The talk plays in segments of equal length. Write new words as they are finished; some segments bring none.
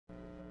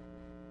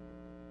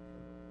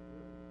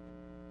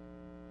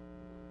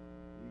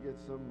get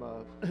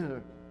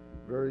some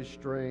very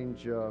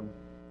strange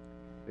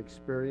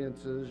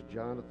experiences.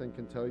 Jonathan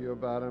can tell you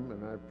about them,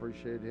 and I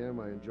appreciate him.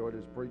 I enjoyed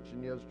his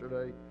preaching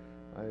yesterday.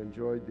 I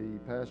enjoyed the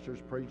pastor's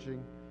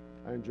preaching.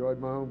 I enjoyed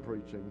my own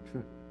preaching.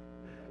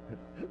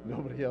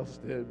 Nobody else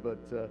did, but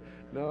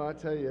no, I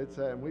tell you, it's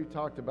and we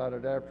talked about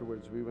it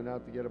afterwards. We went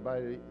out to get a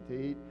bite to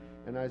eat,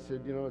 and I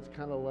said, you know, it's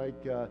kind of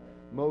like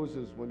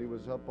Moses when he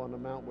was up on the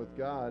mount with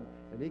God,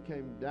 and he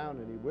came down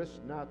and he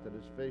wist not that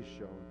his face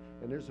shone.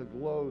 And there's a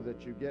glow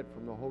that you get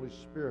from the Holy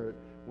Spirit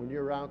when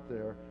you're out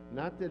there.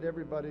 Not that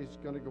everybody's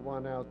going to go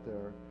on out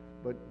there,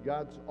 but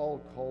God's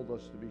all called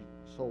us to be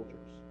soldiers.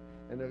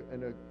 And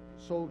a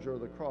soldier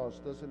of the cross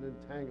doesn't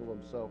entangle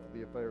himself with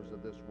the affairs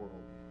of this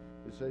world.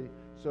 You see?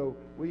 So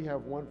we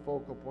have one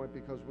focal point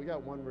because we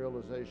got one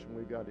realization.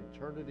 We've got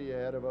eternity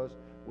ahead of us.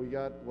 We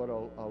got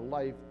a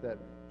life that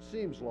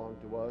seems long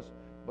to us,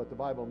 but the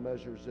Bible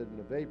measures it in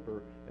a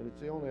vapor, and it's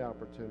the only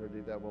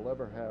opportunity that we'll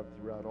ever have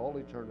throughout all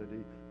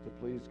eternity to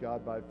please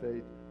God by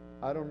faith.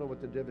 I don't know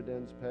what the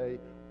dividends pay.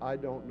 I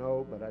don't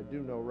know, but I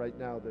do know right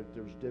now that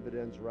there's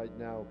dividends right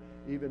now,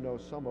 even though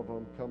some of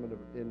them come in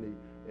the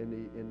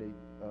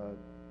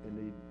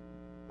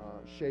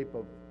shape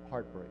of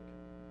heartbreak.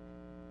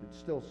 It's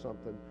still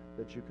something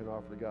that you can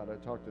offer to God. I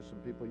talked to some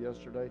people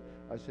yesterday.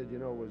 I said, you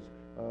know,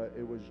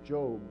 it was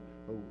Job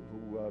who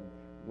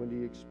when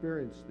he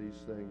experienced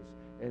these things,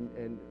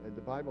 and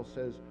the Bible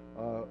says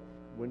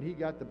when he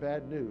got the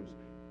bad news,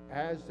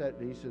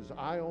 he says,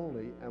 I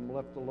only am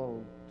left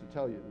alone to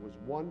tell you. It was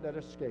one that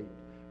escaped.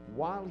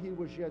 While he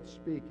was yet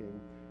speaking,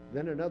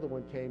 then another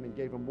one came and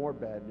gave him more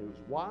bad news.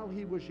 While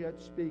he was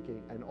yet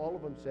speaking, and all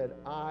of them said,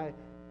 I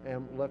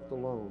am left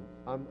alone.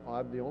 I'm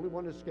the only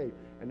one to escape.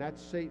 And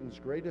that's Satan's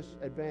greatest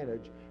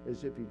advantage,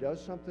 is if he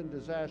does something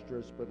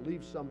disastrous but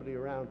leaves somebody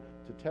around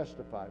to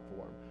testify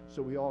for him.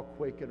 So we all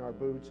quake in our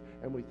boots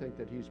and we think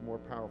that he's more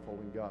powerful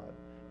than God.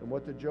 And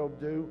what did Job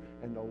do?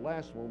 And the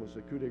last one was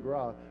the coup de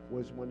grace,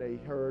 was when they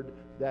heard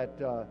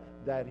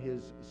that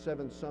his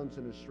 7 sons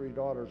and his 3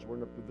 daughters were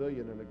in a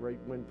pavilion, and a great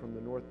wind from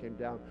the north came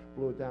down,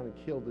 blew it down, and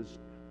killed his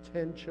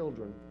 10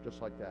 children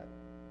just like that.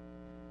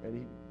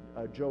 And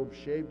Job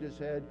shaved his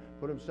head,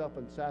 put himself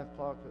in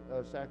sackcloth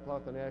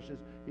and ashes.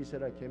 He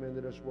said, I came into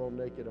this world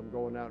naked. I'm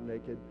going out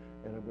naked,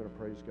 and I'm going to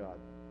praise God.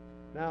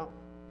 Now,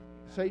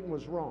 Satan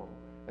was wrong.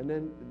 And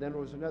then it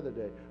was another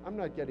day. I'm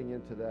not getting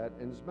into that.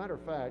 And as a matter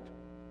of fact,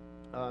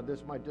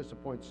 this might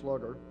disappoint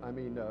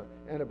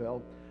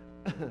Annabelle,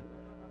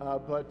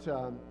 but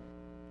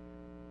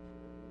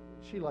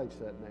she likes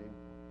that name,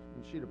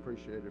 and she'd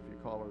appreciate it if you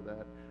call her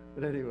that.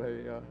 But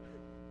anyway,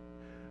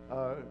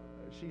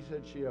 she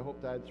said she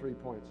hoped I had 3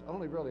 points. I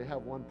only really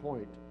have 1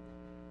 point.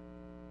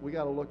 We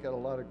got to look at a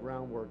lot of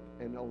groundwork,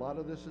 and a lot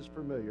of this is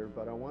familiar,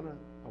 but I want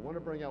to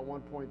bring out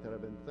 1 point that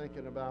I've been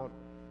thinking about.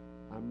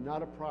 I'm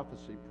not a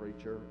prophecy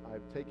preacher.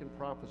 I've taken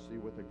prophecy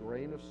with a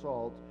grain of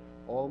salt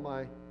all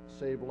my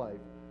saved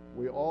life.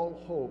 We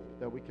all hope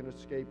that we can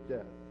escape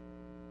death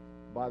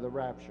by the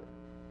rapture.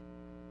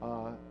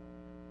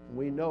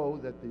 We know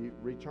that the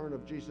return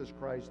of Jesus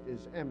Christ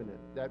is imminent.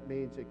 That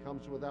means it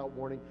comes without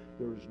warning.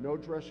 There's no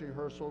dress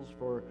rehearsals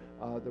for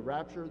the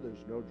rapture.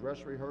 There's no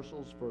dress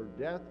rehearsals for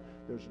death.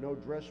 There's no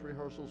dress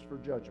rehearsals for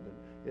judgment.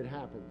 It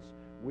happens.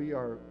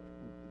 The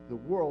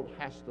world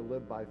has to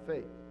live by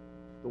faith.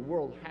 The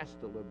world has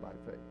to live by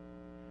faith.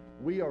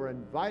 We are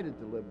invited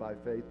to live by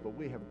faith, but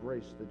we have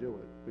grace to do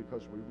it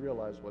because we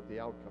realize what the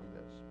outcome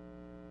is.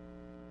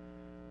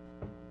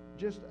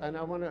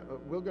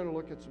 We're going to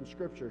look at some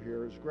scripture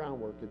here as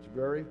groundwork. It's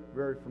very,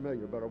 very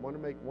familiar, but I want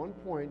to make 1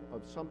 point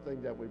of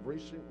something that we've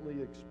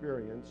recently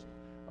experienced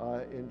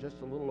in just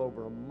a little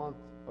over a month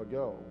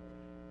ago,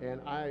 and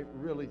I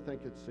really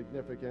think it's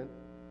significant.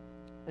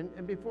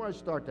 And before I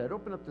start that,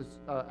 open up this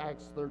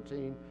Acts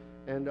 13,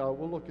 and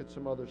we'll look at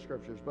some other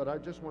scriptures. But I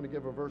just want to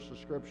give a verse of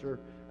scripture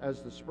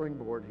as the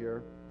springboard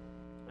here.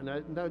 And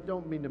I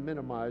don't mean to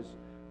minimize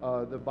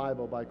the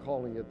Bible by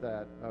calling it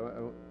that.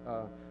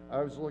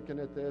 I was looking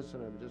at this,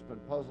 and I've just been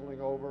puzzling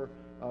over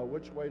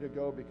which way to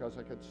go, because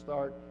I could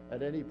start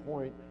at any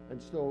point and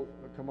still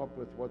come up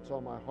with what's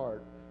on my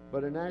heart.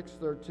 But in Acts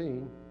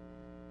 13,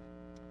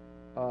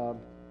 I'm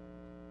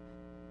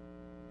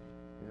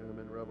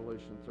in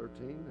Revelation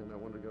 13, and I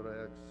want to go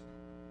to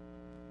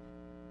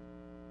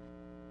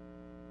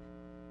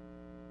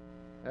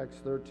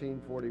Acts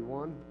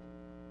 13:41.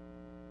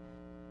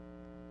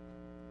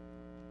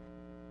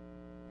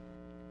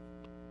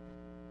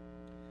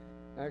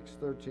 Acts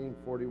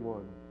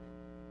 13:41.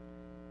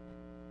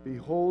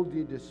 Behold,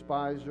 ye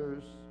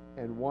despisers,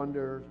 and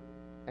wonder,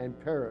 and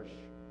perish.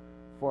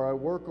 For I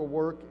work a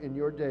work in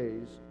your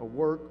days, a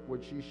work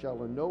which ye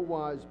shall in no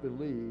wise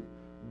believe,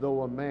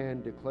 though a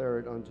man declare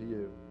it unto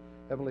you.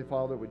 Heavenly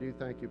Father, we do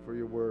thank you for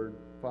your word.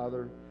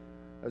 Father,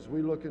 as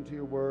we look into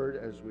your word,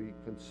 as we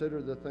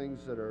consider the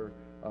things that are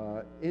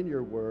in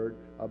your word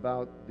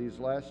about these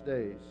last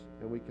days,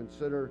 and we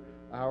consider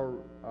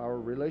our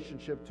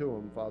relationship to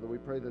them, Father, we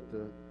pray that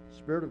the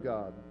Spirit of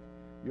God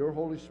your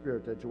Holy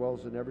Spirit that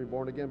dwells in every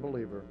born-again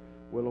believer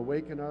will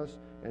awaken us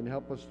and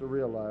help us to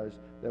realize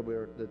that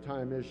the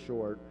time is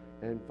short,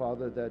 and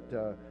Father,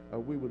 that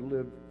we would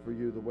live for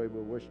you the way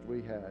we wished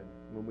we had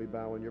when we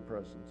bow in your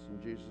presence.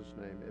 In Jesus'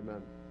 name,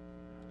 amen.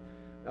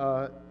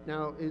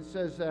 Now, it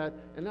says that,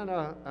 and then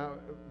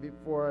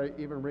before I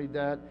even read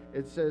that,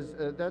 it says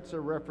that's a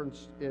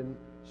reference in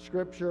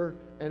Scripture,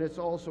 and it's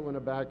also in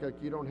Habakkuk.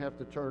 You don't have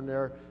to turn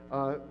there.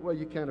 Well,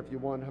 you can if you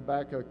want.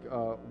 Habakkuk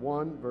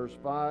 1, verse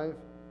 5.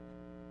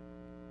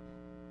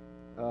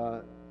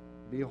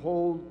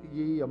 Behold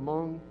ye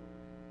among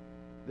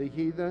the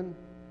heathen,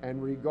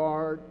 and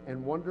regard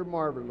and wonder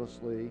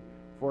marvelously,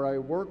 for I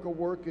work a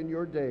work in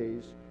your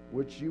days,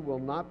 which you will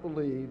not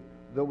believe,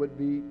 though it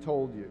be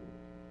told you.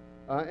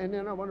 And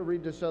then I want to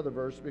read this other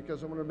verse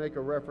because I want to make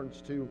a reference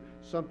to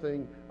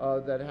something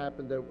that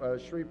happened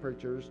at street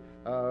preachers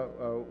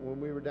when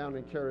we were down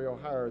in Cary,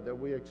 Ohio, that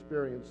we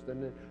experienced.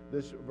 And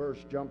this verse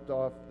jumped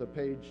off the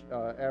page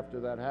after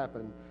that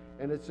happened.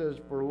 And it says,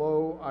 for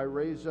lo, I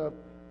raise up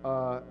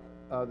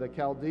the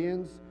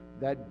Chaldeans,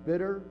 that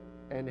bitter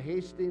and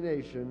hasty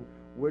nation,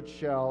 which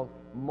shall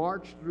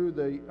march through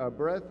the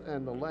breadth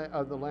and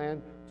of the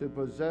land to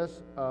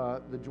possess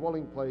the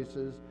dwelling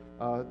places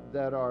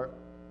that are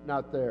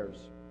not theirs.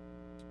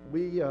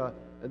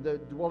 The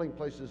dwelling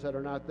places that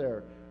are not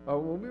there.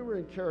 When we were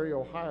in Cary,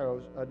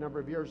 Ohio, a number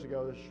of years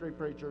ago, the street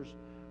preachers,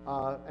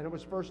 and it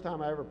was the first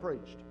time I ever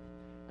preached.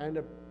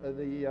 And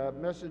the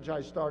message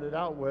I started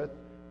out with,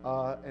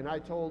 and I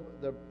told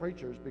the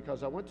preachers,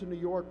 because I went to New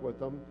York with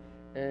them,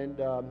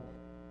 and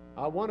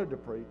I wanted to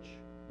preach,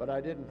 but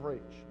I didn't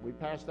preach. We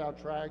passed out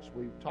tracts,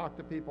 we talked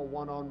to people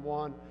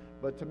one-on-one,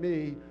 but to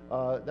me,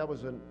 that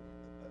was an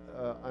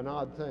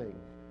odd thing.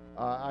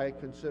 I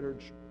considered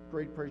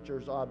street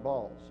preachers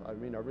oddballs. I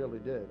mean, I really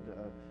did.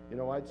 You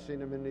know, I'd seen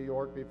them in New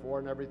York before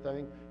and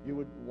everything. You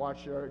would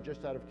watch there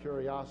just out of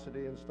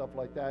curiosity and stuff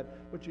like that,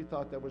 but you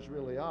thought that was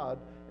really odd,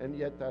 and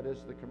yet that is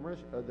the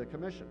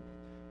commission.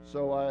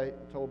 So I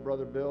told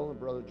Brother Bill and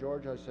Brother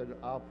George, I said,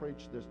 I'll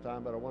preach this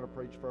time, but I want to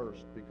preach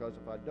first, because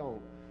if I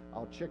don't,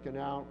 I'll chicken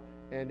out,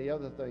 and the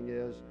other thing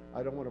is,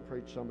 I don't want to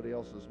preach somebody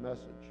else's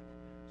message.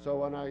 So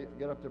when I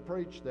get up to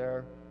preach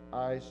there,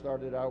 I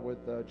started out with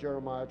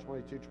Jeremiah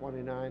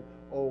 22:29,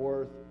 O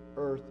earth,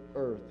 earth,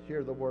 earth,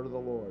 hear the word of the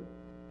Lord.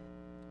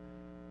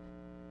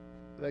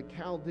 The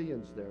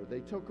Chaldeans there, they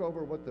took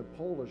over what the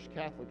Polish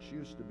Catholics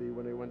used to be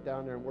when they went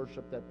down there and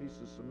worshiped that piece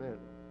of cement,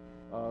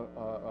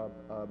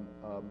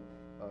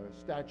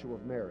 statue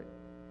of Mary.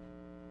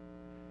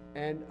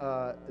 And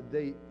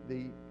the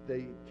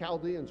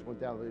Chaldeans went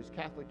down there, these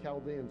Catholic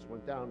Chaldeans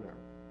went down there.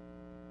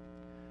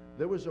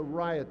 There was a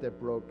riot that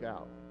broke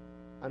out.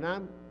 And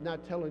I'm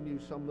not telling you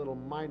some little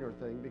minor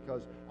thing,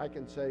 because I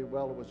can say,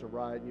 well, it was a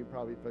riot, and you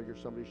probably figure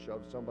somebody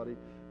shoved somebody.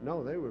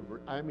 No,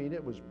 I mean,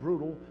 it was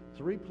brutal.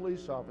 3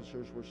 police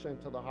officers were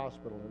sent to the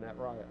hospital in that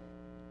riot.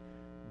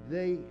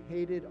 They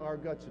hated our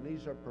guts, and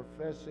these are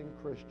professing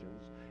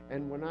Christians.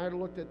 And when I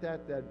looked at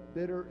that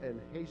bitter and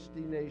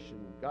hasty nation,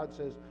 God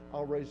says,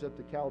 I'll raise up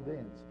the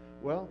Chaldeans.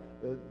 Well,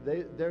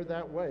 they're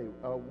that way.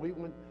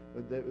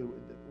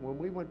 When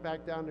we went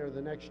back down there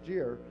the next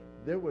year,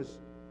 there was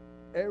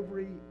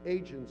every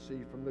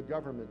agency from the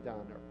government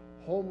down there.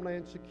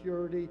 Homeland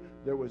Security,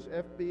 there was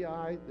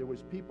FBI, there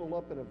was people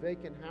up in a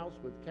vacant house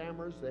with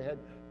cameras, they had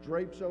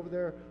drapes over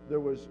there,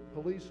 there was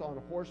police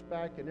on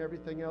horseback and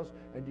everything else.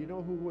 And do you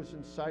know who was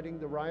inciting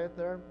the riot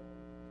there?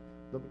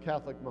 The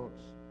Catholic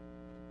monks.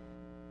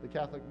 The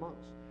Catholic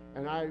monks.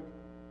 And I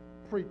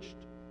preached,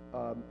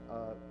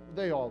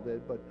 they all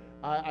did, but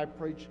I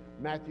preached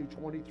Matthew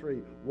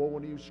 23, woe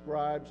unto you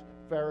scribes,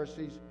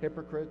 Pharisees,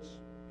 hypocrites.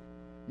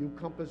 You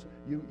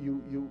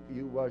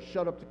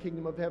shut up the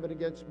kingdom of heaven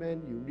against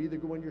men. You neither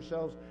go in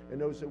yourselves, and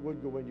those that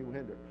would go in you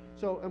hinder.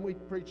 So, and we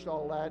preached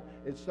all that.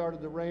 It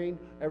started to rain.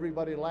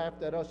 Everybody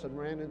laughed at us and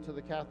ran into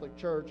the Catholic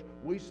church.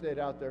 We stayed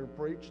out there and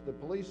preached. The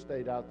police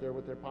stayed out there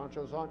with their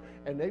ponchos on,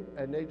 and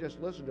they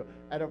just listened to it.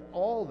 Out of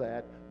all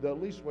that, the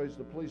least ways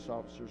the police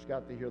officers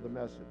got to hear the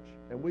message.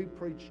 And we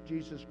preach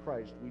Jesus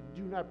Christ. We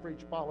do not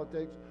preach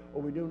politics,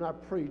 or we do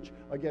not preach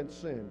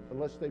against sin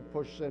unless they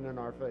push sin in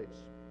our face.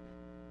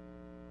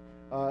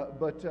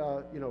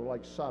 You know,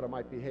 like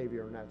sodomite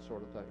behavior and that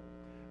sort of thing.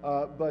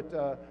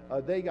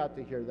 They got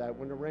to hear that.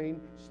 When the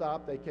rain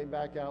stopped, they came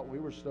back out. We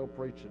were still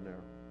preaching there.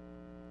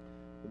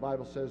 The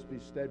Bible says, be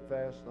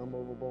steadfast,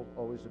 unmovable,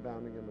 always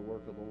abounding in the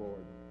work of the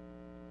Lord.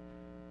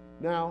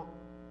 Now,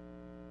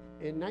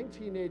 in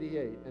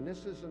 1988, and this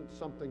isn't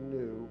something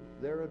new,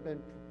 there have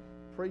been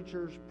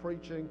preachers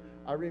preaching.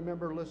 I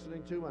remember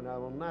listening to, and I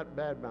will not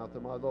badmouth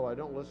them, although I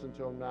don't listen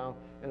to them now,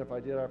 and if I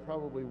did, I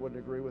probably wouldn't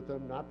agree with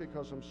them, not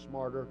because I'm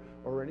smarter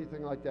or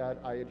anything like that.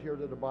 I adhere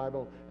to the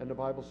Bible, and the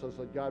Bible says,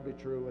 let God be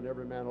true and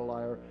every man a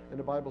liar, and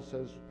the Bible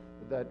says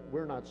that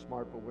we're not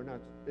smart, but we're not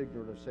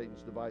ignorant of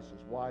Satan's devices.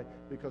 Why?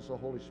 Because the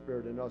Holy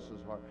Spirit in us is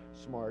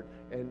smart,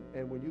 and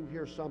when you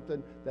hear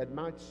something that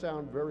might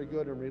sound very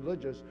good and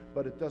religious,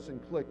 but it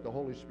doesn't click, the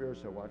Holy Spirit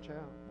says, watch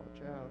out,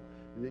 watch out.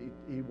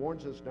 He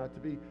warns us not to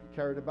be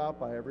carried about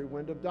by every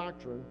wind of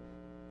doctrine.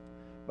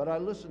 But I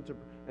listened to,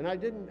 and I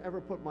didn't ever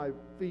put my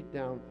feet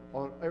down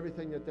on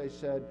everything that they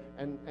said,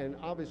 and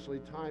obviously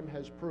time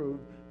has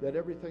proved that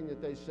everything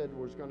that they said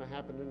was going to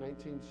happen in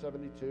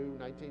 1972,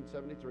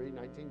 1973,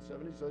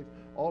 1976,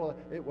 all of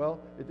it, well,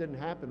 it didn't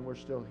happen, we're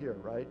still here,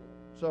 right?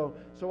 So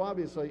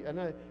obviously, and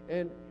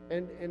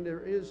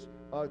there is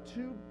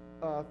two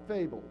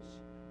fables.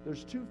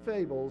 There's two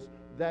fables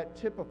that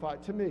typify,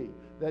 to me,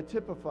 that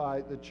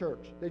typify the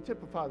church. They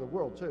typify the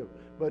world too,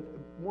 but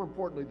more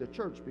importantly the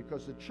church,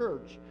 because the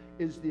church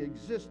is the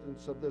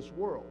existence of this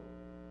world.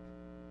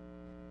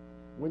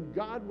 When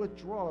God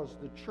withdraws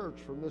the church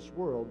from this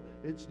world,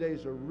 its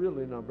days are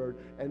really numbered,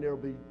 and there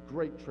will be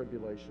great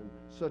tribulation,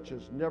 such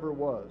as never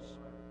was.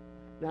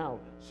 Now,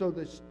 so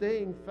the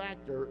staying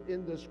factor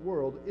in this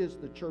world is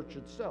the church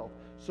itself.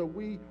 So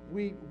we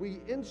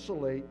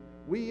insulate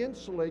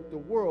the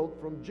world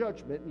from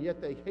judgment, and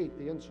yet they hate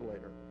the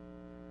insulator.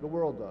 The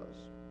world does.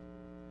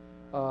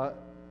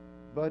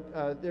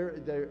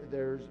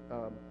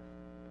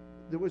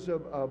 There was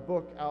a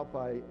book out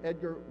by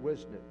Edgar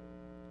Wisnett,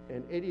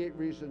 and 88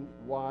 Reasons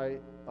Why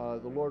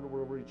the Lord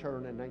Will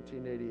Return in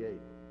 1988.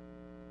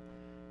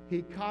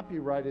 He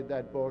copyrighted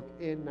that book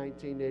in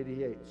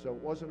 1988, so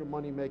it wasn't a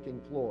money-making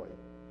ploy.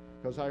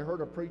 Because I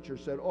heard a preacher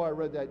said, oh, I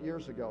read that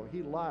years ago.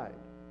 He lied.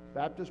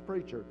 Baptist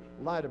preacher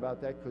lied about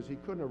that because he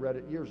couldn't have read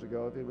it years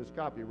ago if it was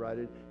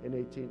copyrighted in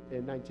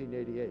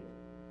 1988.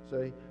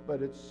 See?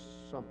 But it's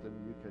something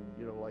you can,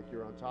 like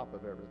you're on top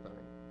of everything.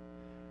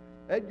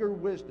 Edgar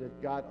Wisnett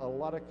got a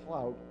lot of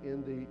clout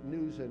in the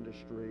news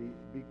industry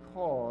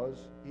because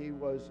he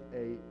was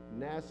a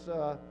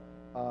NASA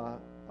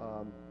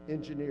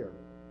engineer.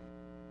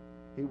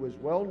 He was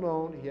well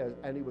known,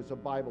 and he was a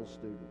Bible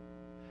student.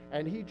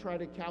 And he tried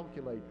to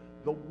calculate.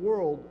 The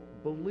world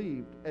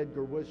believed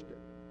Edgar Wisnett.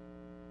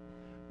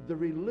 The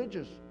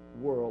religious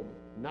world,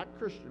 not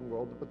Christian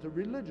world, but the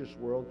religious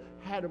world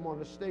had him on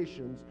the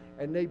stations,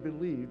 and they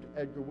believed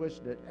Edgar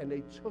Wisnett, and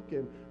they took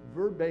him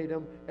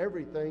verbatim,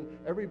 everything.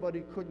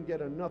 Everybody couldn't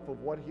get enough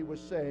of what he was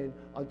saying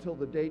until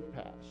the date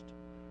passed.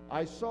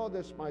 I saw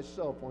this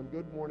myself on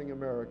Good Morning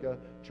America.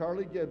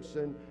 Charlie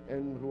Gibson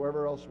and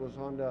whoever else was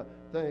on the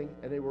thing,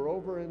 and they were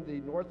over in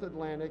the North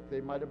Atlantic. They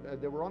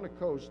were on the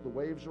coast. The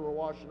waves were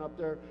washing up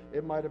there.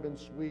 It might have been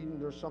Sweden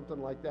or something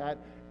like that,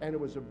 and it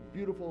was a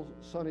beautiful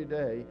sunny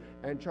day.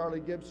 And Charlie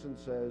Gibson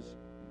says,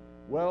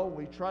 well,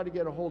 we tried to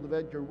get a hold of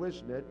Edgar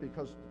Wisnett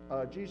because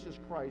Jesus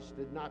Christ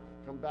did not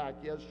come back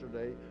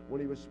yesterday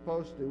when he was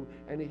supposed to,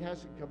 and he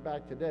hasn't come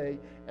back today,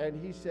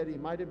 and he said he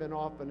might have been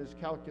off in his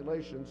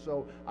calculations,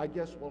 so I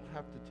guess we'll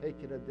have to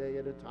take it a day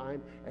at a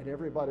time, and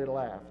everybody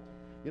laughed.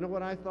 You know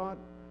what I thought?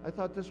 I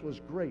thought this was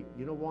great.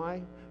 You know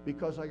why?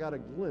 Because I got a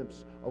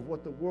glimpse of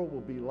what the world will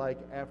be like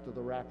after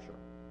the rapture.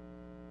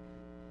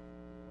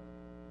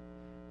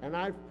 And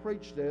I've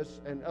preached this,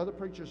 and other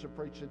preachers have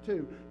preached it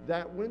too,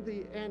 that when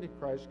the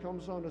Antichrist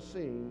comes on the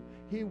scene,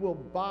 he will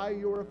buy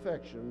your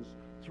affections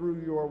through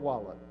your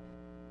wallet.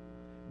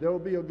 There will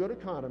be a good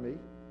economy,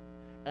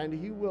 and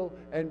he will,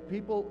 and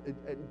people,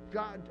 and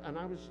God, and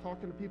I was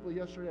talking to people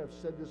yesterday, I've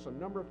said this a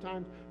number of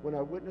times when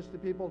I witnessed to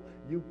people,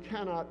 you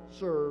cannot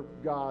serve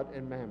God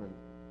and mammon.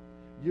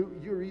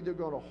 You're either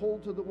going to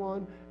hold to the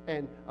one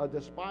and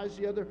despise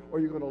the other, or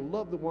you're going to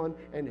love the one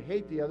and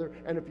hate the other.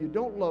 And if you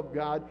don't love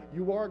God,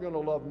 you are going to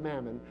love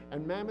mammon.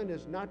 And mammon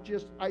is not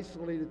just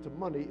isolated to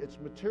money; it's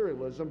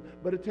materialism.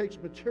 But it takes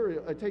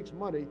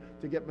money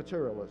to get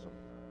materialism.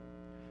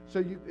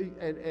 So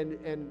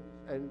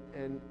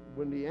and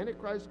when the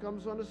Antichrist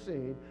comes on the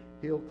scene,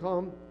 he'll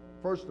come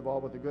first of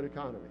all with a good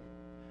economy.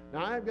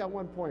 Now I've got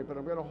one point, but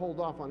I'm going to hold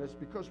off on this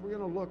because we're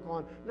going to look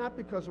on, not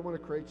because I want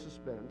to create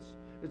suspense.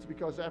 It's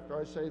because after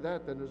I say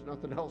that, then there's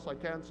nothing else I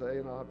can say,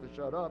 and I'll have to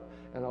shut up,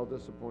 and I'll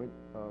disappoint,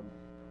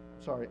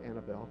 sorry,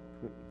 Annabelle.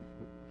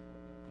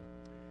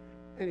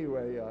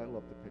 Anyway, I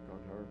love to pick on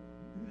her.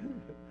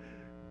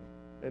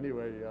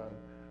 Anyway,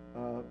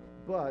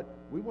 but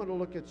we want to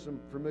look at some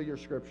familiar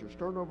scriptures.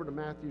 Turn over to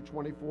Matthew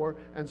 24,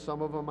 and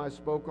some of them I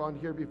spoke on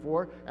here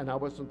before, and I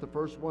wasn't the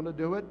first one to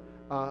do it,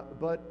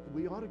 but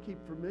we ought to keep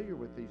familiar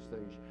with these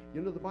things. You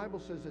know, the Bible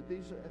says that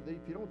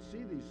if you don't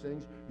see these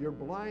things, you're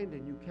blind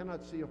and you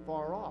cannot see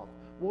afar off.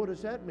 Well, what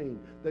does that mean?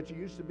 That you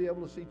used to be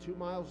able to see 2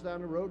 miles down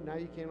the road, now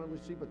you can't only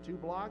see but 2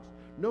 blocks?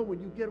 No, when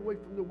you get away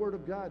from the Word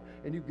of God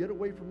and you get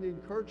away from the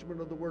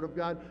encouragement of the Word of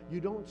God, you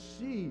don't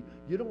see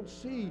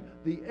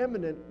the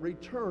imminent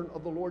return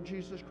of the Lord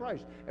Jesus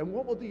Christ. And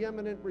what will the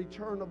imminent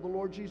return of the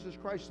Lord Jesus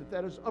Christ, if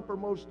that is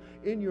uppermost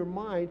in your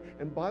mind,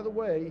 and by the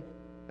way,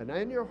 and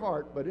in your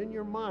heart, but in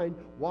your mind.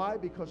 Why?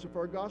 Because if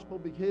our gospel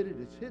be hid, it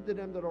is hid to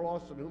them that are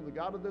lost, in whom the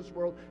God of this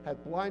world hath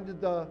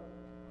blinded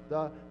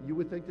you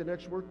would think the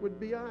next word would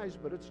be eyes,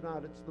 but it's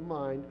not, it's the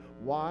mind.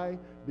 Why?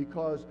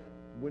 Because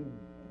when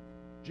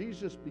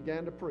Jesus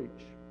began to preach,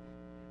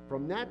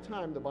 from that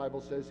time, the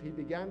Bible says, he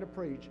began to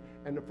preach,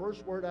 and the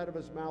first word out of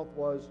his mouth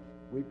was,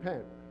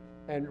 repent.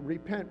 And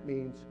repent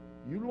means,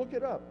 you look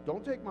it up.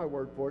 Don't take my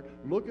word for it.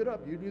 Look it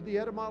up. You do the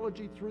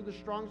etymology through the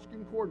Strong's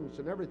Concordance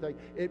and everything.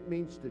 It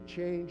means to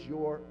change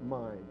your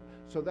mind.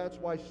 So that's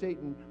why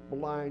Satan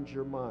blinds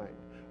your mind.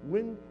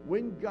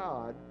 when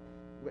God,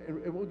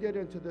 and we'll get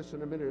into this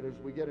in a minute as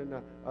we get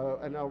into,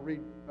 and I'll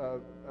read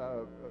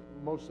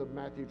most of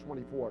Matthew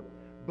 24.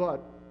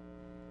 But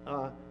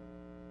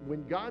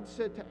when God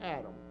said to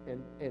Adam,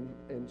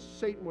 and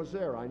Satan was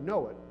there, I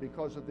know it,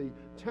 because of the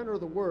tenor of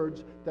the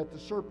words that the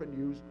serpent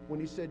used when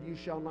he said, "You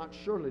shall not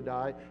surely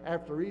die,"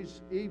 after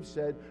Eve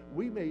said,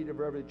 "We may eat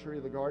of every tree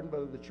of the garden, but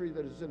of the tree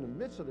that is in the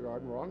midst of the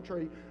garden," wrong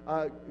tree,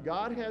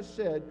 God has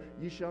said,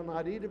 "You shall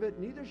not eat of it,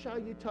 neither shall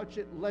you touch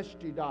it,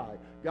 lest you die."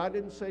 God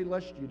didn't say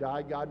lest you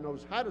die. God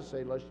knows how to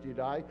say lest you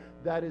die.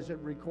 That is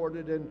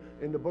recorded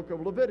in the book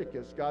of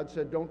Leviticus. God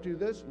said, "Don't do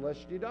this,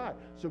 lest you die."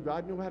 So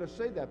God knew how to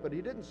say that, but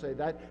he didn't say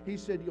that. He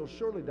said, "You'll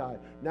surely die."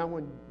 Now,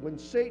 when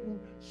Satan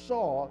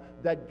saw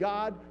that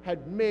God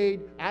had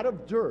made out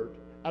of dirt,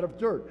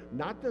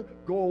 not the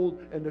gold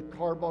and the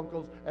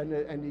carbuncles and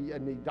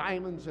the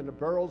diamonds and the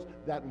beryls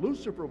that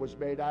Lucifer was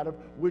made out of,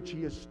 which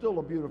he is still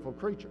a beautiful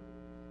creature.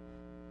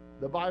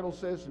 The Bible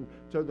says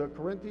to the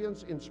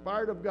Corinthians,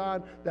 inspired of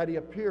God, that he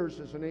appears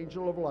as an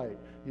angel of light.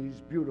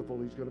 He's beautiful.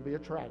 He's going to be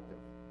attractive.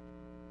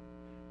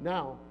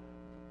 Now,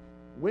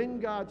 when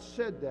God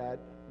said that,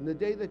 in the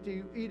day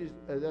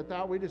that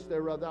thou eatest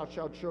thereof, thou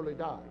shalt surely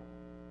die.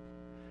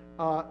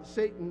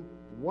 Satan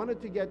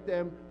wanted to get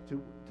them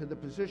to the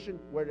position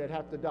where they'd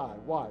have to die.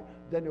 Why?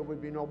 Then there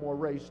would be no more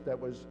race that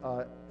was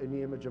in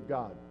the image of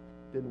God.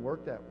 Didn't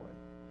work that way.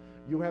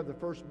 You have the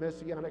first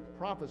messianic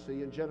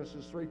prophecy in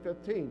Genesis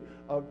 3:15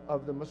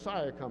 of the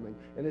Messiah coming,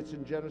 and it's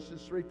in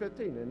Genesis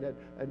 3:15,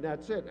 and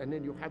that's it. And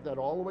then you have that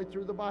all the way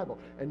through the Bible,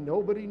 and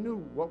nobody knew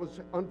what was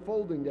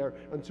unfolding there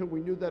until we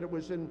knew that it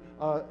was in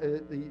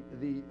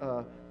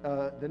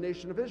the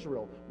nation of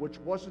Israel, which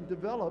wasn't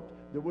developed.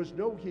 There was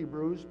no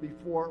Hebrews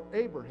before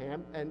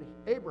Abraham, and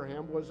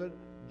Abraham was a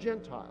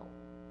Gentile.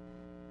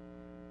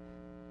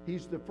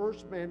 He's the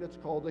first man that's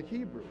called a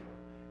Hebrew.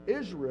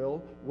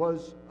 Israel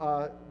was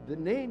the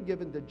name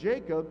given to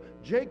Jacob.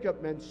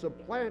 Jacob meant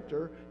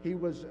supplanter. He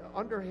was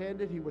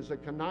underhanded. He was a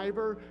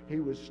conniver. He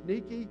was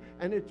sneaky.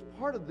 And it's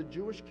part of the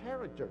Jewish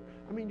character.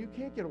 I mean, you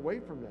can't get away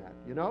from that,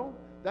 you know?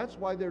 That's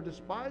why they're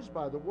despised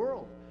by the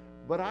world.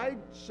 But I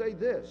say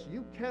this,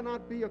 you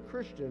cannot be a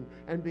Christian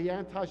and be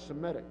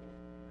anti-Semitic.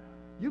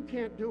 You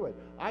can't do it.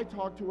 I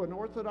talked to an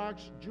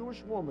Orthodox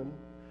Jewish woman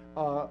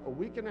a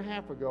week and a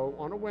half ago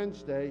on a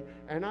Wednesday,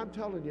 and I'm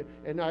telling you,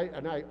 and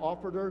I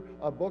offered her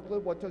a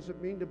booklet, What Does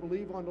It Mean to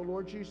Believe on the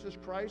Lord Jesus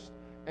Christ?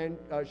 And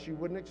she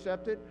wouldn't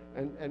accept it,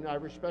 and I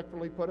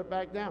respectfully put it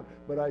back down.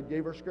 But I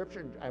gave her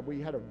scripture, and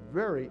we had a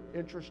very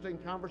interesting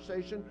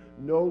conversation.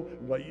 No,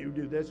 well, you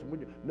do this, and we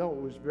do. No,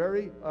 it was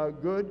very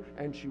good,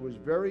 and she was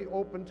very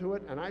open to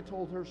it, and I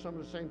told her some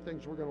of the same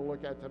things we're going to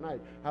look at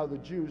tonight, how the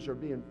Jews are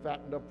being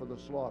fattened up for the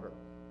slaughter.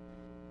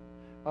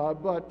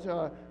 But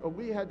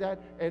we had that,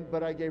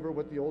 but I gave her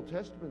what the Old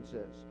Testament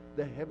says.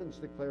 The heavens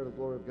declare the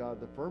glory of God.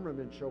 The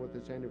firmament showeth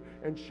his handiwork,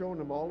 and showing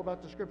them all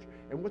about the Scripture.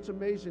 And what's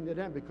amazing to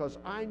them, because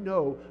I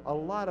know a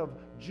lot of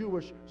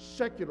Jewish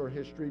secular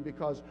history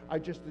because I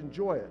just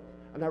enjoy it.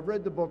 And I've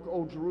read the book,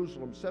 Old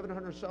Jerusalem,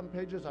 700-something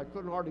pages. I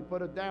couldn't hardly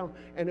put it down.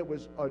 And it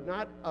was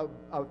not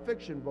a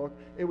fiction book.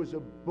 It was a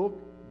book,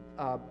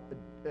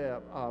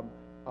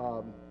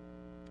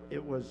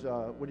 it was,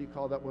 what do you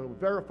call that one?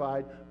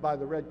 Verified by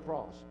the Red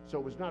Cross. So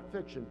it was not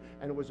fiction.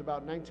 And it was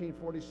about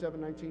 1947,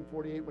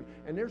 1948.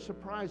 And they're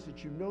surprised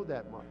that you know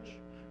that much.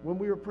 When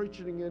we were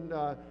preaching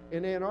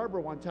in Ann Arbor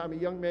one time, a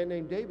young man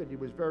named David, he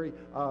was very,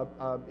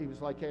 he was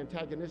like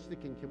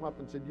antagonistic and came up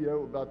and said, you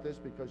know about this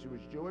because he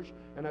was Jewish?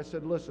 And I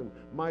said, listen,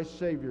 my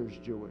Savior's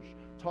Jewish.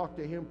 Talked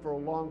to him for a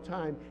long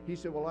time. He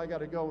said, well, I got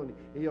to go. And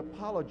he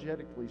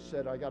apologetically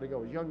said, I got to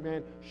go. A young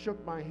man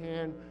shook my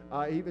hand.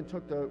 He even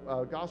took the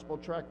gospel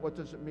tract, What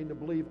Does It Mean to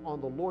Believe on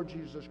the Lord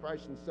Jesus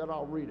Christ, and said,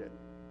 I'll read it.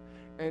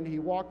 And he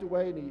walked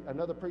away, and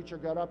another preacher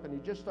got up, and he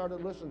just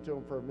started listening to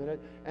him for a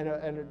minute.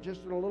 And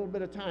just in a little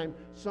bit of time,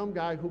 some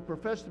guy who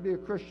professed to be a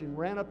Christian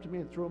ran up to me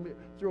and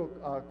threw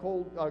a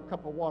cold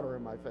cup of water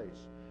in my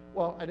face.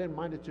 Well, I didn't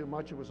mind it too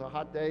much. It was a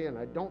hot day, and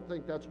I don't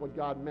think that's what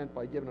God meant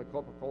by giving a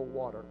cup of cold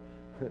water.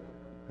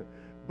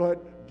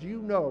 But do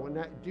you know,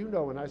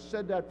 and I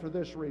said that for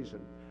this reason,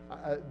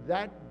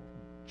 that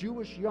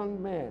Jewish young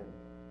man,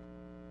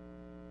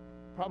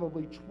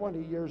 probably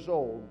 20 years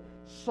old,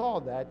 saw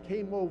that,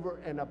 came over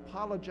and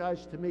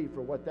apologized to me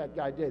for what that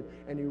guy did,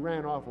 and he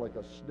ran off like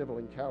a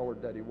sniveling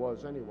coward that he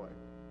was anyway.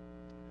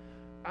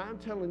 I'm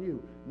telling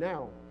you,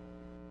 now,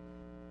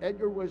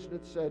 Edgar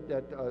Wisnett said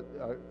that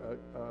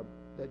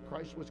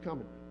Christ was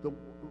coming.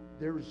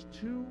 There's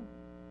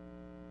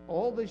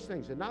all these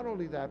things, and not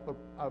only that, but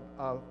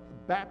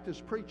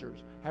Baptist preachers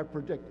have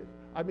predicted.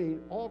 I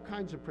mean, all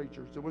kinds of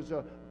preachers. There was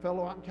a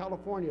fellow out in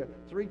California,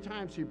 3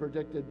 times he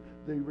predicted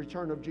the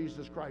return of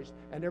Jesus Christ,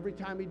 and every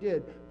time he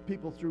did,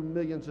 people threw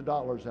millions of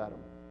dollars at him.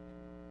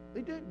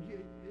 They did.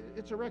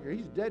 It's a record.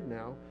 He's dead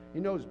now. He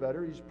knows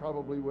better. He's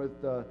probably with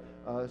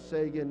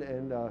Sagan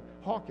and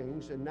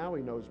Hawkins, and now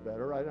he knows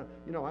better.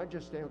 I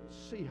just don't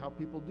see how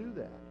people do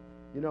that,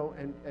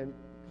 and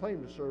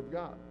claim to serve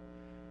God.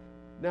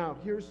 Now,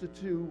 here's the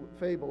two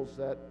fables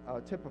that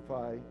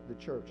typify the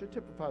church. It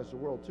typifies the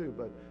world too,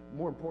 but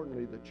more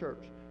importantly, the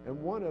church. And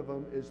one of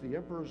them is the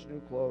emperor's new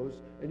clothes,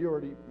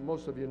 and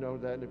most of you know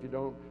that, and if you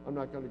don't, I'm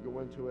not going to go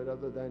into it,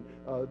 other than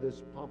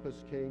this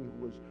pompous king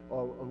who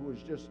was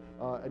just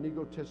an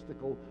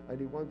egotistical, and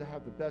he wanted to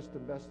have the best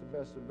and best and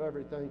best of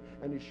everything,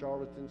 and these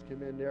charlatans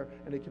came in there,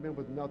 and they came in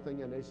with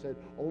nothing, and they said,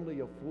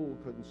 only a fool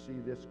couldn't see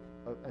this,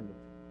 and the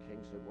king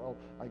said, well,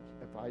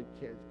 if I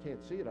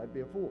can't see it, I'd be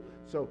a fool.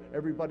 So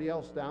everybody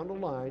else down the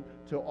line,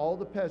 to all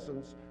the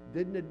peasants,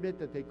 didn't admit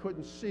that they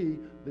couldn't see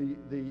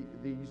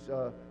these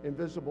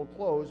invisible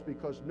clothes,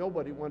 because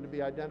nobody wanted to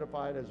be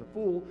identified as a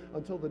fool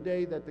until the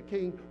day that the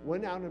king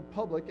went out in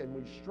public and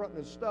was strutting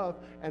his stuff,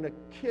 and a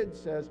kid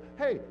says,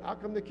 hey, how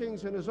come the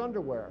king's in his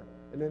underwear?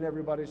 And then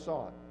everybody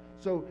saw it.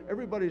 So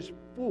everybody's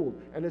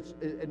fooled, and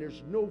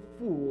there's no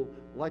fool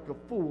like a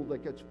fool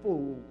that gets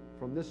fooled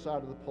from this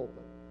side of the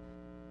pulpit.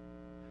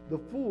 The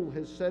fool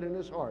has said in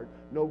his heart,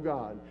 no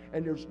God.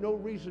 And there's no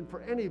reason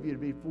for any of you to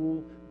be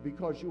fooled,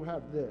 because you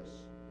have this.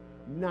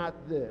 Not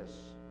this.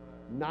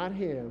 Not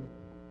him.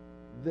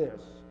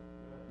 This.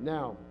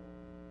 Now,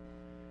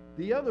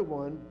 the other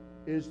one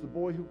is the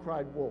boy who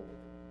cried wolf.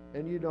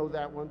 And you know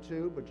that one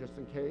too, but just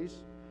in case.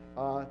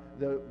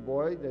 The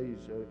boy,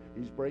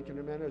 he's breaking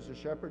him in as a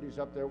shepherd. He's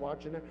up there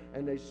watching it.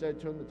 And they said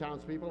to him, the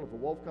townspeople, if a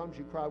wolf comes,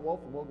 you cry wolf,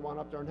 and we'll go on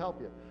up there and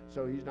help you.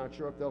 So he's not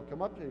sure if they'll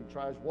come up, and he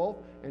tries wolf,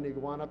 and they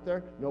go on up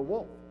there, no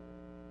wolf.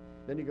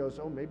 Then he goes,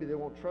 oh, maybe they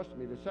won't trust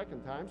me the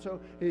second time. So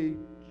he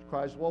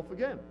cries wolf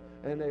again.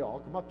 And they all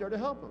come up there to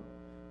help him.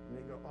 And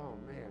they go, oh,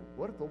 man,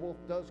 what if the wolf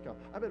does come?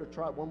 I better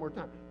try it one more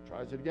time.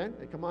 Tries it again.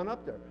 They come on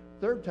up there.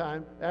 Third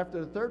time, after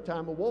the third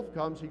time a wolf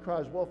comes, he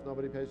cries wolf.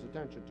 Nobody pays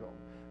attention to him.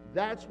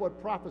 That's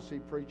what prophecy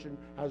preaching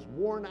has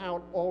worn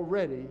out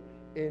already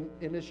in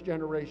this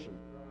generation.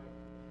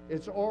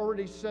 It's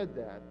already said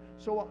that.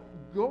 So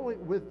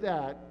going with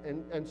that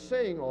and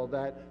saying all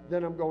that,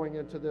 then I'm going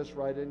into this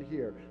right in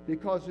here.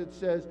 Because it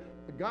says,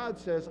 God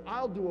says,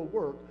 I'll do a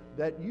work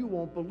that you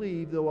won't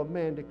believe, though a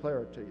man declare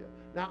it to you.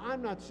 Now,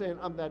 I'm not saying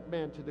I'm that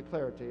man to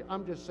declare it to you.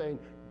 I'm just saying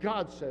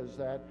God says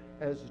that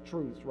as the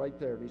truth right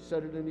there. And he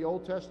said it in the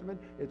Old Testament.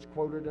 It's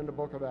quoted in the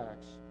book of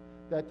Acts.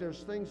 That there's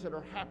things that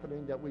are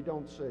happening that we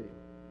don't see.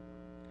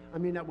 I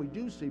mean, that we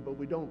do see, but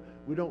we don't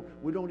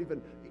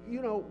even,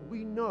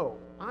 we know,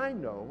 I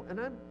know, and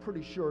I'm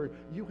pretty sure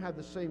you have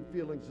the same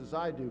feelings as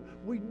I do.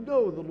 We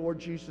know the Lord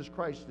Jesus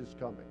Christ is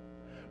coming.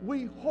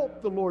 We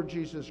hope the Lord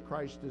Jesus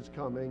Christ is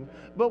coming,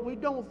 but we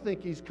don't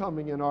think he's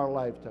coming in our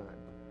lifetime.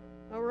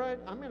 All right?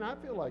 I mean, I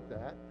feel like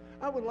that.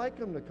 I would like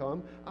him to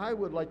come. I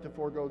would like to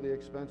forego the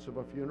expense of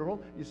a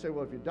funeral. You say,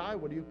 well, if you die,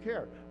 what do you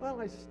care? Well,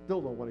 I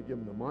still don't want to give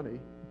him the money.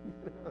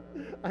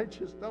 I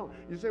just don't.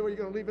 You say, well, you're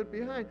going to leave it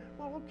behind.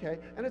 Well, okay.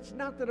 And it's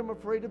not that I'm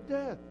afraid of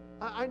death.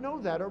 I know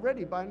that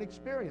already by an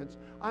experience.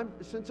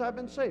 Since I've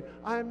been saved,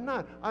 I'm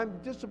not. I'm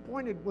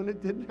disappointed when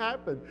it didn't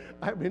happen.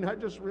 I mean, I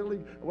just really,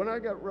 when I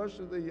got rushed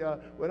to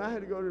when I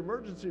had to go to the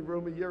emergency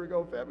room a year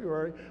ago,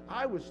 February,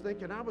 I was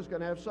thinking I was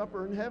going to have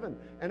supper in heaven.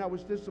 And I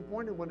was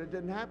disappointed when it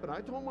didn't happen.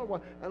 I told my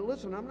wife, and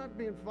listen, I'm not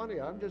being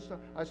funny.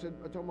 I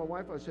told my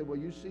wife, I said, well,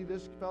 you see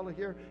this fella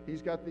here?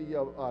 He's got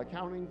the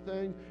accounting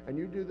thing, and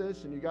you do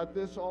this, and you got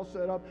this all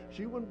set up.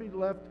 She wouldn't be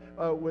left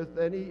with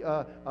any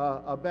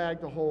a bag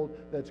to hold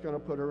that's going to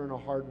put her in a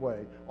hard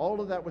way.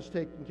 All of that was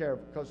taken care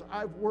of, because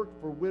I've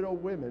worked for widow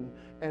women,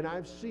 and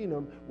I've seen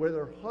them where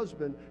their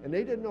husband, and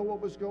they didn't know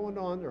what was going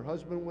on. Their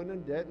husband went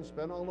in debt and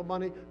spent all the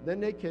money. Then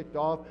they kicked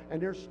off,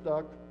 and they're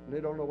stuck, and they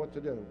don't know what to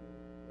do.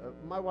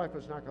 My wife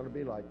is not going to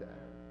be like that.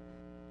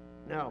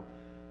 Now,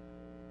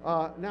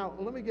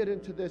 let me get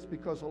into this,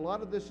 because a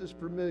lot of this is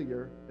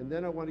familiar, and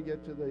then I want to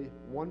get to the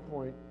one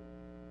point.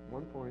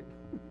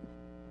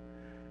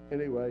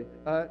 Anyway,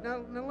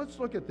 now let's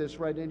look at this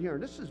right in here.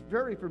 This is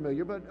very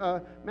familiar,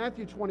 but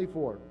Matthew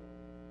 24.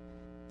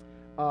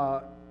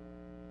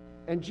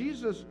 And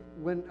Jesus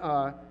went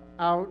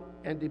out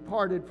and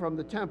departed from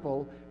the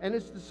temple, and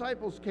his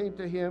disciples came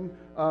to him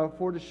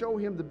for to show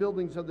him the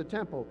buildings of the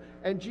temple.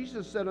 And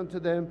Jesus said unto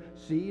them,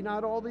 see ye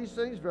not all these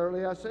things?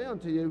 Verily I say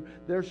unto you,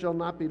 there shall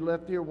not be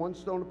left here one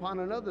stone upon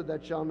another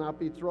that shall not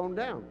be thrown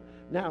down.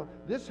 Now,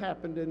 this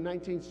happened in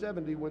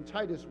 1970 when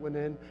Titus went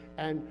in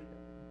and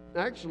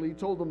actually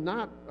told them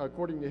not,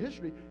 according to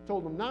history,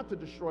 told them not to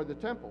destroy the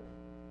temple.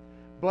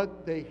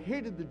 But they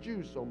hated the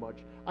Jews so much.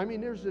 I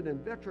mean, there's an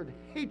inveterate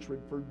hatred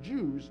for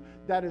Jews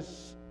that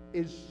is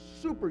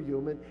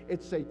superhuman.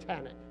 It's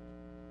satanic.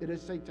 It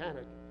is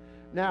satanic.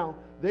 Now,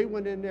 they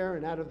went in there,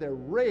 and out of their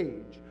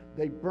rage,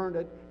 they burned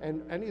it,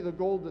 and any of the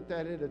gold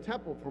that in the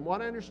temple, from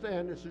what I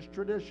understand, this is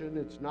tradition,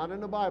 it's not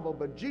in the Bible,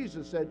 but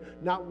Jesus said,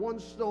 not one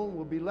stone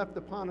will be left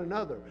upon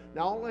another.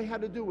 Now, all they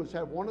had to do was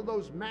have one of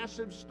those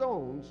massive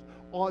stones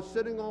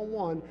sitting on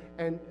one,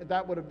 and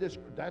that would have,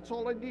 that's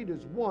all I need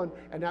is one,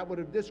 and that would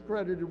have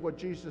discredited what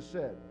Jesus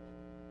said.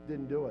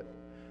 Didn't do it.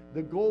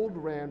 The gold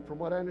ran, from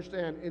what I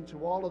understand,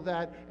 into all of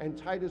that, and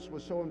Titus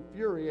was so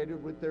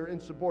infuriated with their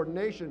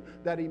insubordination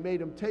that he made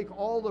them take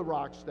all the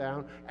rocks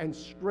down and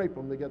scrape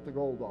them to get the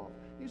gold off.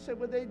 You said,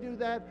 well, they do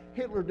that?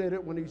 Hitler did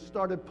it when he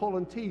started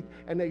pulling teeth,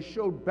 and they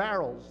showed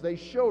barrels. They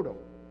showed them.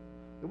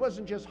 It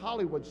wasn't just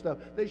Hollywood stuff.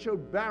 They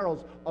showed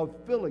barrels of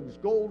fillings,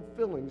 gold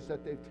fillings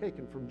that they've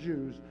taken from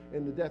Jews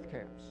in the death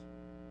camps.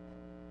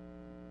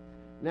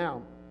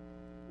 Now,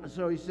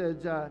 so he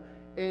says,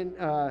 and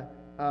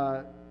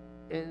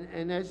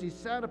as he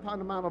sat upon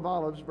the Mount of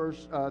Olives,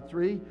 verse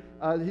 3,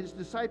 his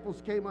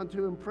disciples came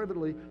unto him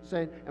privately,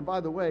 saying, and by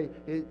the way,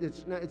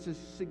 it's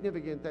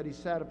significant that he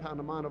sat upon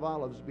the Mount of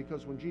Olives,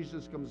 because when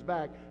Jesus comes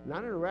back,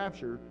 not in a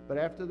rapture, but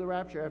after the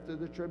rapture, after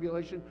the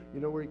tribulation, you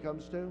know where he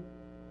comes to?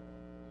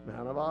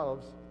 Mount of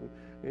Olives.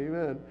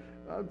 Amen.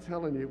 I'm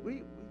telling you,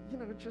 we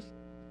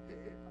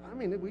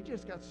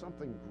just got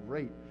something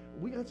great.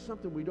 We got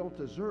something we don't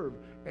deserve,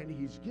 and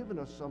he's given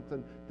us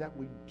something that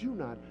we do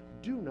not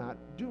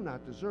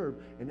deserve,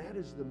 and that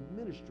is the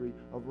ministry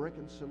of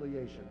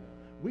reconciliation.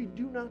 We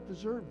do not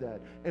deserve that,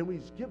 and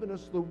he's given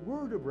us the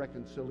word of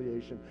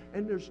reconciliation,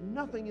 and there's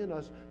nothing in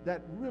us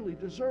that really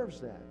deserves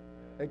that,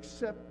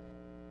 except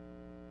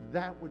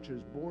that which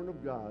is born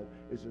of God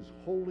is as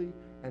holy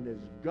and as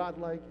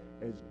godlike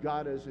as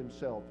God is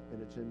himself,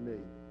 and it's in me.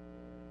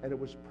 And it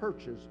was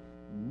purchased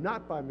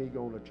not by me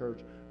going to church,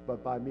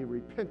 but by me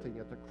repenting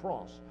at the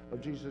cross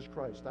of Jesus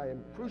Christ. I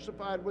am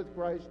crucified with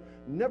Christ.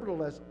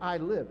 Nevertheless, I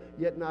live.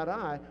 Yet not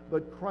I,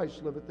 but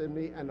Christ liveth in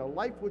me. And the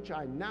life which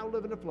I now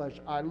live in the flesh,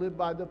 I live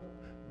by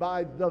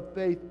the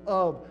faith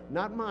of,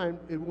 not mine,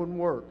 it wouldn't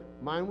work.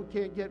 Mine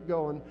can't get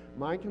going.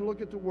 Mine can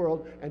look at the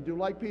world and do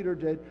like Peter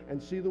did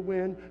and see the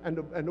wind and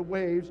the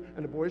waves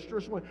and the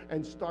boisterous wind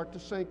and start to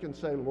sink and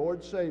say,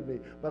 Lord, save me.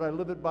 But I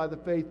live it by the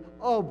faith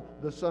of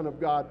the Son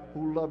of God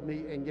who loved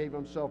me and gave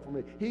himself for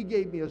me. He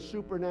gave me a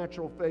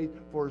supernatural faith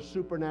for a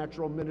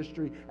supernatural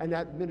ministry, and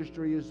that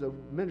ministry is the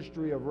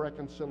ministry of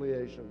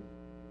reconciliation.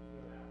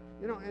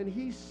 You know, and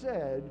he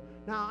said,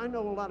 now I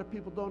know a lot of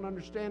people don't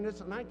understand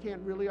this, and I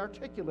can't really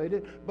articulate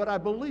it, but I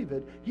believe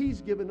it. He's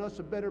given us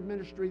a better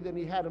ministry than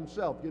he had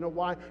himself. You know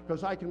why?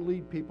 Because I can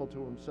lead people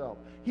to himself.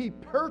 He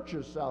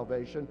purchased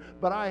salvation,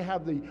 but I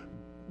have the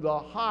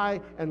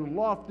high and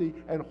lofty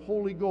and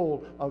holy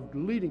goal of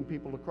leading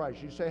people to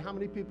Christ. You say, how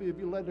many people have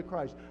you led to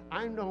Christ?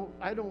 I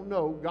don't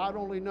know. God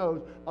only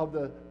knows of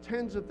the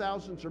tens of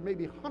thousands or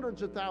maybe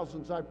hundreds of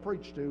thousands I've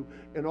preached to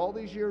in all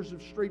these years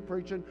of street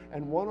preaching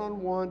and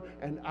one-on-one,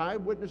 and I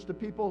witnessed to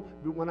people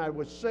when I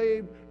was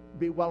saved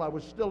while I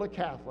was still a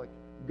Catholic.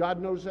 God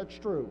knows that's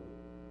true.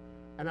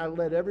 And I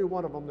led every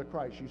one of them to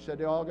Christ. You said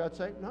they all got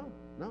saved?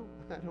 No,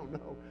 I don't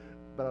know.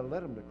 But I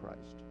led them to Christ.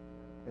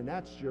 And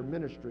that's your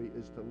ministry,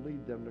 is to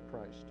lead them to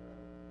Christ.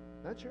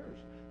 That's yours.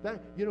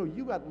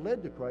 You got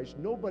led to Christ.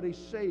 Nobody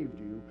saved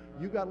you.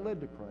 You got led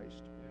to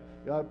Christ.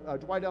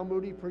 Dwight L.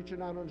 Moody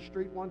preaching out on the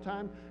street one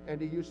time, and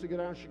he used to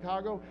get out in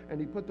Chicago, and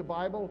he put the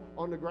Bible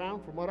on the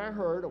ground. From what I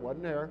heard, it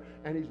wasn't there,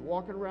 and he's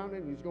walking around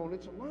and he's going,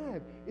 it's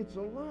alive, it's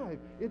alive,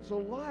 it's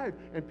alive.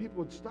 And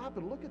people would stop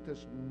and look at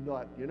this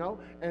nut,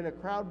 and a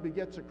crowd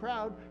begets a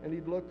crowd, and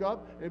he'd look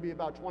up, and there'd be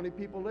about 20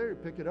 people there.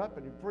 He'd pick it up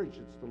and he'd preach.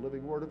 It's the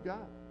living word of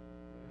God.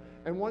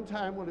 And one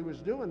time when he was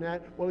doing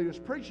that, while he was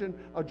preaching,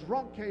 a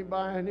drunk came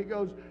by and he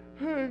goes,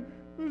 hey,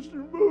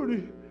 Mr.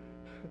 Moody,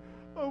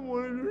 I'm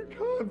one of your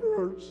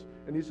converts.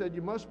 And he said,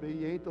 you must be.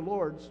 You ain't the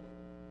Lord's.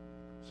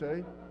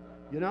 See?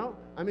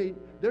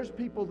 There's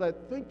people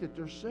that think that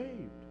they're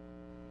saved.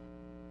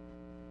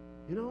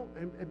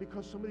 And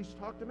because somebody's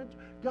talked them into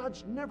it.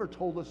 God's never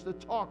told us to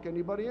talk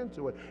anybody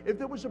into it. If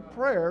there was a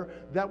prayer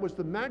that was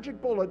the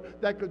magic bullet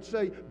that could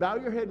say, bow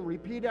your head and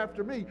repeat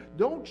after me,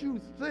 don't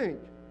you think,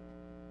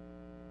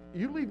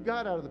 you leave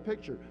God out of the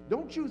picture,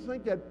 don't you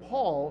think that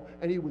Paul,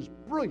 and he was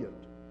brilliant,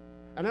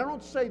 and I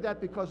don't say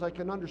that because I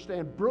can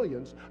understand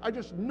brilliance, I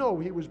just know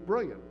he was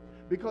brilliant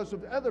because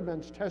of other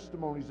men's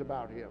testimonies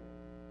about him.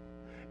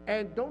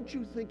 And don't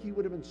you think he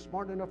would have been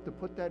smart enough to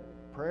put that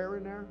prayer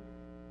in there?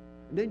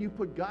 And then you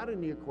put God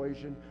in the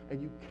equation, and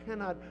you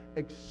cannot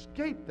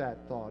escape that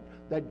thought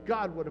that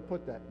God would have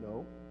put that.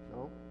 No.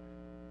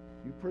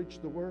 You preach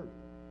the word.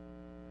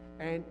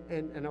 And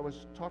I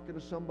was talking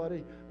to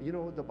somebody,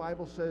 the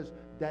Bible says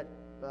that,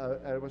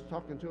 I was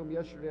talking to him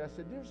yesterday, I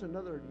said, there's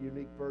another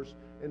unique verse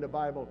in the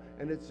Bible,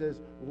 and it says,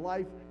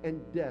 life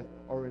and death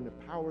are in the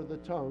power of the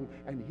tongue,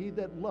 and he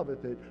that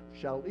loveth it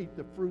shall eat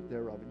the fruit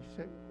thereof. And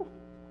you say, what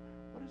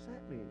does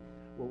that mean?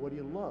 Well, what do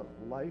you love,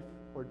 life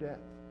or death?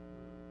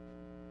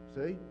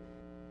 See?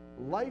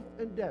 Life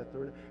and death.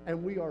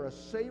 And we are a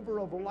savor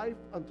of life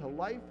unto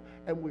life,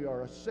 and we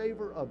are a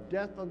savor of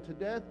death unto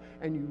death.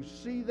 And you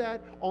see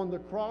that on the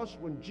cross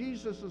when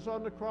Jesus is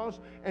on the cross,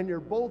 and you're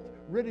both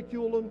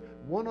ridiculing,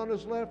 one on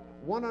his left,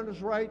 one on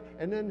his right,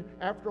 and then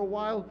after a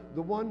while,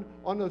 the one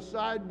on the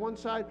side, one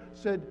side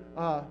said,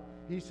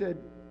 he said,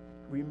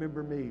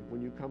 remember me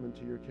when you come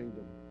into your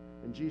kingdom.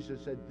 And Jesus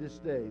said, this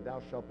day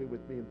thou shalt be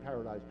with me in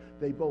paradise.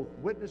 They both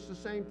witnessed the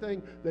same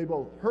thing. They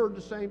both heard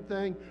the same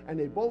thing. And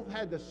they both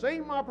had the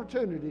same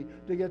opportunity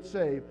to get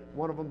saved.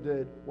 One of them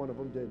did, one of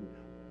them didn't.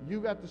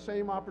 You got the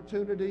same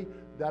opportunity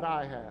that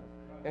I have.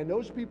 And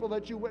those people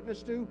that you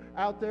witness to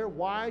out there,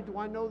 why do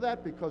I know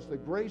that? Because the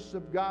grace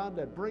of God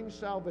that brings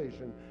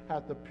salvation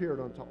hath appeared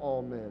unto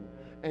all men.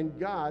 And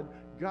God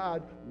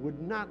would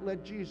not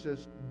let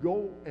Jesus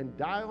go and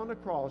die on the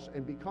cross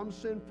and become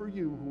sin for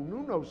you who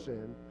knew no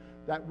sin,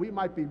 that we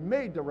might be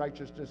made the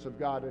righteousness of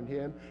God in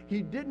him.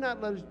 He did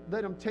not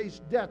let him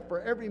taste death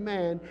for every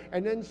man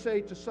and then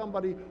say to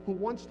somebody who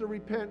wants to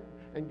repent,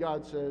 and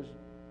God says,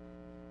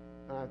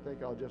 I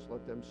think I'll just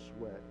let them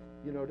sweat.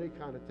 You know, they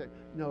kind of take,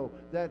 no,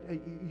 that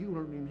you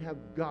don't even have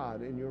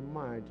God in your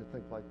mind to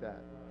think like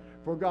that.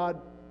 For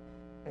God,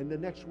 and the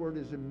next word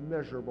is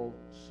immeasurable,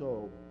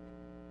 so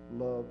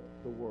loved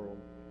the world.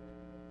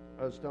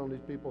 I was telling these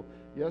people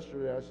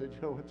yesterday, I said,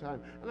 you know what time,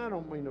 and I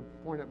don't mean to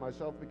point at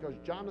myself, because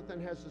Jonathan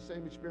has the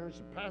same experience,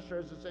 the pastor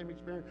has the same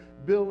experience,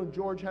 Bill and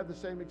George have the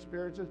same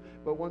experiences,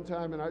 but one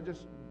time, and I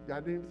didn't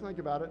even think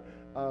about it,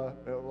 a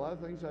lot of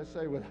things I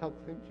say without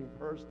thinking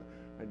first,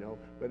 I know,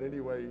 but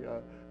anyway,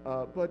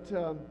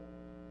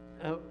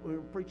 we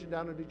were preaching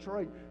down in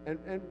Detroit, and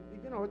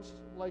you know, it's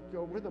like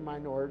we're the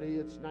minority.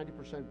 It's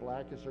 90%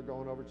 black as they're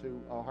going over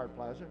to Hart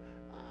Plaza.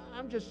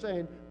 I'm just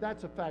saying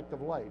that's a fact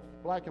of life.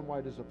 Black and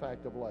white is a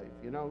fact of life.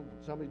 You know,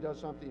 somebody does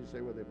something, you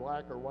say, were they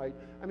black or white?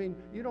 I mean,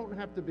 you don't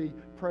have to be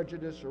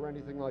prejudiced or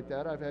anything like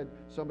that. I've had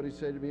somebody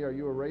say to me, are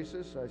you a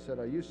racist? I said,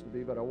 I used to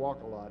be, but I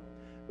walk a lot.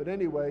 But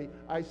anyway,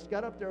 I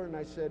got up there and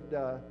I said,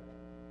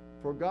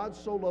 for God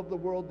so loved the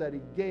world that he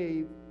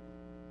gave.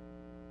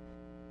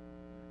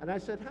 And I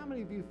said, how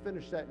many of you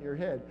finished that in your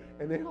head?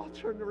 And they all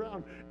turned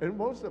around, and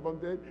most of them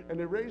did, and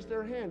they raised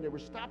their hand. They were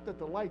stopped at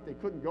the light. They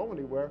couldn't go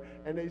anywhere.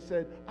 And they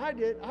said, I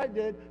did.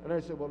 And I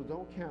said, well,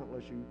 don't count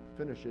unless you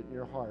finish it in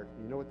your heart.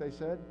 You know what they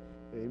said?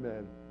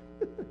 Amen.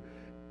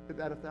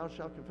 That if thou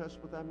shalt confess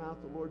with thy mouth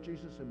the Lord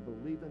Jesus and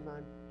believe in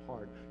thine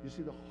heart. You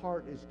see, the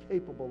heart is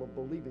capable of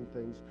believing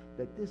things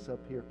that this up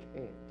here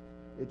can't.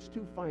 It's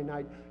too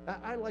finite.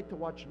 I like to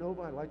watch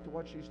Nova. I like to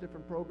watch these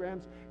different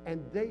programs.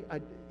 And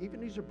even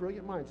these are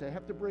brilliant minds. They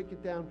have to break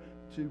it down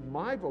to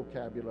my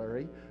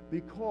vocabulary,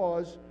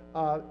 because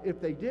if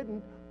they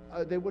didn't,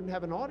 they wouldn't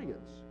have an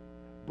audience.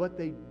 But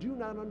they do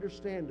not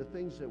understand the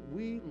things that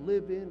we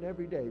live in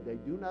every day. They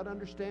do not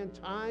understand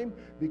time,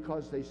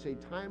 because they say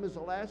time is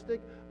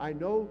elastic. I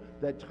know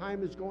that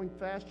time is going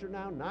faster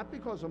now, not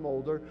because I'm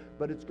older,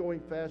 but it's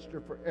going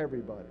faster for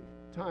everybody.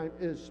 Time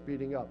is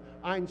speeding up.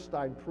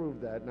 Einstein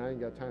proved that, and I ain't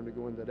got time to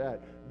go into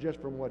that,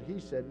 just from what he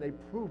said, and they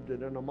proved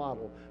it in a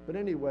model. But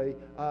anyway,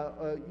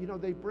 you know,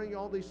 they bring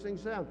all these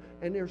things down,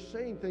 and they're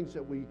saying things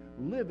that we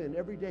live in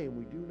every day, and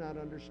we do not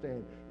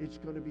understand. It's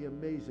going to be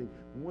amazing.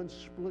 One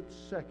split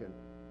second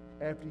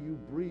after you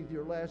breathe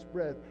your last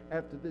breath,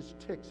 after this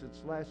ticks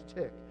its last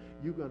tick,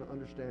 you're going to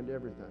understand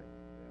everything,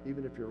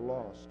 even if you're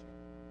lost.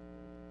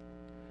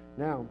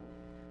 Now,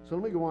 so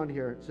let me go on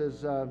here. It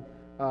says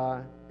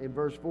in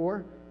verse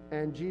 4,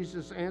 and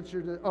Jesus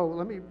answered,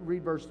 let me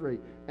read verse 3.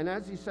 And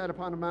as he sat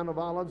upon the Mount of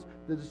Olives,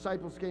 the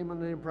disciples came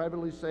unto him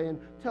privately, saying,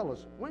 tell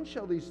us, when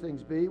shall these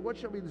things be? What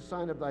shall be the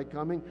sign of thy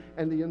coming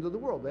and the end of the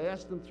world? They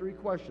asked him 3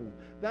 questions.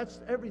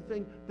 That's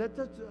everything.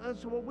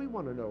 That's what we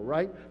want to know,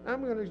 right?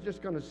 I'm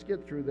just going to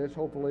skip through this,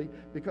 hopefully,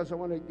 because I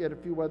want to get a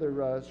few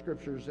other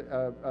scriptures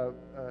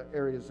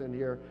areas in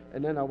here,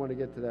 and then I want to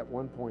get to that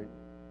one point.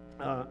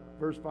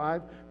 Verse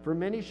 5, for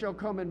many shall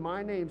come in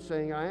my name,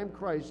 saying, I am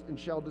Christ, and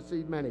shall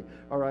deceive many.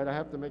 All right, I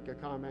have to make a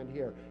comment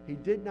here. He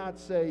did not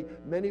say,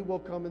 many will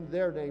come in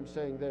their name,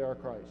 saying they are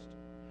Christ.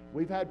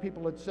 We've had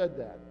people that said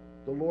that,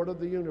 the Lord of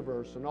the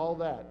universe and all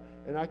that.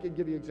 And I could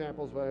give you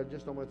examples, but I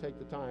just don't want to take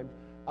the time.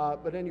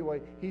 But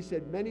anyway, he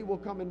said, many will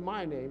come in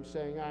my name,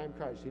 saying, I am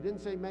Christ. He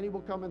didn't say many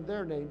will come in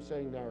their name,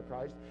 saying they are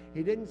Christ.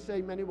 He didn't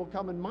say many will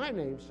come in my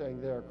name, saying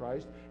they are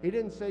Christ. He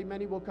didn't say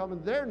many will come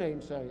in their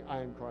name, saying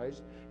I am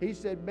Christ. He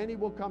said many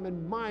will come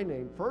in my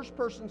name, first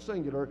person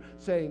singular,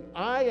 saying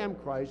I am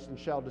Christ, and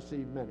shall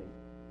deceive many.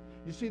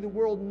 You see, the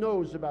world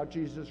knows about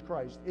Jesus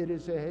Christ. It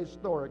is a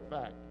historic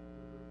fact.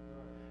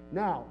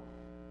 Now,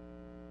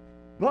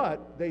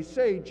 but they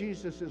say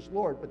Jesus is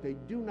Lord, but they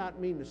do not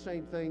mean the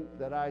same thing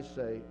that I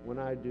say when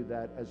I do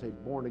that as a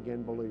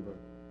born-again believer.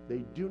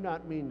 They do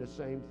not mean the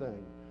same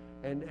thing.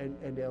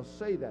 And they'll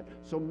say that.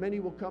 So many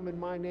will come in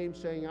my name,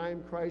 saying I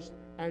am Christ,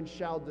 and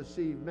shall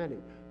deceive many.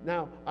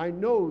 Now, I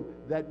know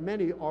that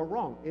many are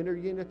wrong. Enter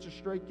ye into a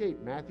straight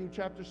gate. Matthew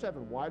chapter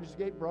 7. Wide is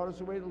the gate, broad is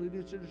the way that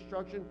leadeth to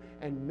destruction,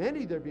 and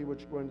many there be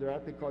which go in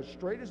thereat, because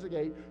straight is the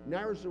gate,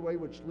 narrow is the way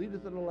which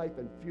leadeth unto life,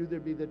 and few there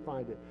be that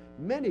find it.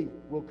 Many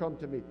will come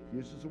to me.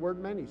 Uses the word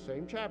many,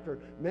 same chapter.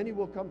 Many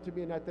will come to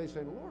me in that day,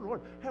 saying, Lord,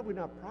 Lord, have we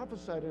not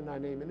prophesied in thy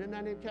name, and in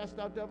thy name cast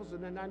out devils,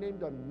 and in thy name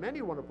done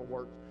many wonderful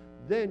works?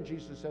 Then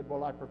Jesus said,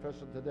 well, I profess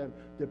unto them,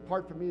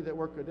 depart from me that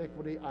work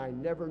iniquity, I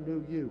never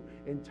knew you.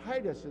 In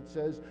Titus it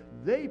says,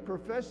 they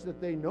profess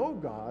that they know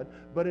God,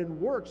 but in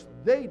works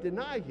they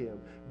deny him,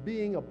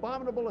 being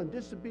abominable and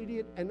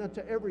disobedient, and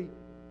unto every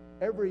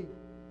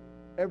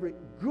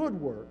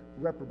good work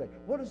reprobate.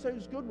 What is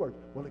those good works?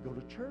 Well, they go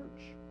to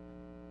church.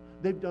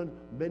 They've done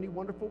many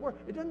wonderful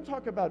works. It doesn't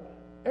talk about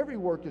every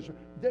work is,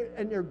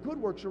 and their good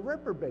works are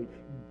reprobate.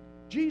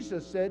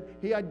 Jesus said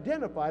he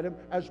identified them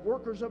as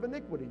workers of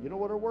iniquity. You know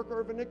what a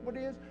worker of iniquity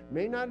is?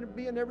 May not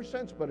be in every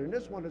sense, but in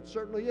this one it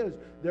certainly is.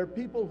 They're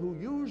people who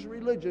use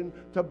religion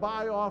to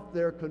buy off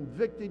their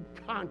convicted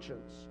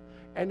conscience.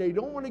 And they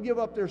don't want to give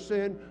up their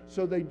sin,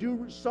 so they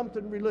do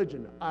something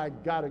religion. I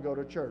got to go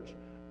to church.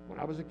 When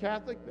I was a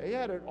Catholic, they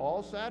had it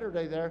all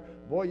Saturday there.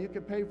 Boy, you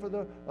could pay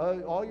for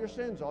all your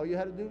sins. All you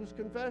had to do was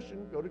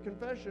confession, go to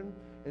confession,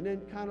 and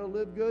then kind of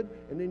live good.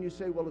 And then you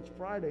say, well, it's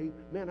Friday.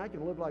 Man, I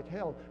can live like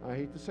hell. I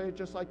hate to say it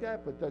just like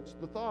that, but that's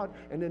the thought.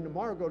 And then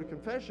tomorrow go to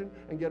confession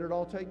and get it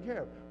all taken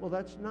care of. Well,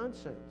 that's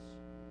nonsense.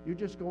 You're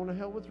just going to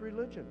hell with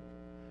religion.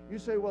 You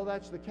say, well,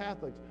 that's the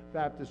Catholics.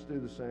 Baptists do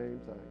the same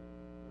thing.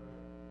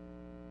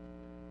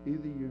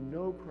 Either you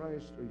know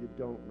Christ or you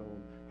don't know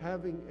him.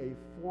 Having a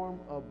form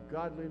of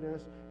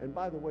godliness, and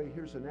by the way,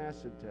 here's an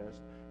acid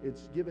test.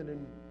 It's given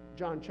in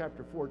John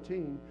chapter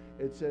 14.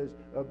 It says,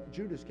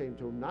 Judas came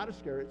to him, not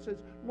Iscariot. It says,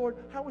 Lord,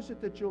 how is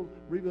it that you'll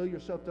reveal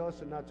yourself to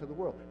us and not to the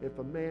world? If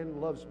a man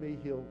loves me,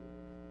 he'll,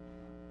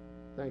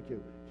 thank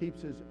you, keep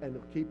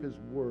his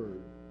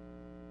word.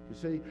 You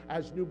see,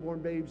 as newborn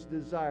babes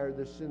desire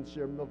the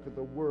sincere milk of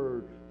the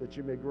word, that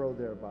you may grow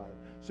thereby.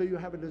 So you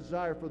have a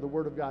desire for the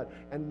word of God,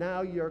 and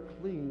now you're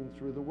clean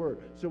through the word.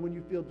 So when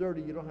you feel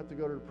dirty, you don't have to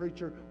go to the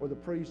preacher or the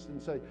priest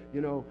and say,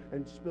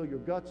 and spill your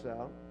guts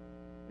out.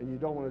 And you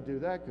don't want to do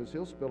that, because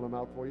he'll spill them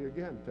out for you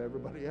again to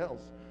everybody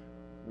else.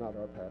 Not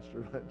our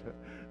pastor,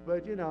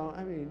 but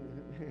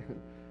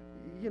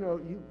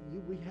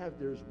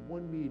there's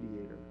one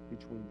mediator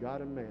between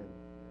God and man,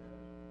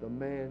 the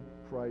man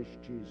Christ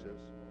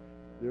Jesus.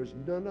 There's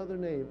none other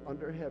name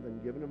under heaven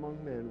given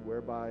among men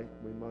whereby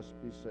we must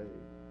be saved.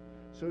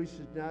 So he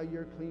says, now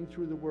you're clean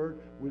through the word.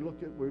 We've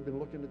been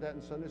looking at that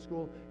in Sunday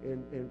school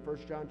in 1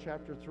 John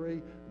chapter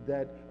 3,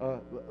 that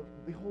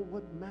behold,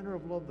 what manner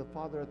of love the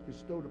Father hath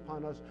bestowed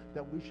upon us,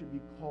 that we should be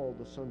called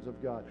the sons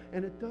of God.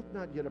 And it doth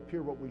not yet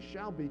appear what we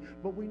shall be,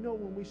 but we know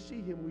when we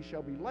see him, we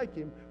shall be like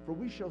him, for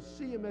we shall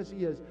see him as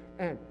he is.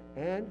 And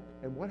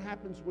what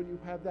happens when you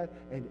have that?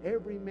 And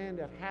every man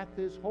that hath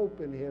his hope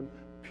in him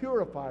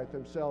purifieth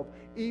himself,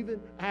 even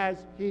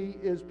as he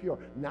is pure.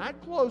 Not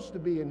close to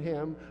being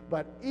him,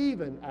 but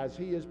even as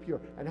he is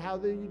pure. And how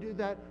do you do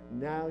that?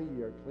 Now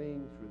ye are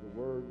clean through the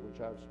word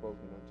which I've spoken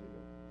unto you.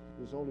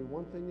 There's only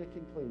one thing that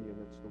can clean you, and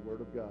it's the word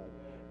of God.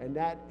 And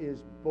that is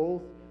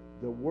both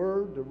the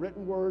word, the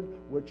written word,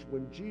 which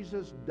when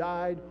Jesus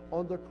died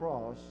on the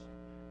cross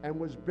and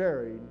was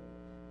buried,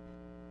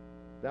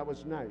 that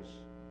was nice.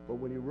 But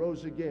when he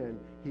rose again,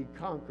 he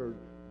conquered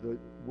the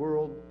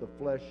world, the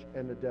flesh,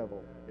 and the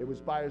devil. It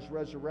was by his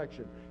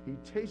resurrection. He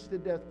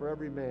tasted death for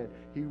every man.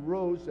 He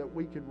rose that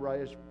we could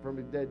rise from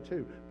the dead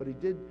too. But he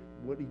did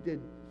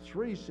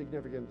three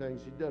significant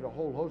things. He did a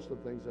whole host of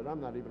things that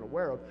I'm not even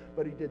aware of,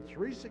 but he did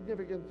three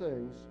significant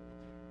things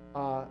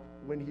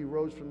when he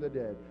rose from the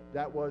dead.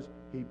 That was,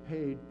 he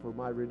paid for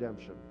my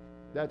redemption.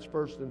 That's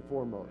first and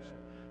foremost.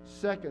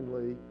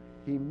 Secondly,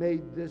 he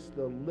made this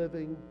the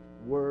living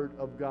Word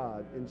of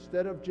God.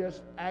 Instead of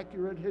just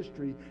accurate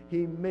history,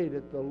 he made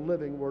it the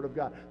living Word of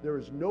God. There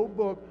is no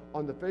book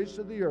on the face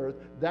of the earth.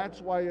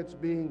 That's why it's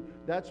being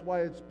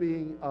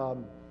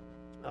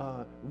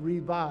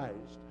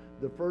revised.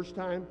 The first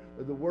time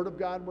the Word of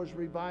God was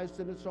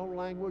revised in its own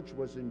language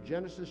was in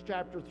Genesis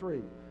chapter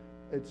 3.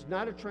 It's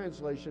not a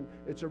translation,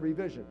 it's a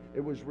revision.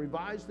 It was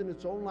revised in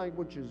its own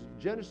language in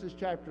Genesis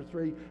chapter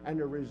 3, and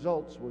the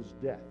results was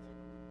death.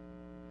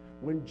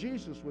 When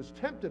Jesus was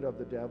tempted of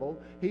the devil,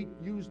 he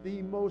used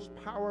the most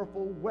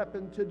powerful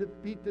weapon to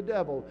defeat the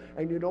devil.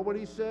 And you know what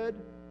he said?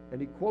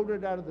 And he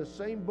quoted out of the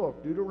same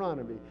book,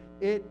 Deuteronomy,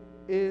 it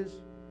is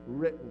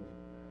written.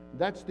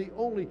 That's the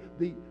only,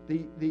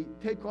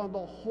 take on the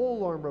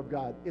whole armor of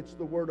God. It's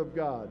the Word of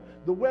God.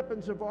 The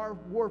weapons of our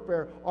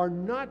warfare are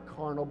not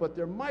carnal, but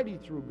they're mighty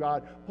through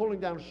God, pulling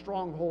down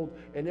strongholds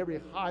and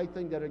every high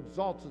thing that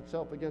exalts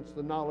itself against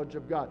the knowledge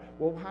of God.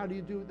 Well, how do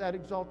you do that?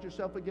 Exalt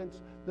yourself against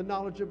the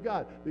knowledge of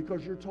God?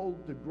 Because you're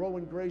told to grow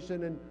in grace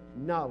and in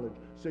knowledge.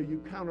 So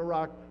you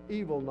counteract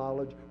evil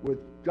knowledge with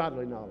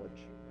godly knowledge.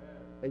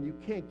 And you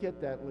can't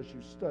get that unless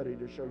you study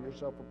to show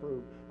yourself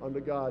approved unto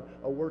God,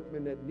 a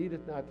workman that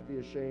needeth not to be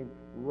ashamed,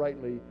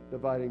 rightly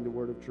dividing the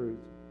word of truth.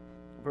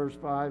 Verse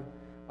 5,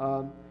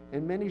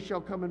 and many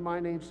shall come in my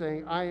name,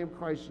 saying, I am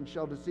Christ, and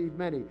shall deceive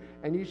many.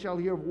 And ye shall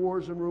hear of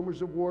wars and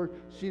rumors of war.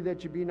 See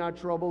that ye be not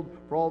troubled,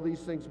 for all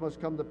these things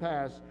must come to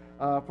pass.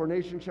 For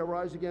nation shall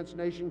rise against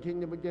nation,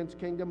 kingdom against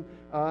kingdom,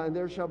 and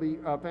there shall be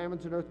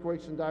famines and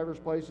earthquakes in divers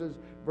places.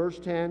 Verse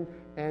 10,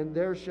 and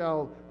there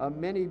shall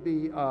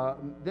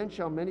then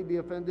shall many be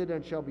offended,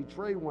 and shall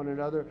betray one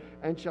another,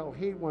 and shall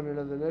hate one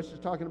another. And this is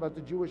talking about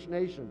the Jewish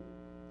nation.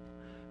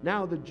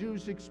 Now the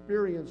Jews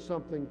experienced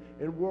something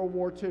in World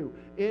War II.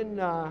 In,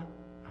 I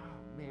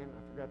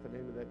forgot the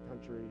name of that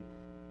country.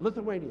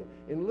 Lithuania.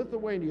 In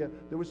Lithuania,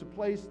 there was a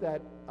place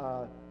that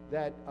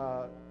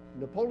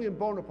Napoleon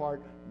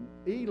Bonaparte,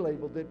 he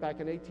labeled it back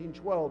in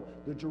 1812,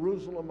 the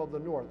Jerusalem of the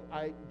North.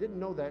 I didn't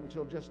know that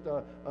until just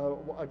a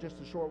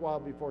short while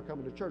before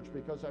coming to church,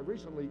 because I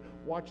recently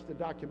watched a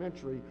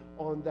documentary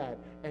on that,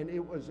 and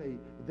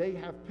they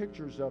have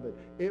pictures of it.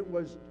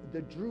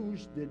 The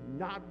Jews did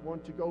not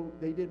want to go,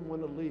 they didn't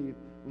want to leave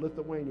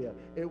Lithuania.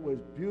 It was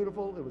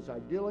beautiful, it was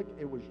idyllic,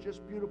 it was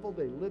just beautiful.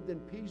 They lived in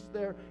peace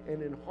there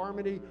and in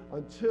harmony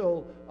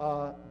until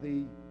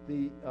the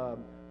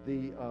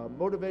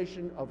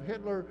motivation of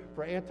Hitler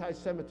for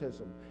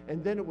anti-Semitism.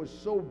 And then it was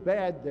so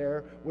bad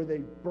there where they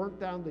burnt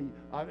down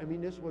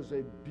this was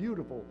a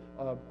beautiful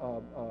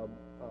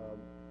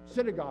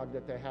synagogue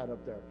that they had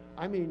up there.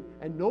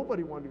 And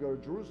nobody wanted to go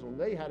to Jerusalem.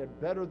 They had it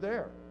better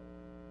there.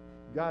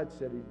 God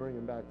said he'd bring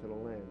them back to the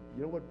land.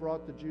 You know what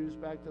brought the Jews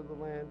back to the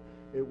land?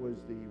 It was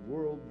the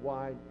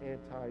worldwide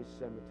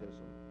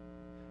anti-Semitism.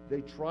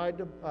 They tried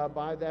to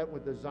buy that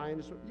with the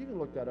Zionist. You can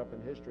look that up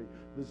in history.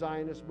 The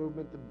Zionist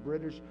movement, the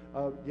British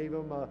gave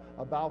them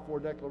a Balfour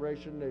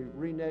Declaration. They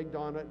reneged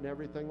on it and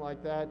everything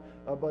like that.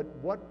 But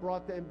what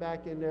brought them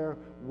back in there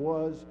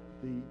was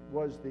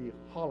the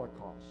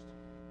Holocaust.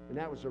 And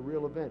that was a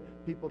real event.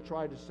 People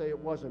tried to say it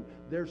wasn't.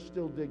 They're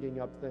still digging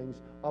up things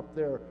up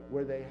there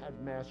where they had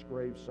mass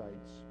grave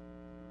sites.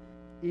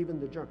 Even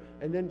the Germans.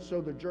 And then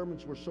so the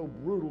Germans were so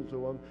brutal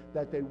to them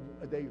that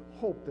they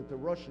hoped that the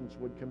Russians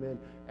would come in,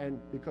 and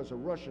because the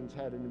Russians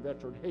had an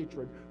inveterate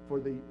hatred for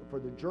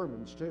the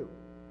Germans too.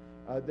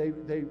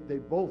 They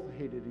both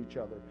hated each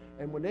other.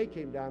 And when they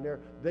came down there,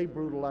 they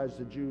brutalized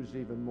the Jews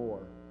even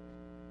more.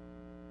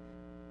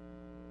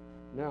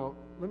 Now,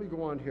 let me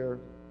go on here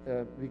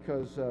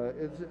because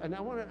and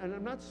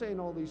I'm not saying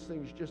all these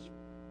things just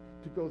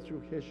to go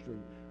through history.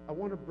 I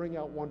want to bring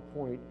out one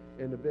point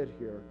in a bit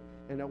here.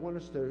 And I want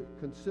us to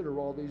consider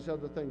all these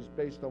other things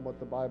based on what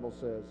the Bible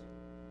says.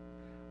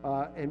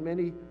 And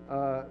many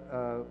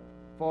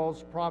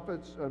false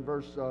prophets, in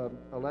verse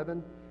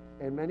 11,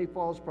 and many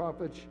false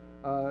prophets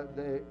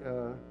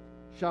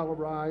shall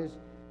arise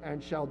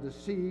and shall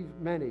deceive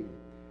many.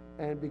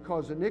 And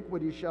because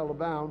iniquity shall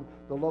abound,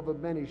 the love of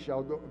many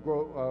shall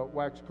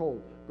wax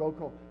cold. Grow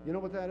cold. You know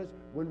what that is?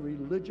 When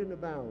religion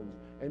abounds.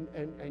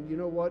 And you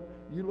know what?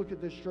 You look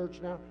at this church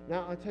now.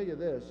 Now, I tell you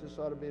this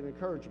ought to be an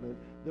encouragement.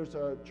 There's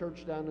a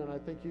church down in, I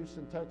think,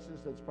 Houston,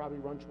 Texas, that's probably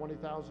run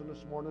 20,000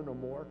 this morning or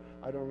more.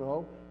 I don't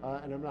know.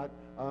 And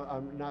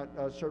I'm not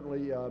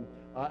certainly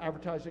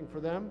advertising for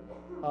them.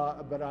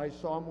 But I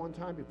saw him one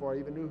time before I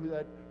even knew who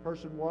that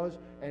person was.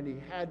 And he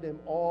had them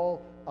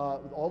all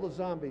the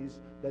zombies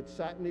that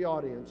sat in the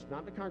audience, not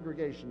in the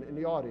congregation, in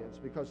the audience,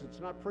 because it's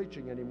not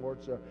preaching anymore.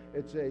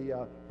 It's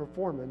a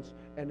performance,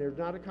 and they're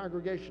not a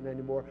congregation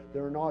anymore.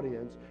 They're an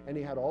audience. And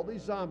he had all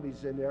these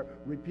zombies in there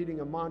repeating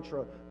a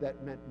mantra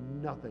that meant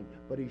nothing.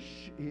 But he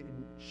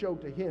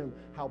showed to him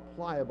how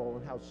pliable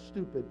and how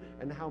stupid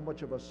and how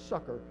much of a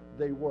sucker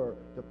they were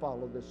to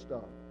follow this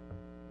stuff.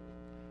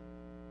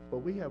 But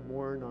we have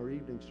more in our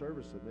evening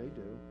service than they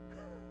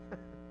do.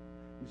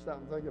 You stop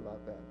and think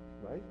about that,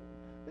 right?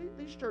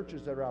 These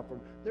churches that are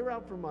they're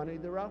out for money,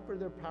 they're out for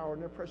their power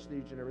and their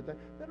prestige and everything.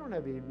 They don't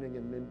have evening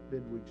and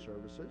midweek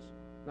services,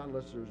 not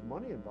unless there's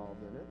money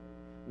involved in it.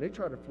 And they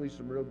try to fleece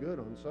them real good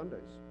on Sundays.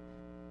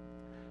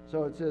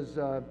 So it says,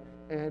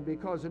 and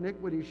because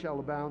iniquity shall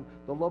abound,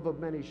 the love of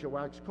many shall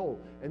wax cold.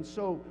 And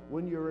so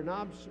when you're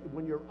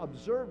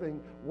observing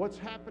what's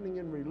happening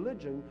in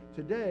religion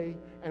today,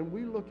 and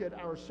we look at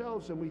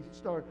ourselves and we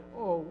start,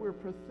 oh, we're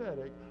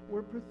pathetic.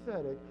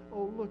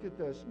 Oh, look at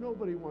this.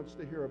 Nobody wants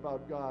to hear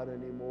about God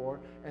anymore.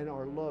 And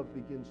our love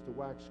begins to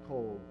wax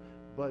cold.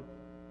 But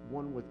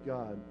one with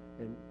God,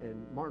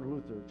 and Martin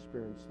Luther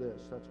experienced this.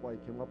 That's why he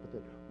came up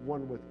with it.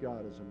 One with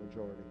God is a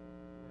majority.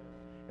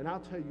 And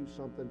I'll tell you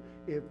something,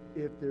 if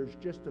there's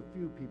just a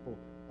few people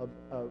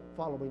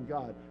following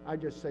God, I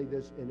just say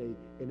this in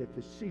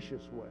a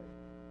facetious way,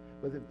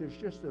 but if there's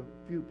just a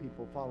few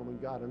people following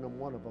God and I'm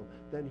one of them,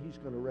 then he's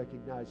going to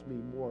recognize me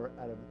more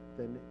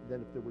than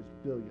if there was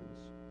billions.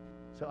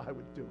 So I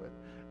would do it.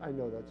 I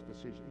know that's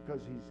facetious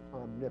because he's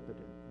omnipotent.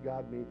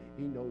 God,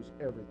 he knows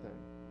everything.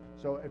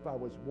 So if I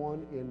was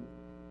one in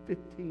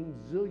 15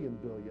 zillion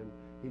billion,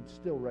 he'd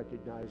still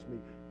recognize me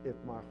if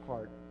my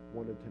heart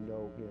wanted to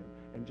know him.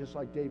 And just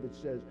like David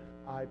says,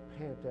 I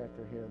pant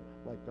after him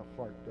like the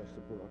hart does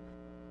the brook.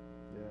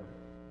 Yeah.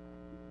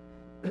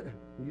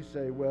 You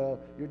say, well,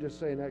 you're just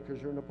saying that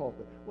because you're in the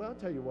pulpit. Well, I'll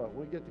tell you what,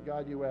 when we get to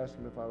God, you ask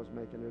him if I was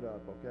making it up,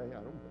 okay?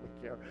 I don't really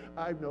care.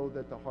 I know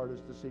that the heart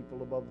is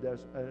deceitful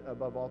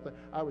above all things.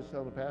 I was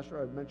telling the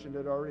pastor, I've mentioned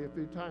it already a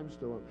few times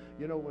to him.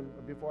 You know,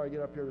 before I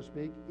get up here to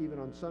speak, even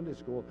on Sunday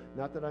school,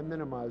 not that I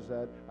minimize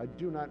that, I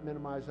do not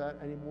minimize that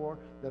any more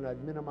than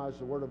I'd minimize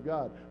the Word of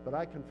God. But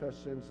I confess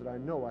sins that I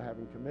know I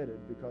haven't committed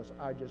because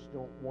I just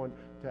don't want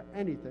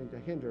anything to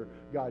hinder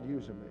God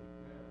using me.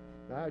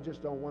 I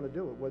just don't want to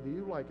do it, whether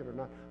you like it or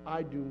not.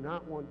 I do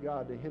not want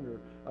God to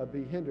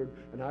be hindered,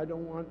 and I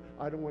don't want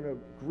to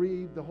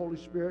grieve the Holy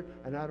Spirit,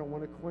 and I don't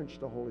want to quench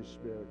the Holy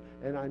Spirit.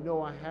 And I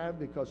know I have,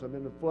 because I'm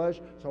in the flesh.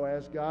 So I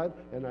ask God,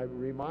 and I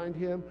remind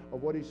Him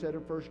of what He said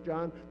in 1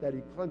 John, that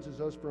He cleanses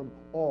us from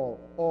all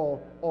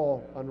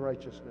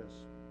unrighteousness.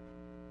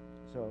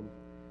 So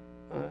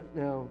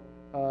now.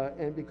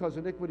 And because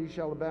iniquity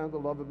shall abound, the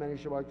love of many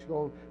shall wax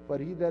cold. But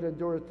he that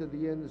endureth to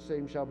the end, the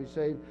same shall be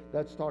saved.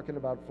 That's talking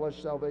about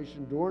flesh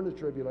salvation during the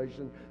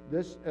tribulation.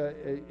 This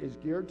is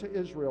geared to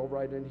Israel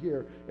right in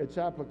here. It's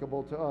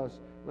applicable to us.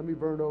 Let me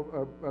go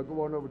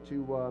on over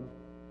to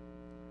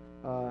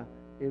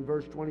in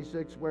verse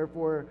 26.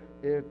 Wherefore,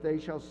 if they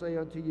shall say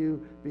unto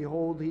you,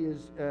 behold, he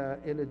is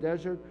in the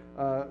desert,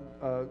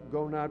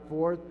 go not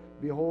forth.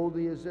 Behold,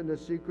 he is in the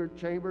secret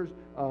chambers,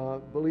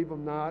 believe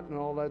him not, and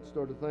all that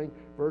sort of thing.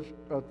 Verse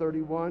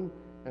 31,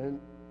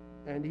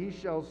 and he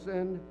shall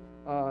send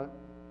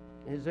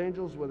his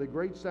angels with a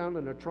great sound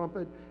and a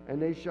trumpet,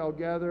 and they shall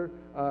gather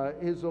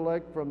his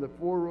elect from the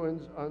four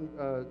winds,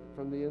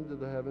 from the end of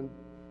the heaven,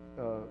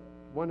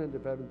 one end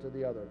of heaven to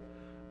the other.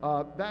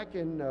 Back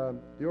in the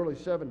early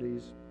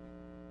 70s,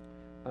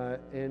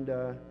 and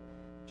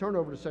turn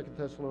over to 2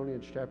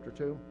 Thessalonians chapter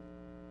 2.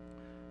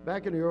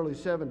 Back in the early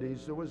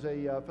 70s, there was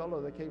a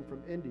fellow that came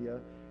from India,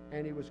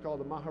 and he was called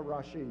the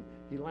Maharishi.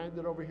 He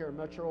landed over here at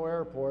Metro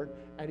Airport,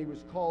 and he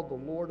was called the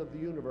Lord of the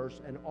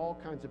Universe, and all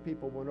kinds of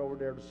people went over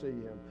there to see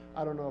him.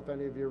 I don't know if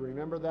any of you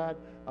remember that.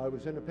 It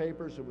was in the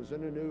papers, it was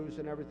in the news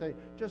and everything.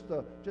 Just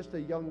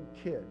a young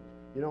kid,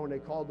 you know, and they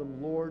called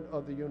him Lord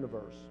of the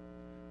Universe.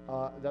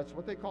 That's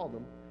what they called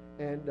him.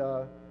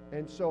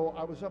 And so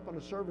I was up on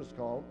a service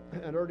call,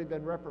 and I'd already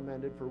been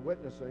reprimanded for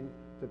witnessing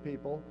to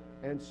people.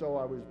 And so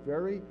I was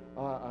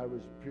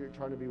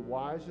trying to be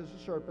wise as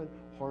a serpent,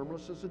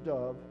 harmless as a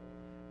dove.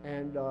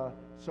 And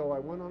so I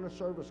went on a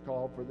service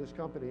call for this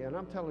company. And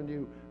I'm telling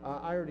you,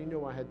 I already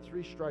knew I had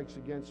 3 strikes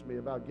against me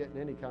about getting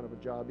any kind of a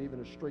job,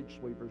 even a street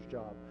sweeper's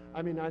job.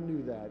 I mean, I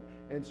knew that.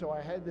 And so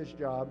I had this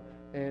job,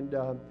 and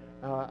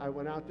I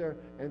went out there.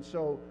 And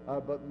so,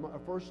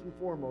 first and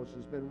foremost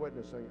has been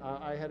witnessing.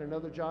 I had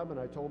another job, and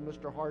I told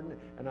Mr. Harden,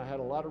 and I had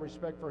a lot of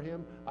respect for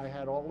him. I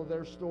had all of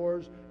their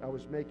stores. I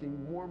was making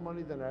more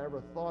money than I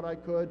ever thought I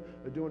could,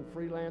 doing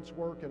freelance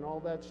work and all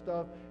that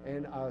stuff.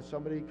 And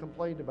somebody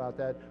complained about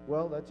that.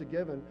 Well, that's a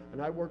given.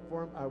 And I worked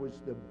for him. I was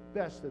the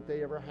best that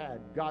they ever had.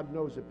 God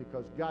knows it,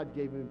 because God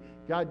gave me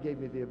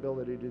the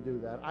ability to do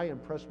that. I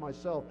impressed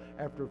myself.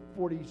 After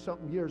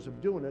 40-something years of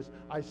doing this,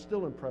 I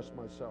still impress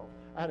myself.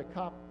 I had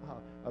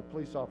a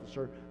police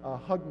officer,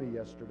 hug me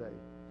yesterday.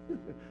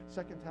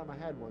 Second time I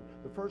had one.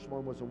 The first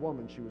one was a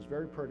woman. She was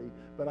very pretty,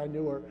 but I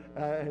knew her,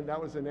 and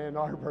that was in Ann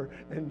Arbor.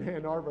 And in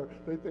Ann Arbor,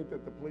 they think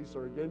that the police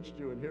are against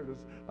you, and here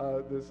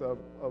this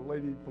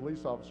lady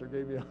police officer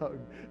gave me a hug.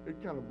 It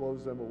kind of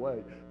blows them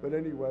away. But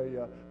anyway,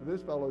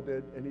 this fellow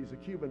did, and he's a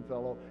Cuban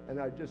fellow, and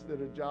I just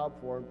did a job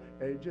for him,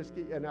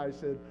 and I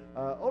said,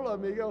 hola,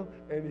 amigo,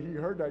 and he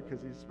heard that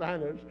because he's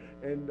Spanish,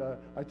 and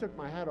I took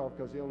my hat off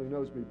because he only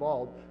knows me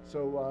bald,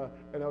 so,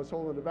 and I was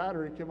holding the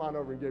battery. He came on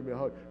over and gave me a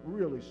hug.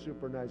 Really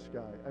super nice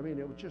guy. I mean,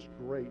 it was just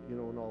great, you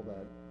know, and all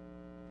that.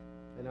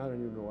 And I don't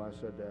even know why I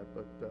said that,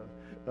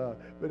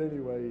 but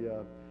anyway,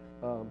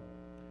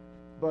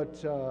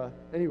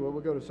 anyway, we'll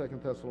go to 2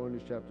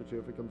 Thessalonians chapter 2.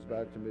 If it comes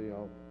back to me,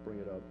 I'll bring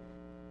it up.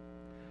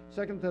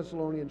 2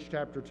 Thessalonians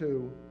chapter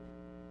 2.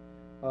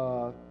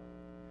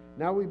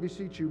 Now we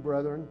beseech you,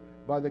 brethren,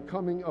 by the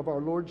coming of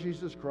our Lord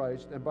Jesus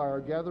Christ, and by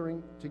our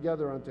gathering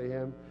together unto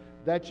him,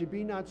 that ye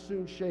be not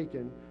soon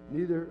shaken,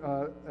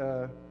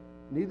 that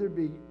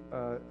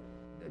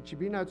ye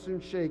be not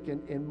soon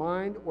shaken in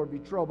mind, or be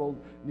troubled,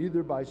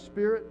 neither by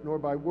spirit, nor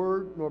by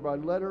word, nor by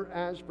letter,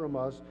 as from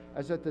us,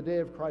 as that the day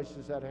of Christ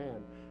is at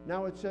hand.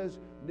 Now it says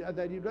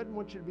that he doesn't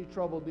want you to be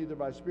troubled neither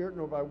by spirit,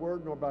 nor by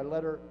word, nor by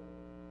letter,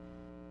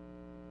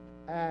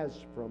 as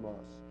from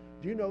us.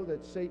 Do you know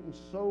that Satan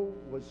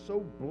was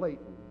so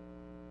blatant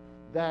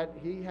that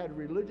he had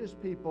religious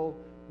people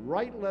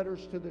write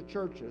letters to the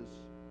churches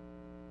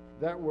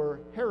that were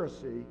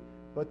heresy,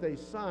 but they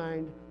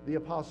signed the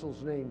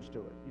apostles' names to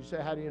it? You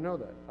say, how do you know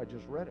that? I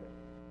just read it.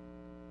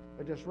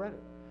 I just read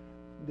it.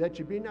 That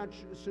you be not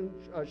soon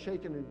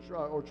shaken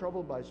or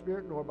troubled by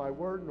spirit, nor by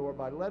word, nor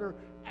by letter,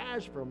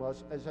 as from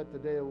us, as at the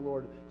day of the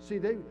Lord. See,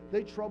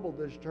 they troubled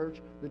this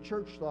church. The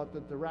church thought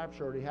that the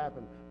rapture already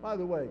happened. By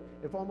the way,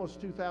 if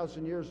almost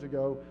 2,000 years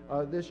ago,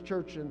 this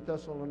church in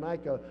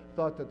Thessalonica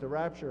thought that the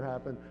rapture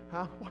happened,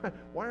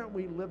 why aren't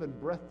we living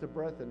breath to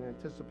breath in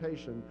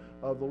anticipation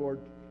of the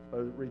Lord's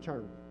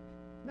return?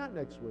 Not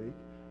next week,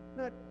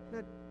 not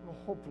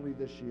hopefully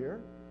this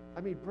year. I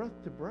mean,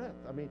 breath to breath.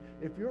 I mean,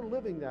 if you're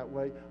living that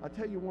way, I'll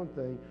tell you one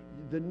thing,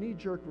 the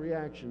knee-jerk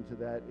reaction to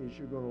that is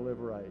you're going to live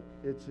right.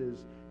 It's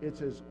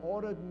as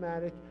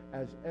automatic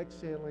as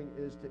exhaling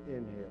is to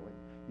inhaling.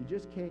 You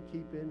just can't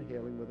keep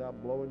inhaling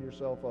without blowing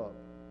yourself up,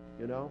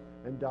 you know,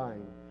 and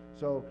dying.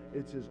 So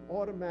it's as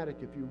automatic.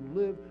 If you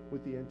live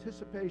with the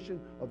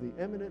anticipation of the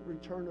imminent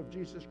return of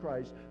Jesus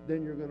Christ,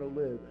 then you're going to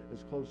live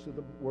as close to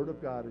the Word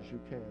of God as you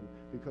can,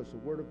 because the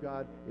Word of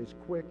God is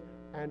quick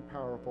and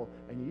powerful,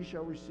 and ye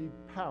shall receive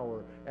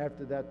power.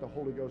 After that, the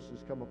Holy Ghost has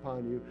come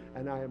upon you.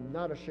 And I am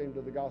not ashamed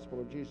of the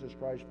gospel of Jesus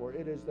Christ, for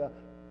it is the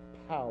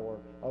power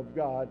of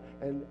God.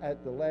 And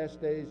at the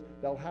last days,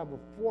 they'll have a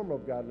form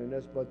of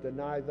godliness, but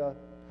deny the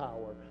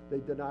power. They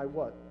deny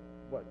what?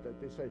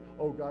 That they say,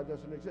 oh, God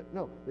doesn't exist.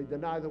 No, they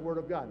deny the Word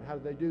of God. And how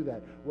do they do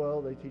that?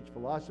 Well, they teach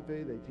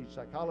philosophy, they teach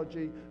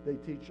psychology, they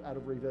teach out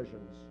of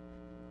revisions.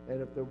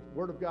 And if the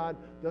Word of God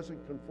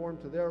doesn't conform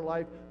to their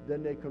life,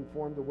 then they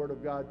conform the Word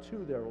of God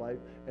to their life,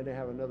 and they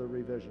have another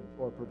revision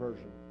or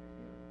perversion.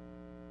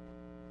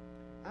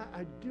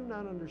 I do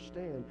not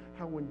understand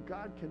how when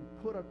God can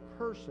put a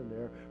curse in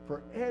there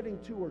for adding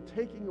to or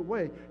taking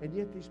away, and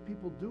yet these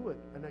people do it,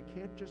 and I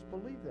can't just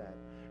believe that.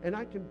 And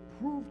I can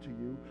prove to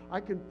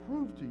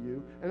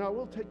you, and I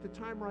will take the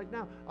time right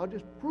now, I'll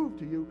just prove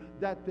to you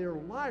that they're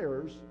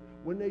liars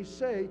when they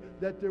say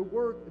that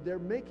they're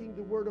making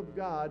the Word of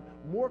God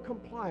more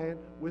compliant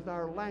with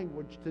our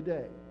language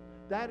today.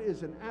 That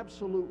is an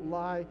absolute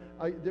lie.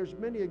 There's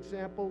many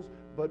examples,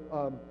 but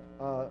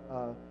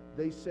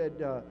they said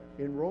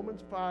in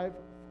Romans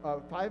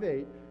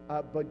 5:8,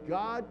 but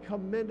God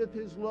commendeth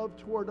his love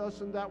toward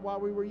us, in that while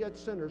we were yet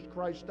sinners,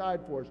 Christ died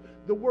for us.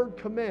 The word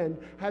commend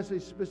has a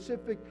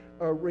specific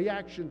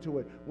reaction to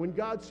it. When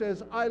God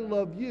says, I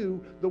love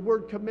you, the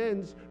word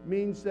commends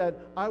means that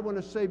I want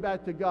to say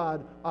back to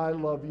God, I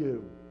love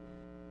you.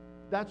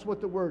 That's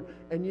what the word,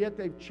 and yet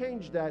they've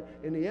changed that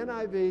in the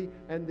NIV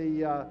and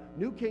the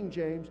New King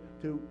James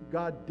to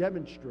God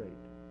demonstrate.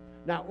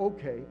 Now,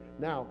 okay,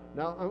 now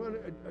I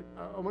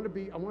want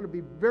to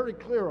be very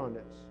clear on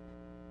this.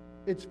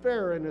 It's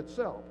fair in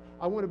itself.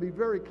 I want to be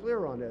very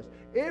clear on this.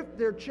 If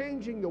they're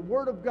changing the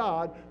Word of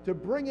God to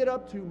bring it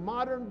up to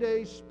modern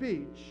day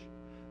speech,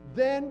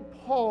 then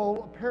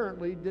Paul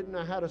apparently didn't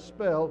know how to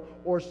spell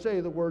or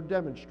say the word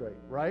demonstrate,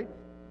 right?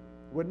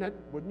 Wouldn't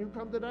you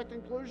come to that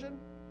conclusion?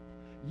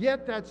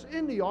 Yet that's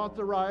in the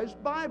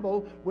authorized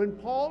Bible when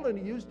Paul, and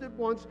he used it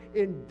once,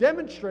 in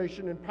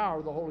demonstration and power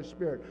of the Holy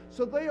Spirit.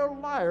 So they are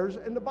liars,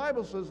 and the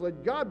Bible says,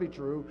 let God be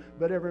true,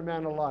 but every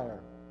man a liar.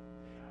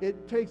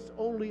 It takes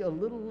only a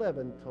little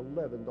leaven to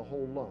leaven the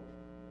whole lump.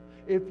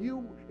 If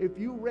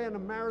you ran a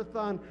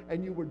marathon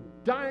and you were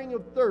dying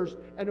of thirst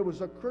and it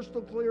was a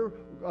crystal clear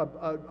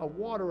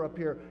water up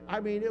here, I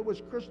mean, it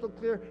was crystal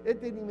clear.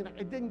 It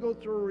didn't go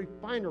through a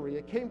refinery.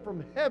 It came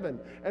from heaven,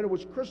 and it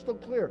was crystal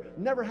clear.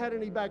 Never had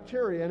any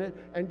bacteria in it.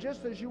 And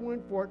just as you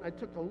went for it, I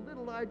took a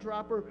little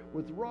eyedropper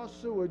with raw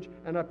sewage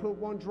and I put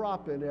one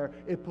drop in there.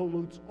 It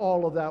pollutes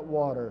all of that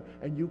water,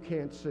 and you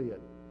can't see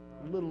it.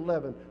 Little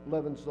leaven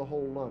leavens the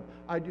whole lump.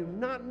 I do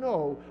not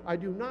know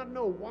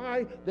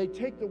why they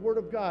take the Word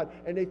of God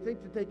and they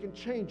think that they can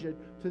change it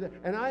to the,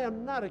 and I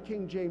am not a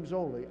King James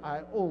only.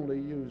 I only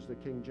use the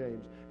King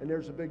James. And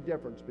there's a big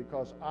difference,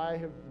 because I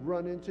have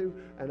run into,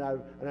 and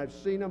I've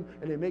seen them,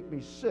 and they make me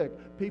sick,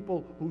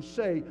 people who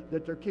say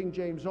that they're King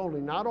James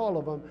only. Not all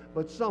of them,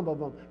 but some of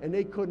them, and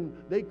they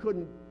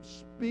couldn't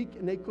speak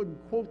and they couldn't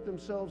quote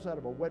themselves out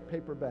of a wet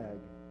paper bag.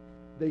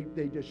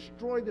 They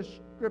destroy the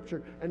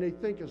Scripture, and they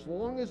think as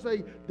long as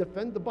they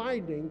defend the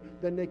binding,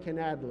 then they can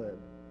ad-lib.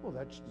 Well,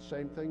 that's the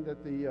same thing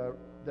that the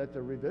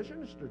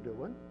revisionists are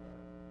doing.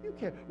 You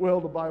can't,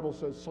 well, the Bible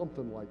says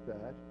something like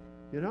that,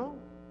 you know?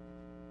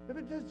 If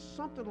it did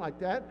something like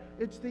that,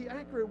 it's the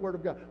accurate Word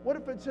of God. What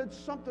if it said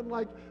something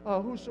like,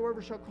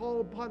 whosoever shall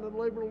call upon the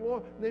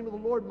name of the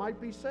Lord might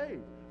be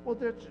saved? Well,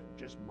 that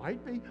just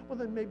might be. Well,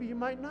 then maybe you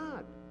might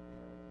not.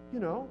 You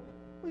know?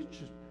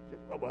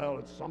 Well,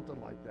 it's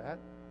something like that.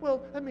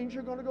 Well, that means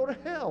you're going to go to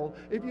hell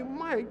if you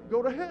might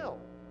go to hell.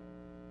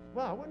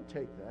 Well, I wouldn't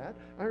take that.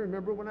 I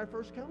remember when I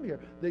first came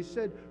here, they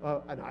said,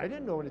 and I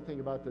didn't know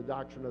anything about the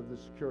doctrine of the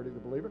security of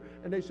the believer,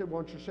 and they said,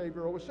 once you're saved,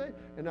 you're always saved.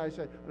 And I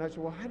said,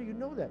 well, how do you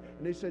know that?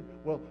 And they said,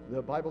 well,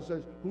 the Bible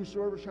says,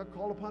 whosoever shall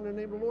call upon the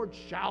name of the Lord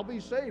shall be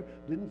saved.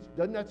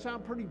 Doesn't that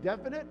sound pretty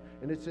definite?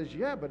 And it says,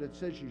 yeah, but it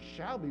says you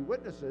shall be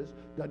witnesses.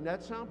 Doesn't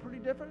that sound pretty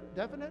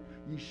definite?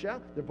 Ye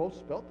shall. They're both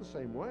spelt the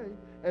same way,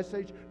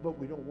 S-H, but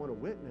we don't want a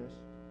witness.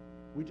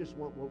 We just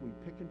want what we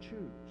pick and choose,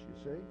 you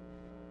see?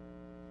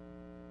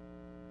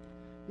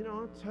 You know,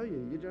 I'll tell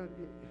you, you got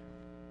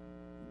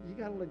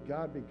to let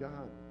God be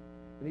God.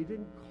 And he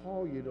didn't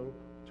call you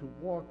to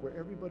walk where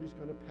everybody's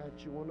going to pat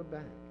you on the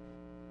back.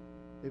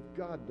 If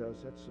God does,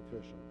 that's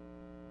sufficient.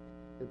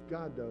 If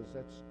God does,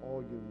 that's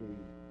all you need.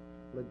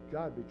 Let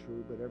God be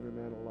true, but every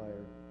man a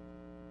liar.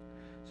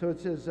 So it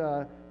says,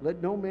 let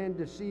no man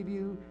deceive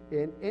you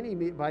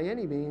by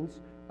any means,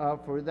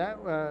 for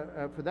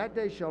that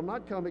day shall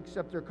not come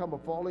except there come a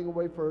falling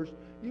away first.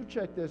 You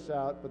check this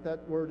out, but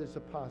that word is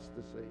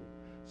apostasy.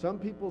 Some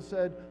people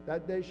said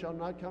that day shall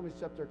not come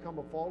except there come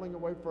a falling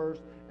away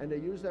first, and they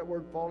use that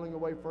word falling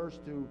away first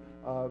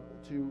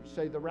to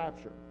say the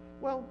rapture.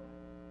 Well,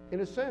 in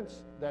a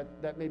sense,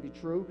 that may be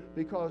true,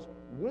 because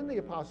when the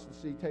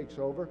apostasy takes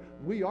over,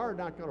 we are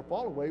not going to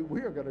fall away.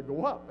 We are going to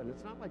go up. And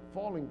it's not like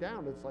falling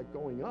down. It's like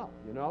going up,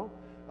 you know.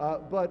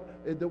 But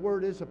the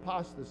word is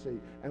apostasy.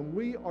 And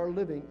we are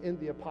living in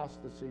the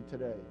apostasy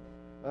today.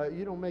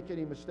 You don't make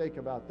any mistake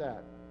about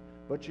that.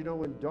 But you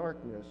know, in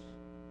darkness,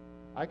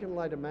 I can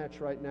light a match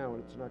right now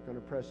and it's not going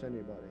to impress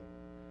anybody.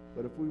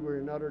 But if we were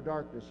in utter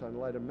darkness and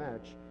light a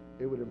match,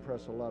 it would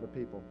impress a lot of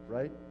people,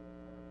 right?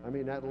 I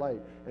mean, that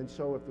light. And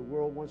so if the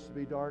world wants to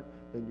be dark,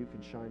 then you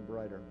can shine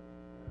brighter.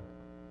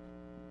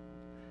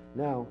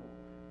 Now,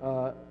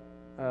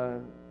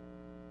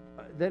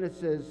 then it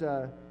says,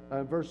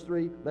 verse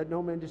 3, let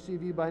no man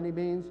deceive you by any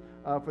means,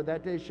 for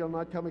that day shall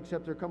not come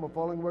except there come a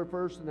falling away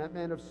first, and that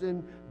man of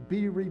sin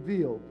be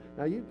revealed.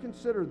 Now you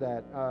consider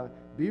that,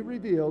 be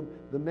revealed,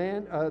 the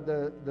man,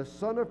 the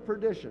son of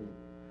perdition.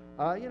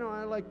 You know,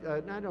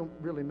 I don't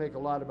really make a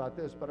lot about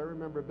this, but I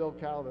remember Bill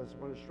Calvin,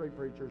 one of the straight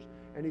preachers,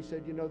 and he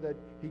said, you know, that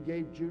he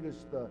gave Judas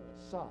the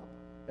sop,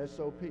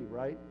 S-O-P,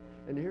 right?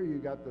 And here you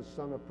got the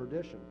son of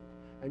perdition.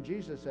 And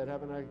Jesus said,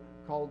 haven't I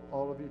called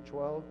all of you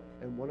 12,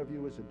 and one of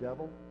you is a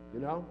devil? You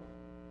know?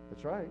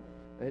 That's right.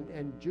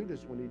 And Judas,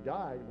 when he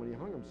died, when he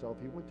hung himself,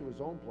 he went to his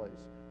own place.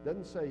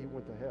 Doesn't say he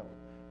went to hell.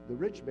 The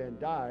rich man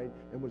died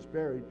and was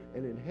buried,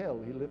 and in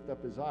hell he lifted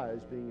up his eyes,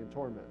 being in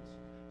torments.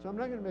 So I'm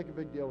not going to make a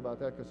big deal about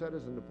that, because that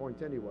isn't the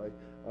point anyway,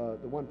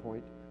 the one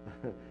point.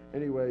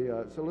 Anyway,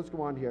 so let's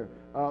go on here.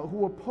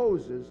 Who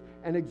opposes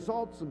and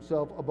exalts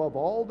himself above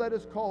all that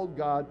is called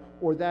God,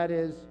 or that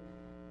is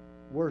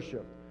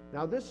worship.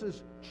 Now this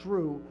is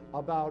true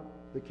about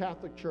the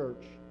Catholic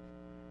Church,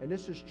 and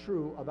this is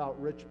true about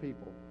rich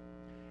people.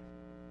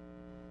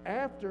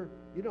 After,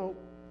 you know,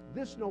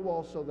 this know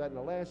also that in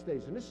the last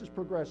days, and this is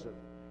progressive,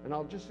 and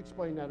I'll just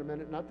explain that in a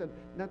minute. Not that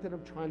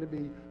I'm trying to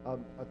be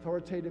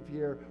authoritative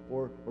here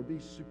or be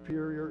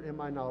superior in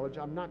my knowledge.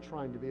 I'm not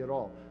trying to be at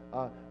all.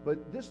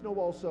 But this know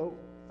also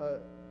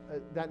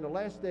that in the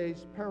last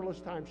days perilous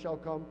times shall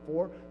come,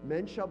 for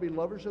men shall be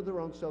lovers of their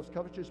own selves,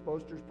 covetous,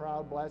 boasters,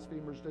 proud,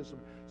 blasphemers, dissolute.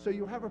 So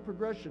you have a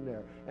progression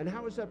there. And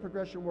how does that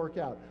progression work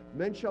out?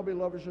 Men shall be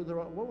lovers of their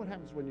own. Well, what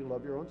happens when you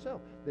love your own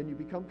self? Then you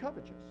become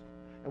covetous.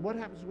 And what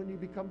happens when you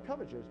become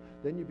covetous?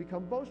 Then you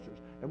become boasters.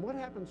 And what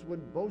happens when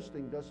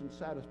boasting doesn't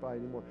satisfy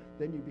anymore?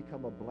 Then you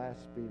become a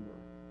blasphemer.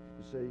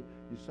 You see,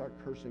 you start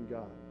cursing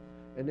God.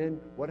 And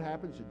then what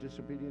happens? In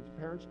disobedience to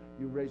parents,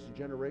 you raise a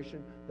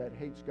generation that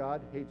hates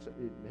God, hates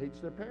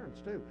their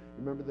parents too.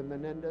 Remember the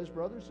Menendez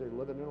brothers? They're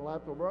living in a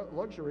lap of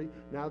luxury.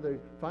 Now they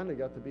finally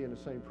got to be in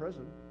the same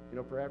prison, you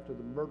know, for after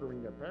the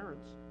murdering their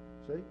parents.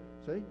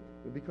 See?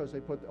 Because they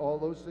put all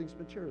those things,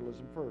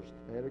 materialism first,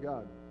 ahead of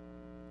God.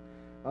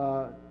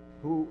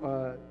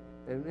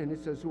 And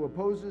it says, who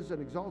opposes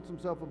and exalts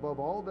himself above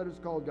all that is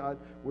called God.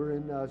 We're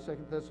in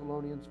 2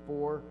 Thessalonians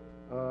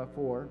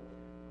 4:4.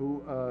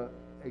 Who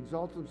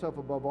exalts himself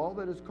above all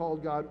that is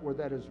called God, or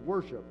that is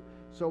worship.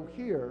 So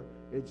here,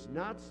 it's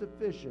not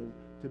sufficient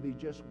to be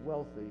just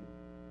wealthy.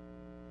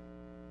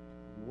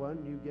 When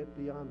you get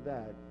beyond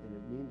that, and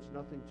it means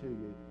nothing to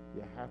you,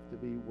 you have to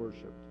be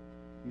worshipped.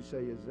 You say,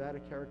 is that a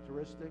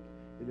characteristic?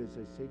 It is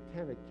a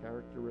satanic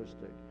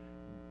characteristic.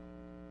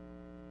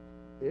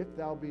 If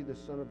thou be the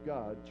Son of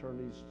God, turn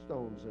these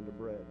stones into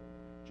bread.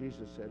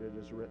 Jesus said, it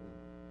is written.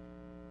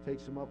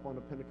 Takes him up on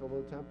the pinnacle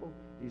of the temple.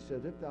 He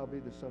said, if thou be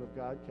the Son of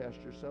God, cast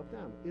yourself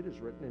down. It is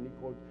written. And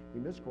he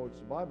misquotes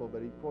the Bible,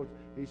 but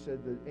he said,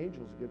 the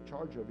angels give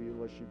charge over you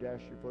lest you dash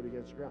your foot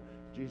against the ground.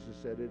 Jesus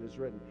said, it is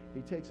written.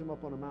 He takes him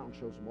up on a mountain,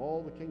 shows him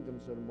all the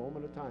kingdoms in a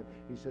moment of time.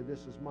 He said,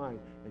 this is mine.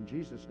 And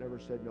Jesus never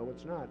said, no,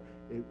 it's not.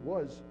 It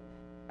was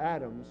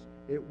Adam's.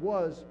 It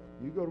was,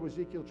 you go to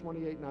Ezekiel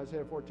 28 and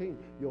Isaiah 14,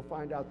 you'll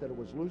find out that it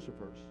was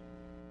Lucifer's.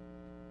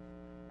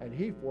 And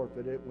he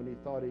forfeited it when he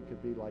thought he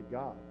could be like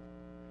God.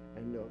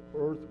 And the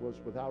earth was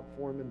without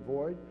form and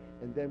void.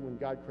 And then when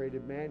God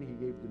created man, he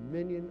gave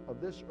dominion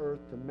of this earth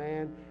to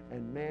man,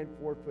 and man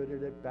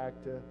forfeited it back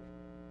to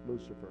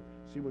Lucifer.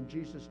 See, when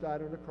Jesus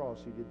died on the cross,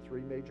 he did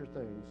three major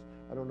things.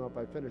 I don't know if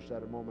I finished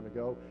that a moment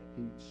ago.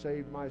 He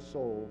saved my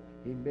soul.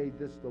 He made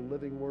this the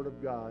living word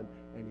of God,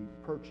 and he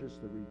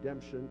purchased the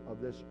redemption of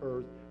this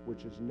earth,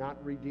 which is not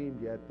redeemed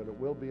yet, but it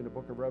will be in the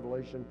book of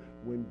Revelation,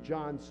 when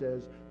John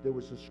says there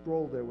was a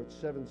scroll there with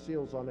 7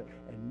 seals on it,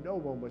 and no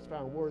one was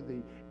found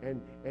worthy.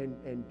 And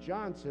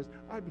John says,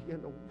 I began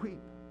to weep,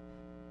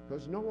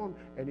 because no one,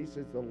 and he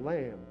says, the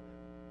Lamb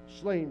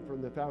slain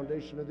from the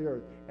foundation of the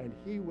earth, and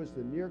he was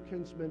the near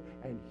kinsman,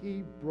 and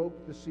he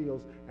broke the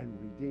seals and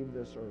redeemed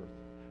this earth.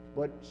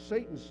 But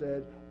Satan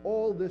said,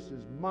 all this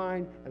is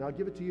mine, and I'll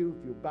give it to you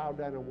if you bow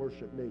down and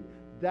worship me.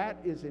 That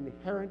is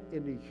inherent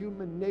in the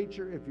human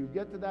nature. If you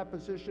get to that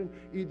position,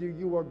 either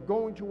you are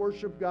going to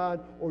worship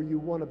God or you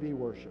want to be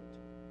worshipped.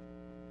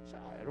 So,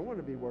 I don't want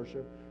to be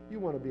worshipped.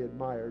 You want to be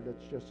admired.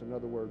 That's just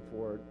another word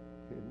for it.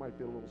 It might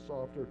be a little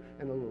softer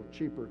and a little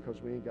cheaper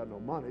because we ain't got no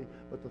money.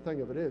 But the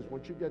thing of it is,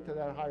 once you get to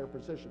that higher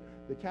position,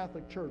 the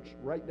Catholic Church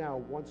right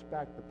now wants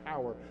back the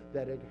power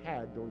that it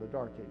had during the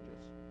Dark Ages.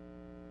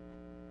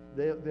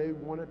 They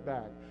want it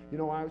back. You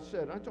know, I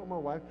told my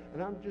wife,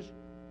 and I'm just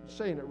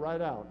saying it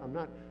right out. I'm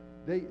not,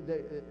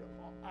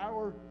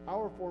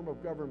 our form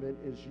of government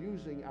is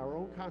using our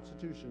own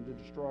Constitution to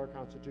destroy our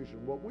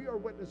Constitution. What we are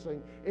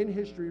witnessing in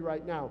history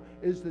right now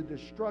is the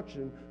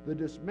destruction, the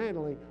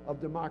dismantling of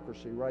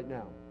democracy right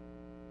now.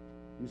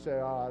 You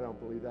say, oh, I don't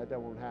believe that. That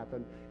won't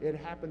happen. It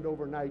happened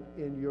overnight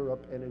in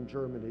Europe and in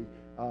Germany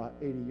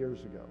 80 years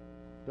ago.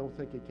 Don't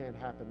think it can't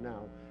happen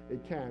now. It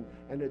can.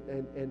 And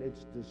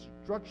it's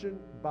destruction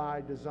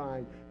by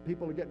design.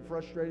 People are getting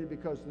frustrated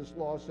because this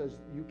law says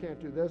you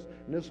can't do this,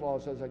 and this law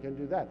says I can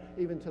do that,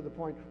 even to the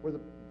point where the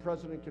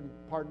president can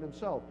pardon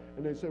himself.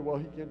 And they say, well,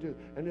 he can't do it.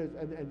 And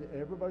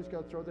everybody's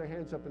got to throw their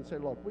hands up and say,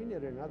 look, we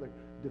need another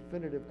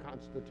definitive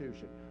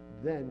constitution.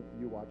 Then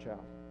you watch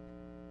out.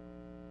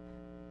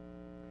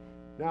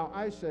 Now,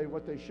 I say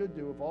what they should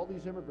do, if all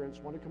these immigrants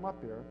want to come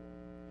up here,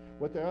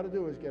 what they ought to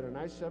do is get a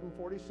nice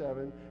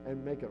 747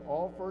 and make it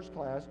all first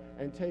class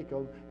and take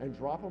them and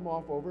drop them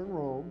off over in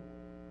Rome,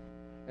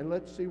 and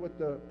let's see what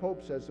the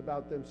Pope says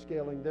about them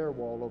scaling their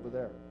wall over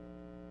there.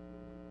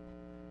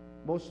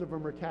 Most of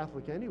them are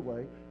Catholic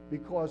anyway,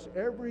 because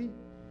every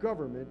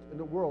government in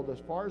the world, as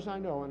far as I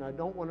know, and I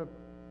don't want to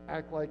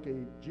act like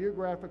a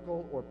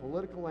geographical or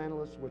political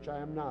analyst, which I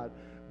am not,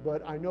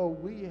 but I know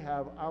we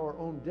have our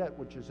own debt,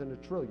 which is in the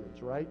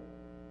trillions, right?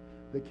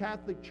 The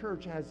Catholic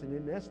Church has an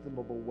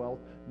inestimable wealth.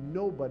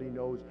 Nobody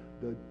knows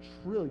the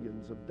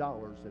trillions of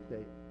dollars that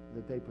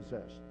they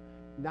possess,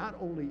 not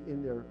only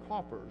in their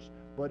coffers,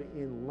 but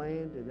in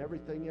land and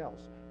everything else.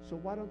 So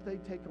why don't they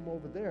take them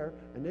over there,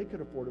 and they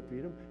could afford to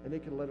feed them, and they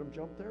can let them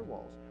jump their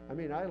walls? I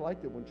mean, I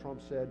liked it when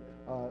Trump said,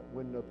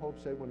 when the Pope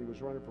said when he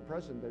was running for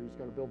president that he was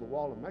going to build a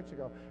wall in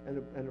Mexico, and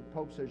the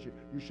Pope says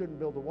you shouldn't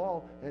build a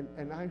wall,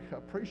 and I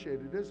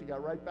appreciated this. He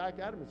got right back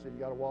at him and said, you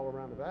got a wall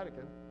around the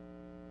Vatican.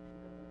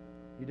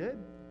 He did.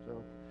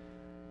 So,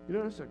 you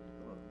know, it's like,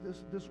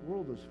 this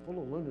world is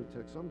full of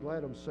lunatics. I'm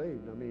glad I'm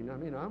saved. I mean,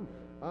 I'm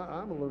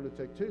a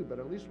lunatic too, but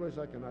at least ways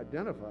I can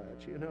identify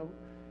it, you know.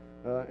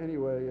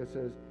 Anyway, it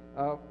says,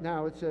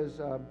 now it says,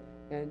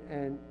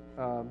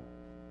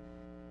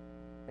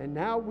 and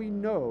now we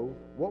know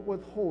what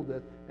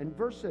withholdeth, and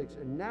verse 6,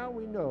 and now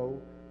we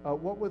know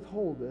what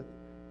withholdeth.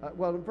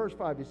 Well, in verse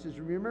 5, he says,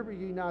 remember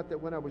ye not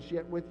that when I was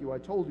yet with you, I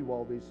told you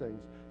all these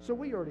things. So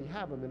we already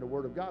have them in the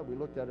Word of God. We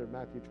looked at it in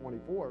Matthew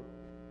 24.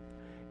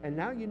 And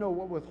now you know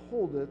what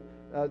withholdeth,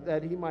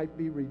 that he might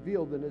be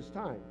revealed in his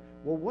time.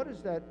 Well, what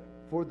is that?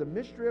 For the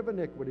mystery of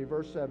iniquity,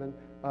 verse 7,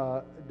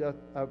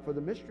 for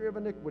the mystery of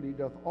iniquity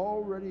doth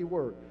already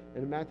work.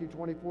 And in Matthew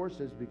 24 it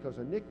says, because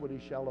iniquity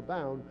shall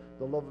abound,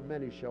 the love of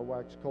many shall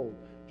wax cold.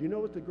 Do you know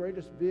what the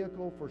greatest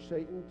vehicle for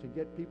Satan to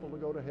get people to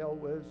go to hell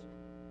is?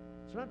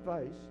 It's not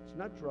vice, it's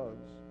not drugs,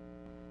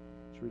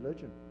 it's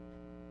religion.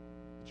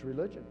 It's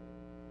religion.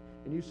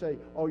 And you say,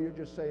 oh, you're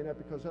just saying that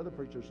because other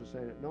preachers are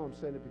saying it. No, I'm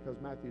saying it because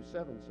Matthew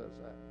 7 says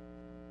that.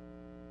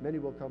 Many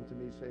will come to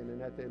me saying in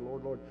that day,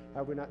 Lord, Lord,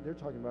 have we not? They're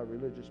talking about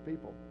religious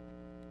people.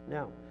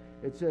 Now,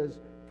 it says,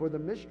 for the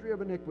mystery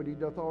of iniquity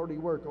doth already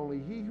work,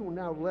 only he who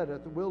now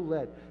letteth will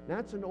let.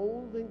 That's an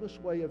old English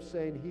way of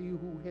saying he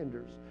who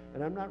hinders.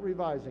 And I'm not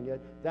revising it.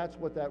 That's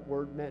what that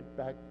word meant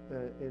back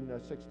in the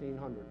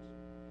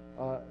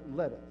 1600s.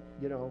 Letteth,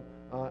 you know,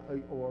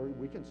 or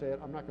we can say it,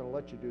 I'm not going to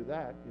let you do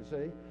that, you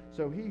see.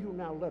 So he who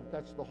now letteth,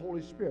 that's the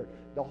Holy Spirit.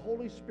 The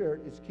Holy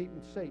Spirit is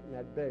keeping Satan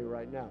at bay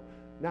right now.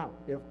 Now,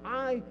 if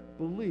I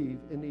believe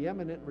in the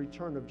imminent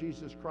return of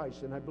Jesus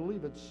Christ, and I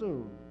believe it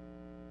soon,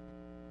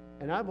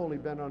 and I've only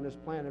been on this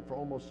planet for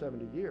almost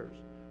 70 years,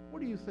 what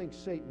do you think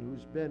Satan,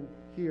 who's been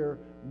here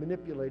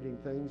manipulating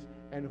things,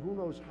 and who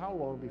knows how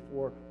long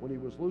before when he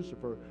was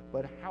Lucifer,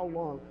 but how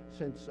long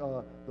since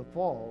the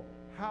fall,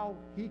 how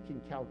he can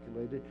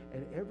calculate it,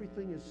 and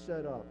everything is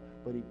set up,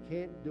 but he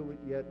can't do it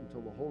yet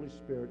until the Holy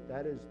Spirit,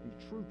 that is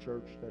the true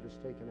church, that is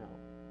taken out.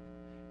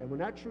 And when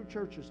that true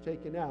church is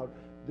taken out,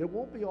 there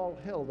won't be all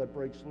hell that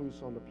breaks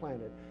loose on the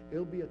planet.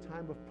 It'll be a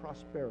time of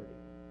prosperity.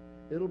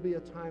 It'll be a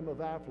time of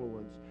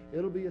affluence.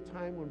 It'll be a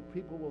time when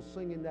people will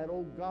sing in that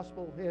old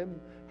gospel hymn,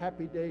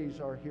 happy days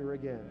are here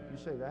again. You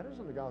say, that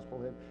isn't a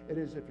gospel hymn. It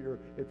is if you're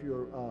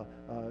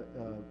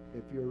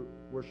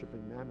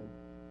worshiping Mammon,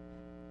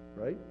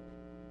 right?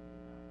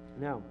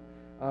 Now,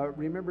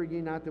 remember ye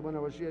not that when I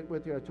was yet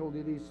with you, I told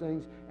you these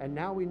things, and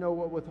now we know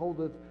what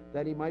withholdeth,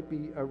 that he might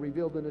be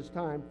revealed in his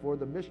time. For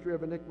the mystery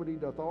of iniquity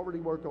doth already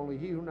work, only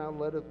he who now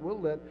letteth will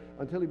let,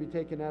 until he be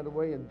taken out of the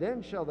way, and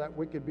then shall that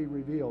wicked be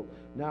revealed.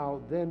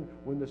 Now then,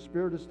 when the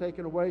Spirit is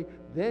taken away,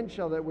 then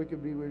shall that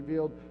wicked be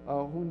revealed,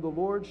 whom the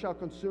Lord shall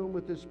consume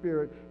with his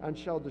Spirit, and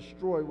shall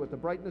destroy with the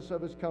brightness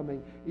of his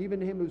coming, even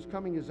him whose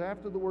coming is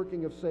after the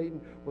working of Satan,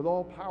 with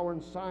all power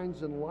and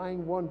signs and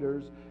lying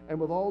wonders, and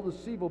with all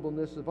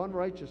deceivableness of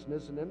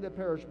unrighteousness, and them that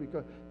perish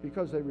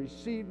because they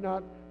receive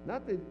not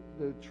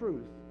the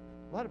truth.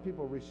 A lot of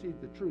people receive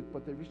the truth,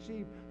 but they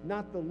receive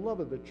not the love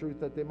of the truth,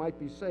 that they might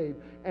be saved.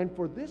 And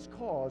for this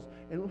cause,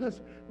 and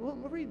let's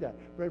read that.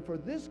 Right? For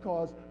this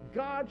cause,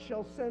 God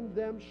shall send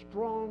them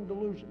strong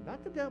delusion.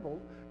 Not the devil.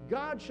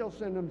 God shall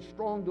send them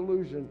strong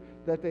delusion,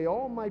 that they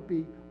all might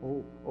be,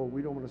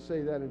 we don't want to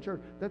say that in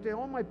church, that they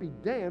all might be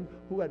damned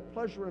who had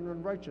pleasure in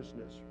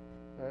unrighteousness.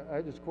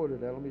 I just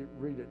quoted that. Let me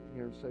read it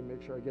here and say,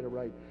 make sure I get it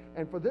right.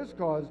 And for this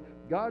cause,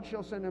 God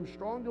shall send them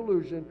strong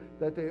delusion,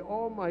 that they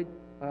all might,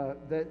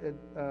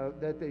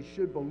 that they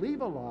should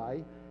believe a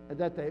lie, and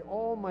that they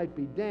all might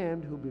be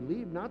damned who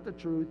believed not the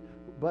truth,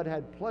 but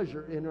had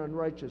pleasure in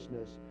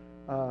unrighteousness.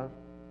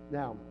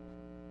 Now,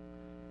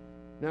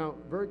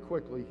 very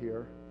quickly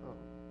here,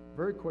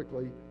 we'll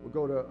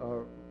go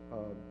to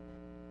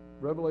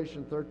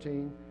Revelation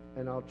 13,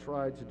 and I'll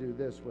try to do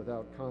this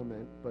without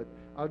comment, but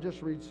I'll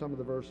just read some of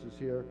the verses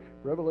here.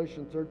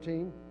 Revelation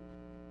 13.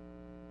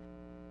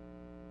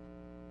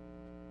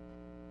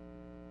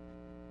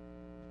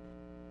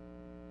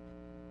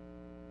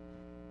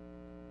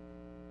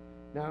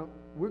 Now,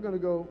 we're going to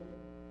go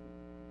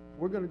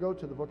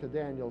to the book of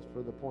Daniel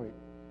for the point.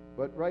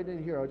 But right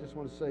in here, I just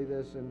want to say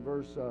this in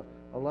verse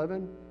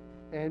 11.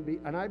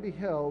 And I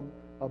beheld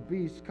a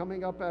beast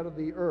coming up out of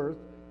the earth,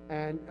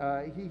 and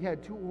he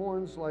had two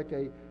horns like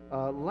a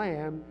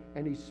lamb,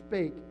 and he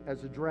spake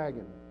as a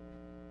dragon.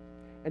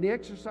 And he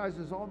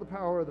exercises all the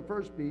power of the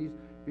first beast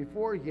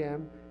before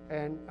him,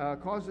 and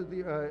causes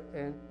the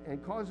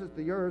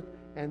earth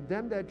and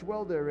them that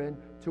dwell therein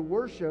to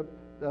worship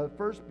the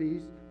first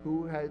beast,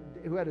 who had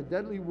a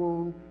deadly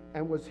wound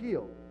and was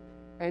healed.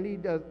 And he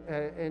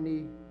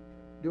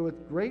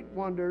doeth great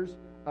wonders,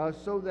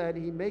 so that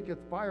he maketh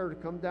fire to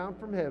come down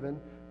from heaven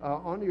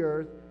on the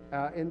earth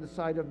in the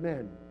sight of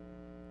men.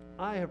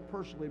 I have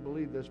personally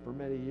believed this for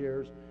many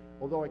years,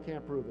 although I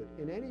can't prove it.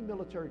 In any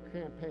military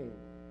campaign,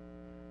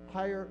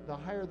 the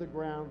higher the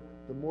ground,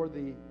 the more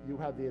you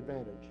have the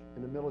advantage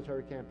in a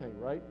military campaign,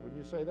 right?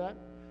 Wouldn't you say that?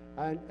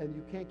 And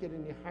you can't get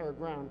any higher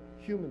ground,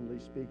 humanly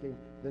speaking,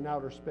 than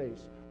outer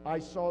space. I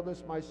saw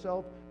this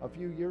myself a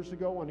few years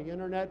ago on the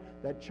internet,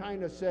 that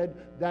China said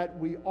that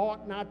we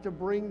ought not to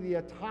bring the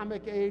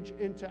atomic age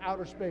into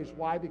outer space.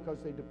 Why? Because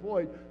they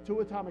deployed 2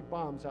 atomic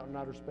bombs out in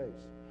outer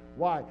space.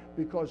 Why?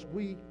 Because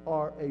we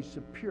are a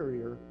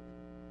superior.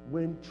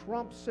 When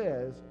Trump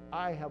says,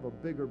 I have a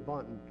bigger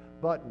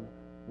button,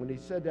 when he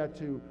said that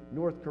to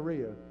North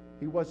Korea,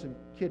 he wasn't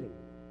kidding.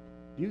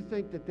 Do you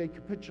think that they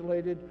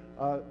capitulated?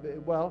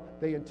 Well,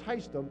 they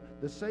enticed them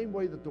the same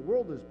way that the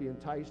world is being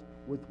enticed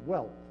with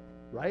wealth,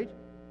 right?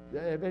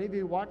 Have any of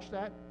you watched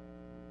that?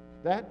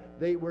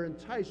 They were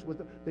enticed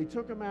with. They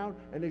took them out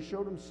and they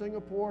showed them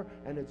Singapore,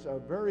 and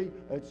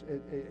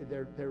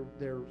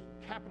they're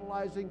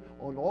capitalizing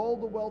on all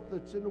the wealth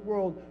that's in the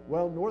world.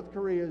 Well, North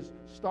Korea is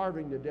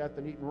starving to death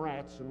and eating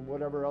rats and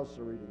whatever else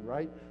they're eating,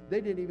 right?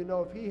 They didn't even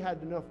know if he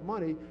had enough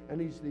money,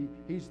 and he's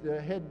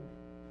the head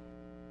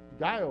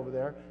guy over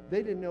there.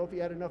 They didn't know if he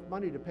had enough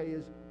money to pay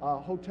his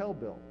hotel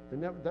bill.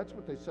 That's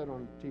what they said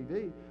on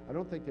TV. I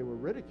don't think they were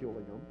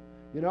ridiculing him.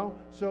 You know,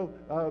 so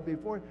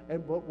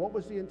what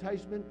was the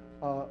enticement?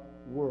 The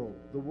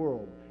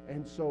world,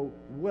 and so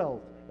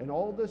wealth, and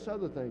all this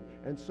other thing,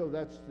 and so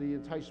that's the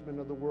enticement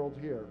of the world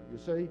here. You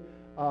see,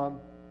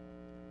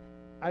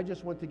 I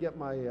just went to get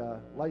my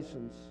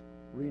license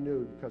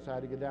renewed because I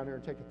had to get down there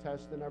and take a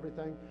test and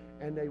everything,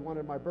 and they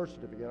wanted my birth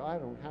certificate. I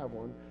don't have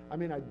one. I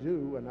mean, I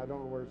do, and I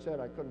don't know where it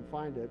said. I couldn't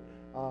find it.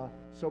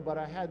 But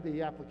I had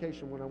the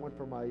application when I went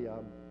for my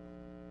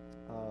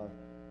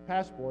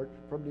passport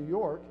from New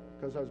York,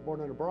 because I was born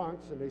in the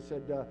Bronx, and they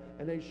said,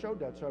 and they showed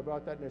that, so I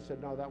brought that, and they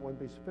said, no, that wouldn't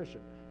be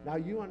sufficient. Now,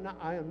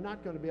 I am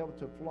not going to be able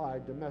to fly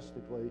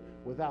domestically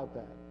without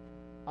that.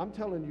 I'm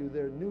telling you,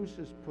 their noose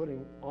is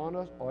putting on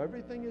us,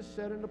 everything is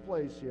set into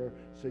place here,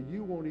 so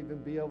you won't even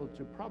be able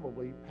to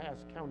probably pass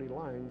county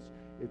lines.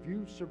 If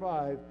you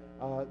survive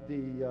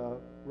the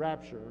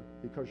rapture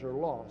because you're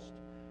lost,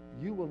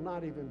 you will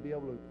not even be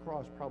able to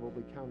cross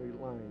probably county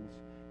lines,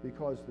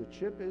 because the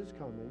chip is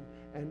coming,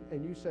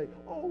 and you say,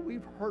 oh,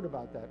 we've heard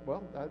about that.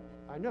 Well,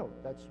 I know.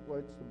 That's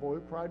what's the boy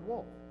who cried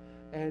wolf.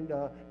 And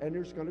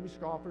there's going to be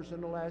scoffers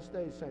in the last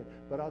days saying,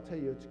 but I'll tell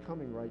you, it's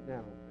coming right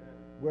now,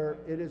 where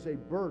it is a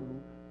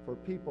burden for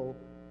people,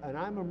 and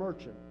I'm a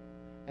merchant,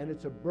 and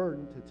it's a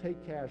burden to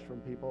take cash from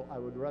people. I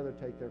would rather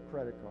take their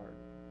credit card.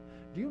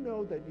 Do you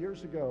know that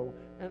years ago,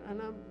 and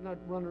I'm not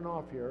running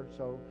off here,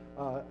 so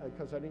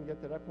because I didn't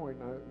get to that point,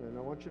 and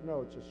I want you to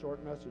know it's a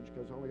short message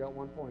because I only got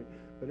one point.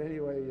 But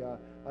anyway,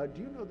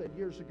 do you know that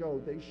years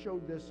ago they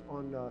showed this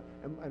on,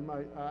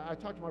 I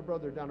talked to my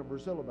brother down in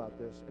Brazil about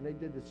this, and they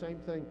did the same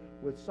thing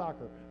with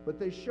soccer. But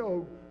they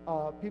showed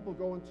people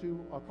going to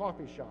a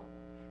coffee shop,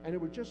 and they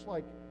were just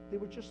like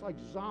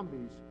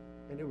zombies.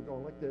 And they were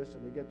going like this,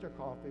 and they get their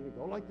coffee, and they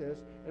go like this,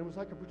 and it was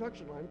like a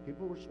production line.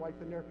 People were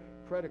swiping their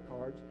credit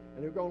cards,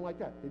 and they were going like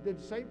that. They did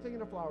the same thing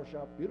in a flower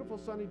shop. Beautiful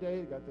sunny day.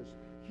 They got this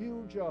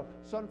huge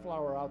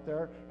sunflower out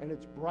there, and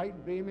it's bright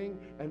and beaming,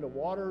 and the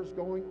water is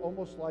going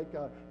almost like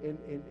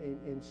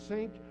in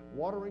sync,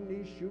 watering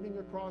these, shooting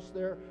across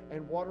there,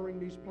 and watering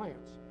these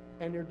plants.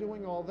 And they're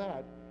doing all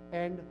that,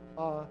 and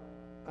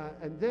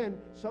then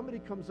somebody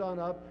comes on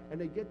up, and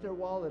they get their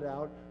wallet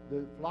out.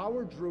 The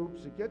flower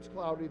droops, it gets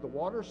cloudy, the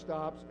water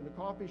stops, in the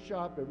coffee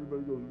shop,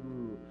 everybody goes,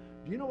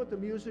 Do you know what the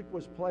music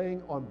was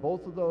playing on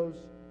both of those?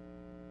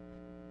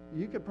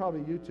 You could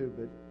probably YouTube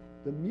it.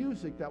 The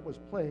music that was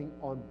playing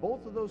on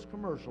both of those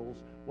commercials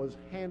was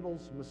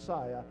Handel's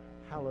Messiah,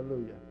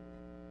 Hallelujah.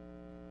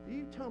 Do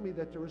you tell me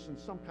that there isn't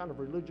some kind of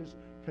religious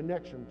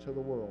connection to the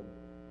world?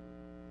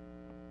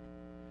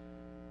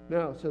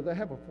 Now, so they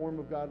have a form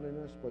of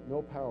godliness, but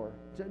no power.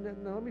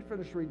 Now, let me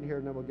finish reading here,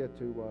 and then we'll get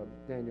to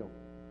Daniel.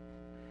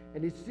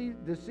 And he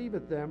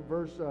deceiveth them,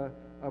 verse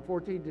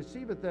 14,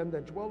 deceiveth them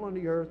that dwell on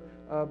the earth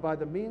by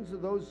the means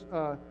of those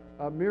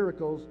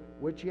miracles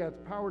which he hath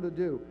power to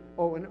do.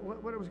 Oh, and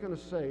what I was going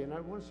to say, and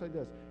I want to say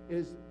this,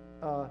 is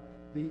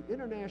the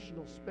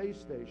International Space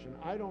Station,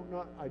 I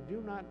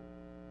do not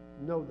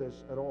know this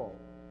at all,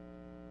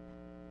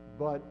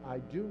 but I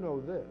do know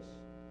this,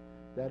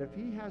 that if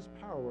he has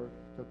power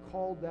to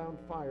call down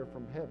fire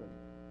from heaven,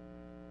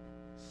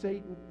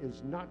 Satan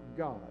is not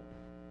God.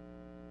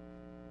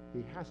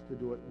 He has to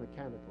do it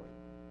mechanically.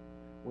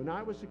 When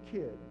I was a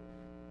kid,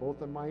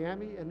 both in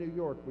Miami and New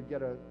York, we'd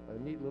get a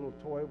neat little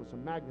toy with a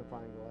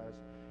magnifying glass,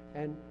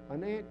 and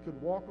an ant could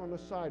walk on the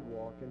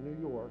sidewalk in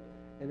New York,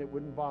 and it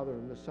wouldn't bother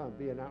him, the sun,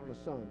 being out in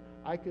the sun.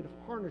 I could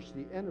harness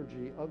the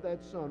energy of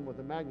that sun with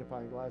a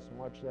magnifying glass and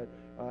watch that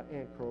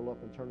ant curl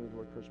up and turn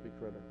into a crispy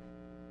critter.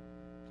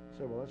 I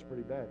said, well, that's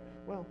pretty bad.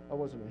 Well, I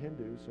wasn't a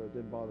Hindu, so it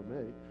didn't bother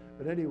me.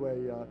 But anyway,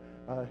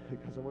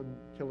 because I wasn't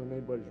killing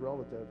anybody's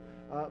relative.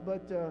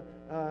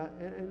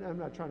 And I'm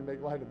not trying to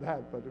make light of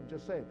that, but I'm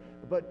just saying.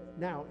 But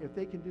now, if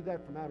they can do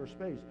that from outer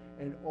space,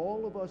 and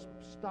all of us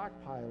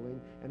stockpiling,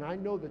 and I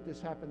know that this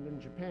happened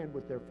in Japan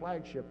with their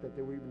flagship that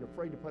they were even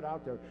afraid to put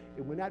out there,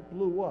 and when that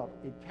blew up,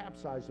 it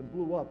capsized and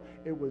blew up.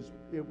 It was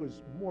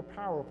more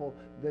powerful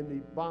than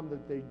the bomb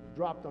that they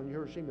dropped on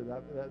Hiroshima,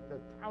 the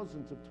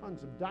thousands of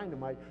tons of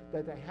dynamite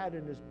that they had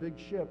in this big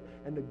ship,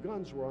 and the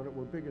guns were on it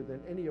were bigger than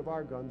any of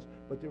our guns,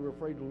 but they were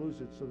afraid to lose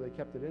it, so they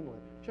kept it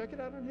inland. Check it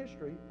out on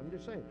history. I'm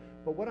just saying.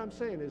 But what I'm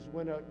saying is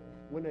when a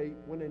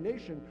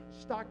nation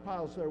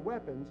stockpiles their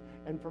weapons,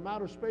 and from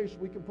outer space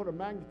we can put a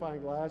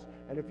magnifying glass,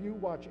 and if you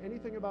watch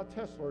anything about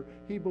Tesla,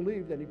 he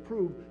believed and he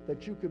proved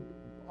that you could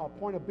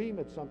point a beam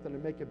at something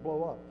and make it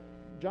blow up.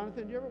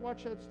 Jonathan, do you ever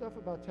watch that stuff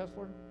about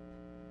Tesla?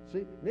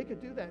 See, they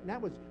could do that, and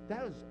that was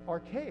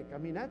archaic. I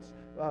mean, that's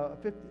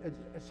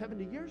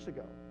 70 years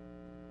ago.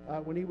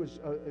 When he was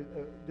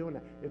doing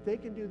that. If they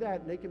can do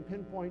that and they can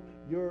pinpoint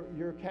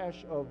your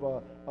cache of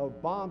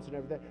bombs and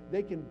everything,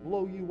 they can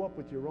blow you up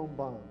with your own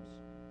bombs.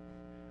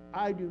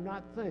 I do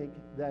not think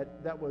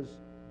that was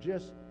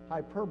just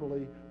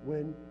hyperbole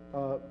when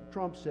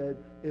Trump said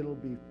it'll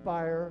be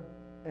fire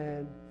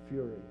and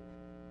fury.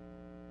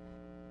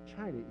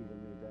 China even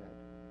knew that.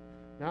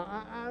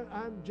 Now,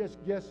 I'm just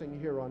guessing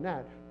here on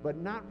that, but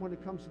not when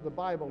it comes to the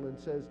Bible and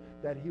says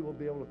that he will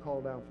be able to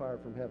call down fire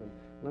from heaven.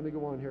 Let me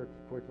go on here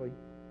quickly.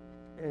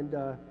 And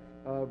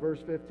verse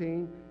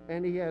 15,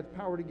 and he hath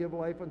power to give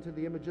life unto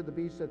the image of the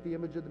beast, that the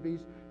image of the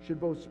beast should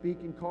both speak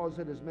and cause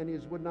that as many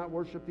as would not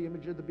worship the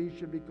image of the beast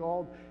should be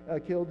killed.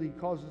 He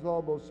causes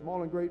all, both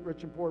small and great,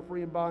 rich and poor,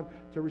 free and bond,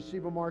 to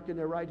receive a mark in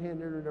their right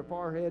hand and in their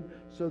forehead,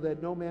 so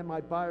that no man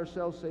might buy or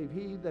sell save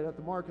he that hath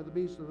the mark of the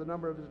beast or the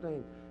number of his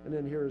name. And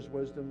then here is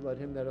wisdom. Let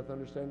him that hath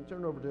understanding.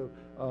 Turn over to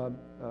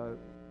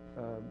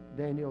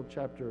Daniel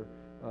chapter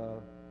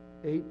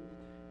 8.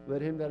 Let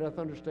him that hath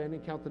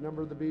understanding count the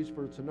number of the beast,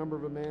 for it's the number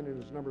of a man,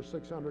 and his number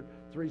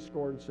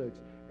 666.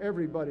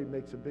 Everybody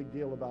makes a big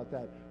deal about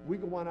that. We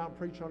go on out and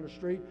preach on the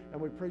street,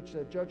 and we preach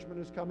that judgment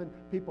is coming.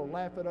 People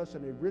laugh at us,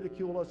 and they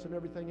ridicule us and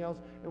everything else.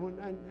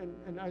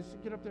 And I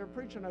get up there and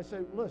preach, and I say,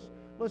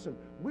 listen,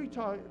 we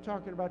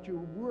talking about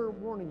you. We're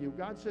warning you.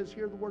 God says,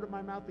 hear the word of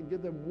my mouth and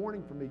give them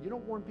warning from me. You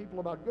don't warn people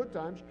about good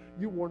times.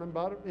 You warn them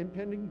about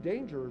impending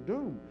danger or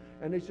doom.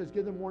 And he says,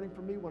 give them warning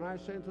from me. When I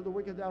say unto the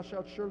wicked, thou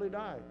shalt surely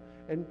die.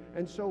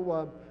 And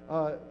so,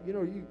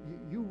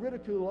 you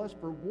ridicule us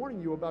for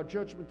warning you about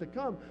judgment to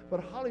come, but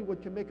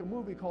Hollywood can make a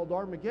movie called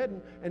Armageddon,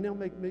 and they'll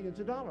make millions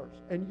of dollars,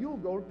 and you'll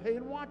go and pay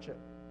and watch it.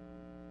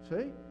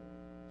 See?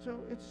 So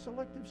it's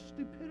selective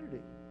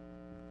stupidity.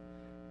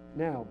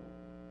 Now,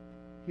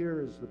 here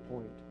is the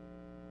point.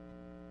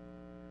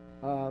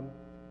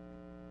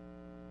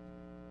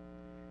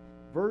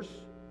 Verse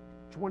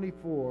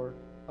 24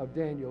 of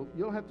Daniel.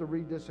 You'll have to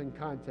read this in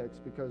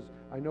context because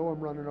I know I'm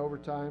running over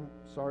time.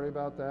 Sorry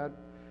about that.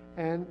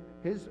 And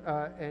his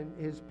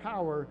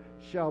power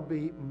shall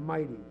be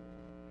mighty.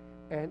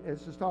 And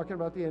this is talking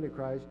about the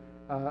Antichrist,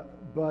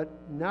 but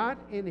not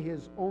in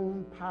his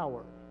own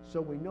power. So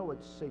we know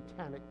it's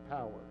satanic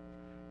power.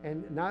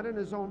 And not in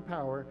his own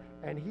power,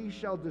 and he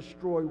shall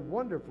destroy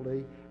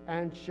wonderfully,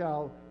 and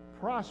shall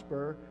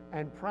prosper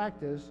and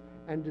practice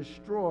and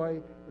destroy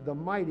the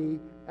mighty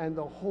and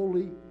the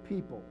holy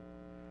people.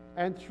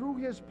 And through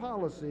his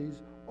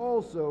policies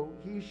also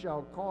he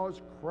shall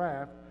cause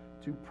craft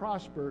to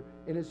prosper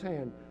in his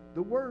hand.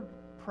 The word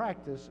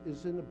practice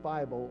is in the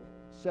Bible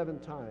 7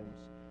 times.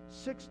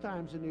 6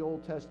 times in the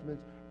Old Testament,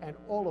 and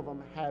all of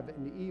them have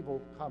an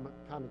evil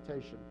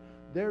connotation.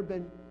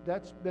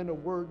 That's been a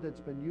word that's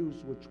been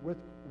used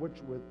with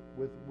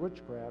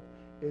witchcraft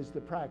is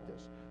the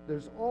practice.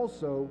 There's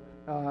also,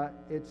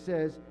 it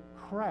says,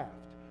 craft.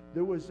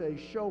 There was a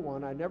show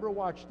on, I never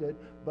watched it,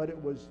 but it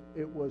was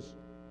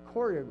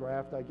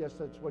choreographed, I guess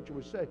that's what you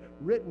would say,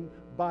 written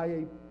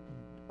by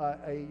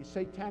a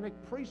satanic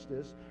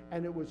priestess,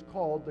 and it was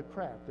called The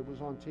Craft. It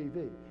was on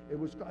TV.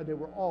 They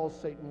were all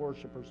Satan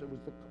worshipers. It was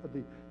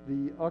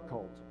the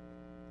occult.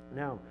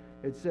 Now,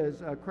 it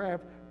says,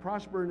 craft,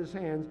 prosper in his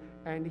hands,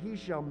 and he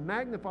shall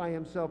magnify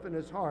himself in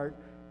his heart.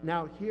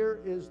 Now, here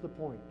is the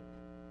point.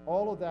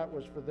 All of that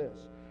was for this.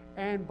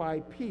 And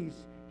by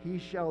peace he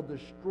shall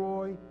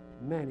destroy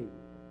many.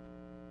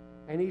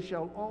 And he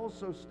shall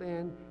also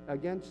stand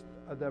against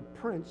the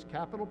prince,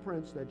 capital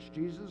prince, that's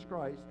Jesus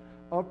Christ,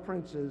 of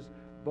princes,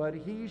 but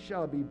he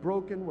shall be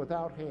broken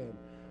without hand.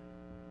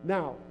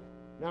 Now,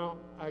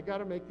 I got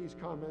to make these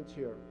comments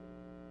here.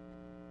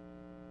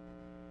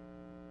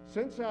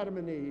 Since Adam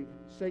and Eve,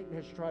 Satan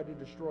has tried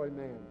to destroy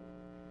man.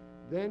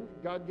 Then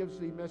God gives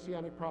the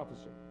messianic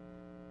prophecy.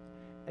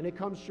 And it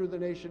comes through the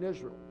nation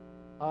Israel.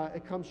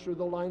 It comes through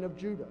the line of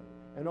Judah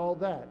and all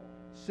that.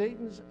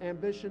 Satan's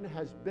ambition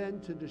has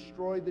been to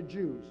destroy the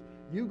Jews.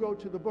 You go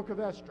to the book of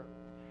Esther,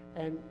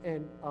 and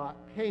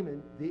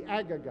Haman, the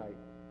Agagite,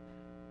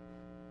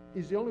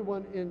 is the only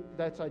one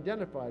that's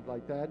identified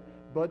like that.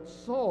 But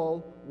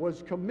Saul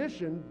was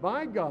commissioned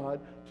by God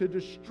to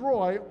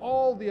destroy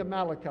all the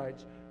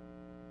Amalekites.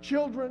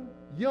 Children,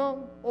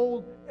 young,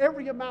 old,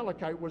 every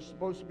Amalekite was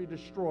supposed to be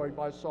destroyed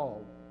by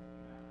Saul.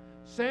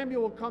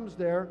 Samuel comes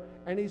there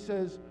and he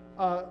says,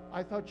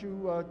 I thought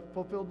you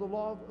fulfilled the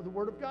law of the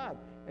word of God.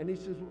 And he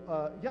says,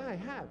 yeah, I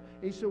have.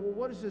 And he said, well,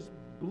 what is this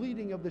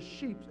bleating of the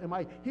sheep?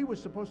 He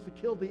was supposed to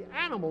kill the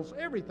animals,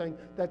 everything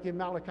that the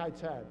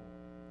Amalekites had.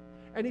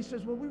 And he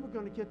says, well, we were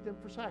going to get them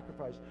for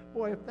sacrifice.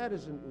 Boy, if that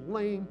isn't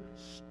lame,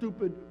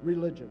 stupid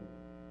religion.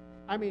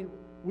 I mean,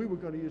 we were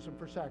going to use them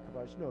for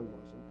sacrifice. No, he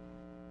wasn't.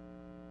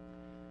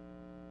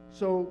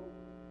 So,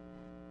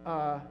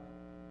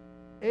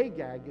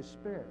 Agag is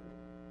spared.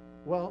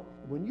 Well,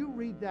 when you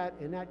read that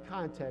in that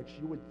context,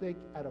 you would think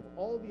out of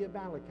all the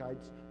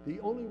Amalekites, the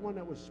only one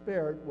that was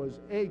spared was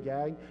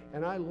Agag,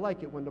 and I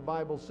like it when the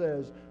Bible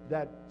says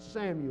that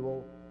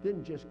Samuel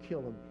didn't just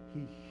kill him,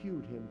 he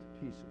hewed him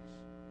to pieces.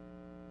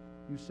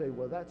 You say,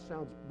 well, that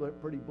sounds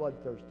pretty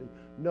bloodthirsty.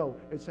 No,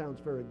 it sounds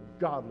very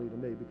godly to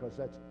me, because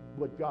that's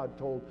what God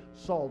told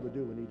Saul to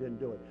do, and he didn't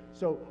do it.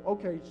 So,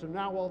 okay, so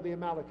now all the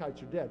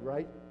Amalekites are dead,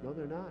 right? No,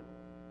 they're not.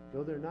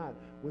 No, they're not.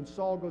 When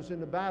Saul goes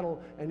into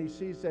battle and he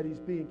sees that he's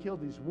being killed,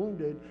 he's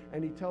wounded,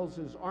 and he tells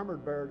his armor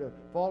bearer to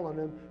fall on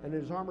him, and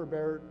his armor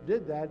bearer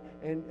did that,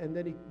 and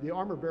then the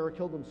armor bearer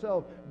killed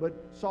himself, but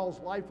Saul's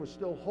life was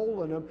still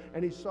whole in him,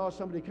 and he saw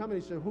somebody come,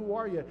 and he said, who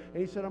are you?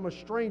 And he said, I'm a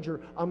stranger.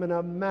 I'm an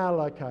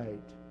Amalekite.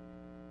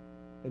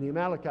 And the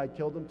Amalekite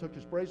killed him, took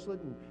his bracelet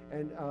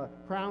and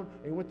crown,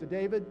 and he went to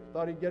David,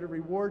 thought he'd get a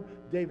reward.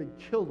 David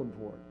killed him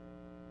for it.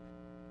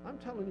 I'm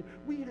telling you,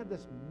 we have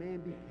this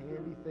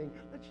mamby-pamby thing.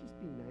 Let's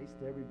just be nice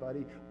to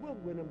everybody. We'll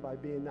win them by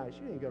being nice.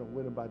 You ain't going to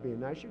win them by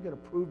being nice. You're going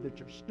to prove that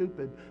you're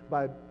stupid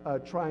by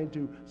trying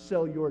to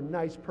sell your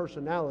nice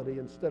personality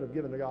instead of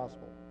giving the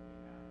gospel.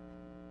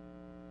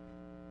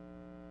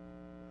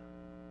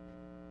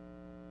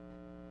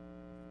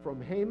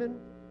 From Haman,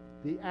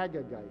 the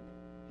Agagite.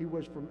 He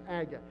was from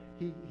Agag.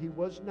 He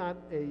was not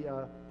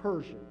a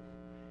Persian.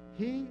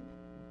 He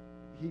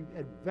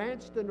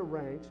advanced in the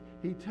ranks.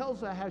 He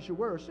tells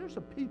Ahasuerus, there's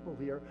a people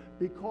here,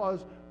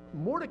 because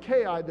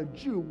Mordecai, the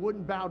Jew,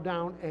 wouldn't bow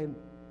down and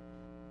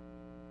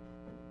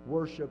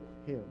worship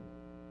him.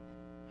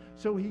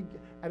 So he,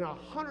 and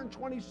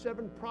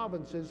 127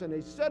 provinces, and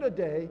they set a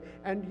day,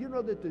 and you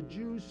know that the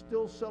Jews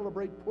still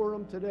celebrate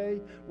Purim today,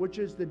 which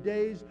is the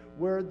days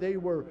where they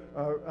were,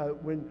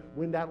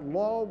 when that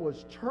law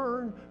was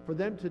turned for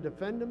them to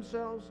defend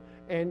themselves,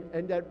 and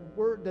that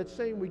word, that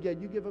saying we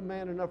get, you give a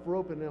man enough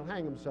rope and he'll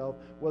hang himself.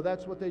 Well,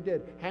 that's what they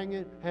did.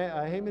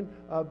 Haman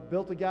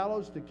built a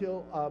gallows to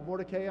kill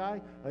Mordecai.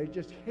 He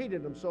just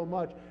hated him so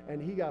much,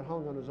 and he got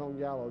hung on his own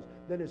gallows.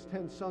 Then his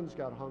 10 sons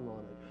got hung on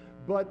it.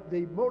 But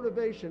the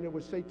motivation, it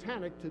was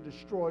satanic to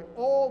destroy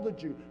all the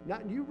Jews. Now,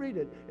 you read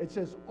it, it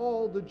says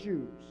all the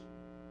Jews.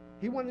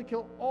 He wanted to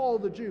kill all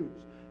the Jews.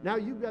 Now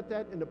you've got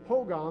that in the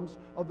pogroms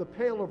of the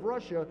Pale of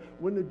Russia,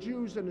 when the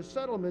Jews and the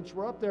settlements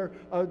were up there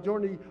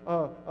during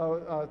the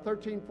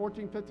 13th,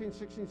 14th, 15th,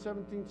 16th,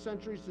 17th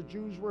centuries. The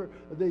Jews were,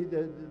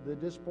 the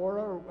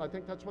diaspora, I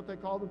think that's what they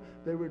called them.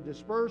 They were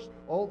dispersed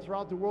all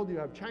throughout the world. You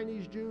have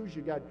Chinese Jews,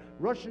 you got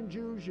Russian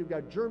Jews, you've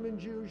got German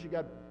Jews, you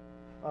got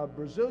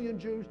Brazilian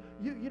Jews,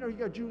 you know, you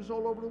got Jews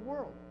all over the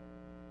world.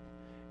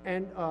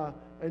 And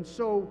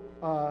so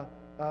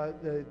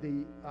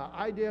the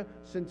idea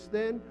since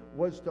then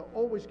was to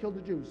always kill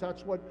the Jews.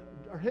 That's what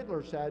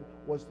Hitler said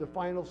was the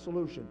final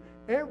solution.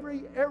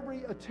 Every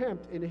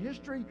attempt in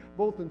history,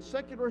 both in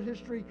secular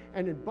history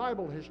and in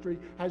Bible history,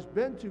 has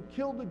been to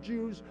kill the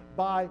Jews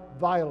by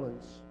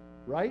violence,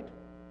 right?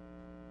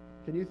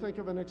 Can you think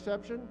of an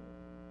exception?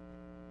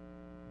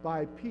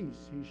 By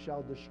peace he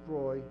shall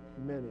destroy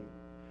many.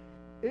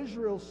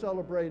 Israel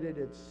celebrated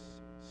its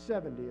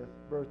 70th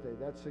birthday.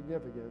 That's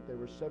significant. They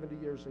were 70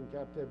 years in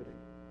captivity.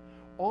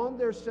 On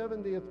their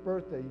 70th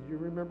birthday, you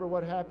remember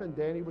what happened?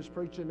 Danny was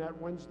preaching that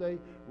Wednesday.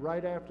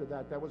 Right after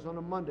that, that was on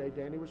a Monday,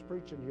 Danny was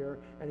preaching here,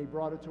 and he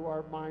brought it to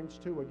our minds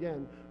too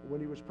again when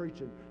he was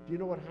preaching. Do you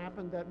know what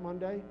happened that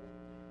Monday?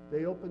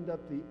 They opened up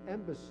the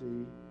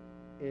embassy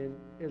in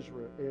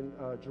Israel, in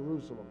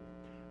Jerusalem,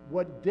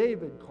 what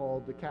David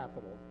called the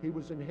capital. He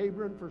was in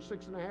Hebron for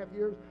 6.5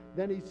 years.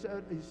 Then he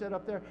set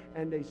up there,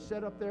 and they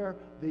set up there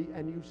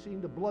and you've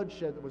seen the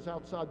bloodshed that was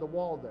outside the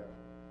wall there.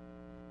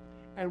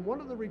 And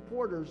one of the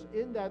reporters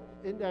in that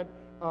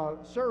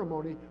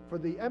ceremony for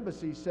the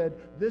embassy said,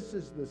 "This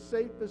is the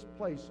safest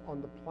place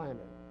on the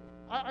planet."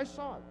 I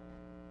saw it.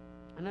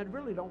 And I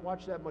really don't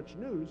watch that much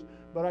news,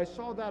 but I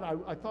saw that.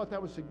 I thought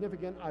that was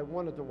significant. I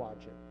wanted to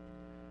watch it.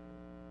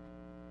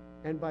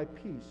 And by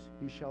peace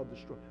he shall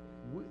destroy.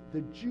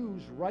 The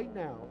Jews right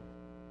now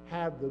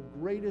have the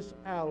greatest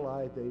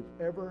ally they've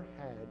ever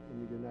had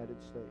in the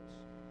United States.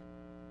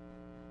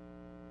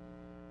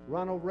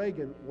 Ronald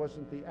Reagan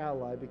wasn't the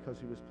ally because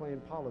he was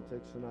playing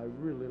politics, and I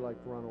really liked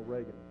Ronald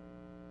Reagan.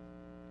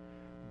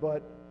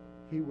 But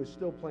he was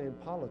still playing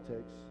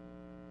politics,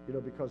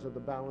 because of the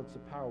balance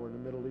of power in the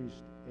Middle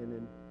East and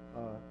in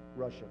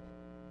Russia.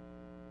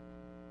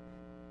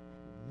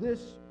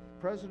 This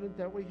president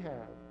that we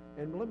have,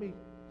 and let me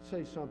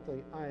say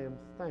something, I am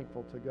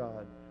thankful to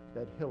God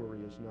that Hillary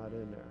is not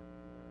in there.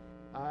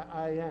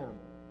 I am.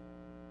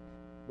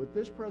 But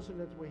this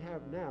president we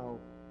have now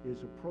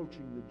is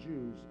approaching the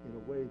Jews in a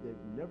way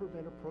they've never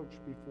been approached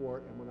before.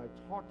 And when I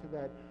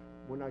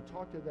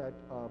talk to that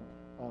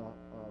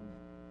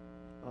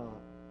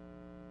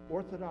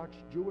Orthodox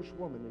Jewish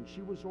woman, and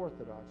she was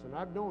Orthodox, and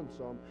I've known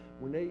some,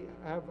 when they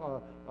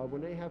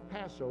have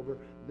Passover,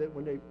 that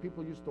when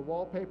people used the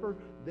wallpaper,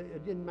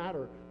 it didn't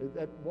matter.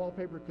 That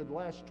wallpaper could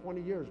last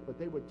 20 years, but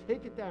they would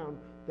take it down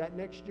that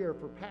next year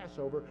for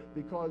Passover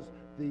because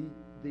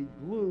the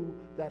glue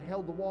that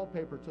held the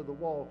wallpaper to the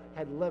wall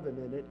had leaven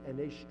in it, and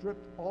they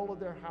stripped all of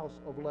their house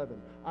of leaven.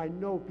 I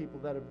know people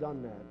that have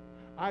done that.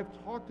 I've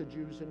talked to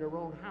Jews in their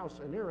own house,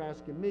 and they're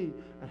asking me,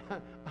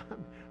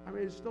 I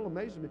mean, it still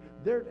amazes me,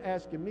 they're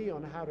asking me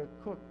on how to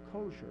cook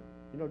kosher.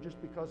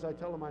 Just because I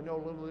tell them I know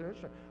a little bit of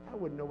history. I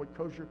wouldn't know what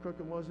kosher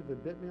cooking was if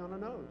it bit me on the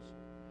nose.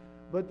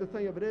 But the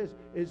thing of it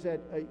is that,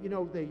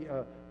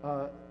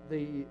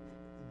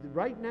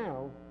 right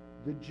now,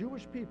 the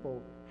Jewish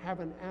people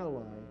have an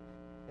ally,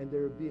 and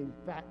they're being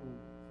fattened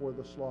for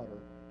the slaughter.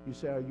 You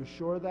say, are you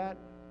sure of that?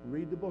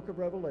 Read the book of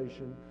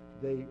Revelation.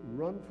 They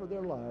run for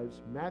their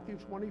lives. Matthew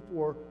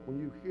 24, when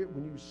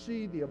you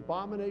see the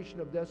abomination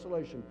of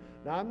desolation.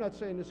 Now, I'm not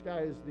saying this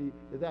guy is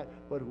that,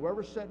 but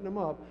whoever's setting him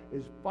up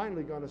is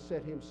finally going to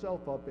set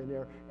himself up in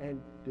there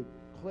and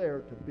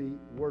declare to be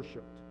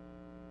worshipped.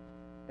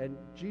 And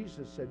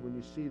Jesus said, when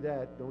you see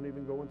that, don't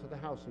even go into the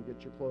house and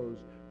get your clothes.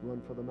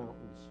 Run for the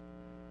mountains.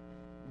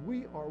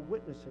 We are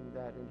witnessing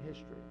that in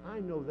history.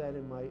 I know that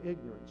in my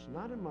ignorance,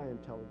 not in my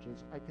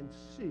intelligence. I can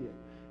see it.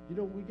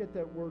 We get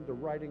that word, the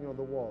writing on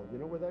the wall. You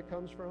know where that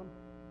comes from?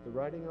 The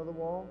writing on the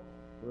wall?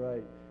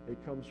 Right.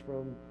 It comes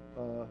from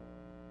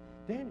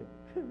Daniel.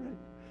 Right.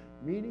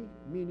 Mene,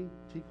 mene,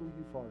 tekel,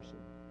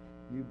 upharsin.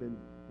 You've been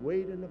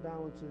weighed in the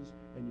balances,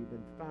 and you've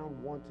been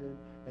found wanted,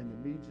 and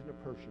the Medes and the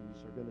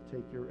Persians are going to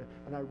take your...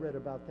 And I read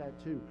about that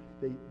too.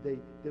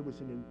 There was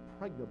an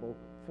impregnable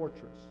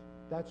fortress.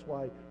 That's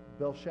why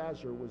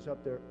Belshazzar was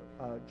up there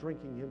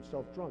drinking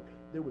himself drunk.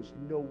 There was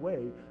no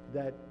way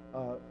that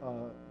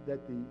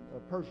the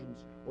Persians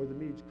or the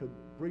Medes could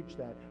breach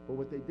that. But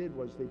what they did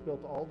was they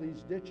built all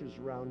these ditches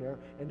around there,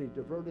 and they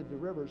diverted the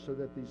river so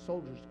that these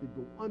soldiers could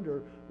go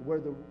under where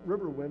the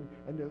river went,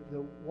 and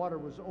the water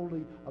was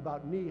only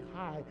about knee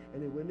high,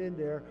 and they went in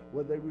there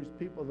where there was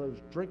people that was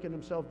drinking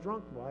themselves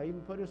drunk. Why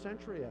even put a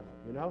sentry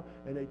out,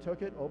 And they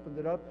took it, opened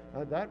it up.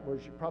 That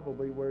was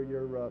probably where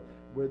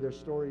their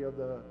story of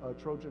the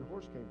Trojan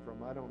horse came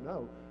from. I don't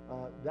know.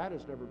 That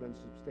has never been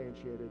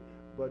substantiated.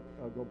 But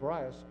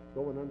Gobryas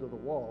going under the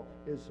wall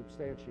is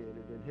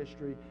substantiated in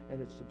history,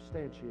 and it's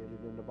substantiated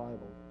in the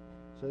Bible.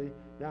 See?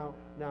 Now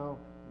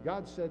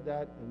God said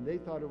that, and they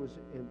thought it was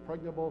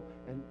impregnable,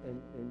 and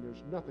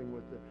there's nothing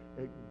with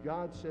it.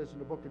 God says in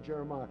the book of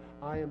Jeremiah,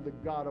 I am the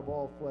God of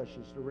all flesh.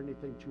 Is there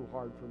anything too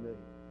hard for me?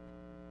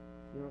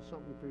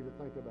 Something for you to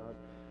think about.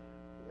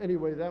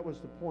 Anyway, that was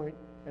the point,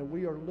 and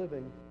we are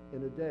living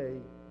in a day.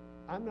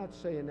 I'm not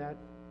saying that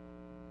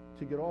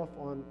to get off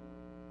on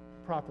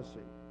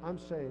prophecy. I'm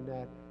saying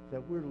that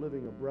we're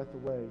living a breath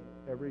away.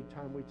 Every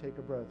time we take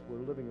a breath,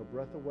 we're living a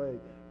breath away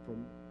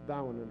from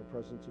bowing in the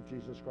presence of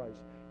Jesus Christ.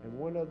 And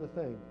one other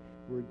thing,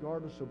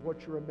 regardless of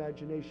what your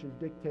imagination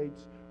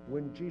dictates,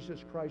 when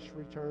Jesus Christ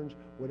returns,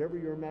 whatever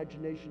your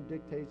imagination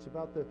dictates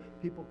about the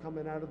people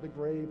coming out of the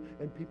grave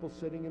and people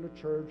sitting in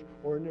a church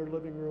or in their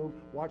living room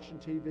watching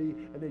TV,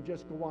 and they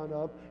just go on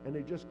up, and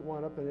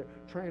they're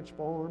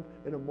transformed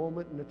in a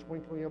moment, in the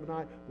twinkling of an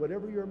eye.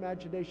 Whatever your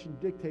imagination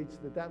dictates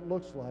that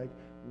looks like,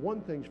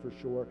 one thing's for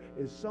sure,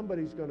 is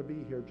somebody's going to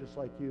be here just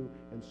like you,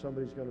 and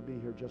somebody's going to be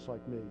here just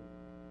like me.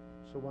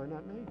 So why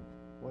not me?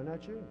 Why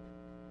not you?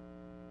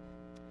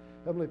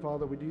 Heavenly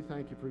Father, we do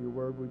thank you for your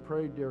word. We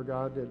pray, dear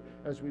God, that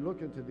as we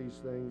look into these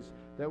things,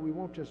 that we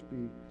won't just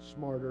be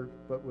smarter,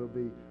 but we'll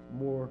be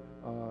more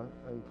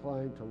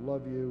inclined to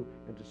love you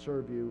and to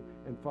serve you.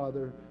 And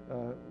Father,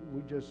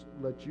 we just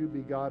let you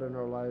be God in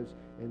our lives,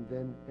 and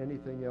then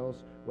anything else,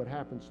 what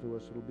happens to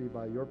us, it'll be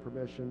by your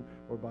permission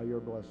or by your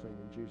blessing.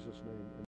 In Jesus' name.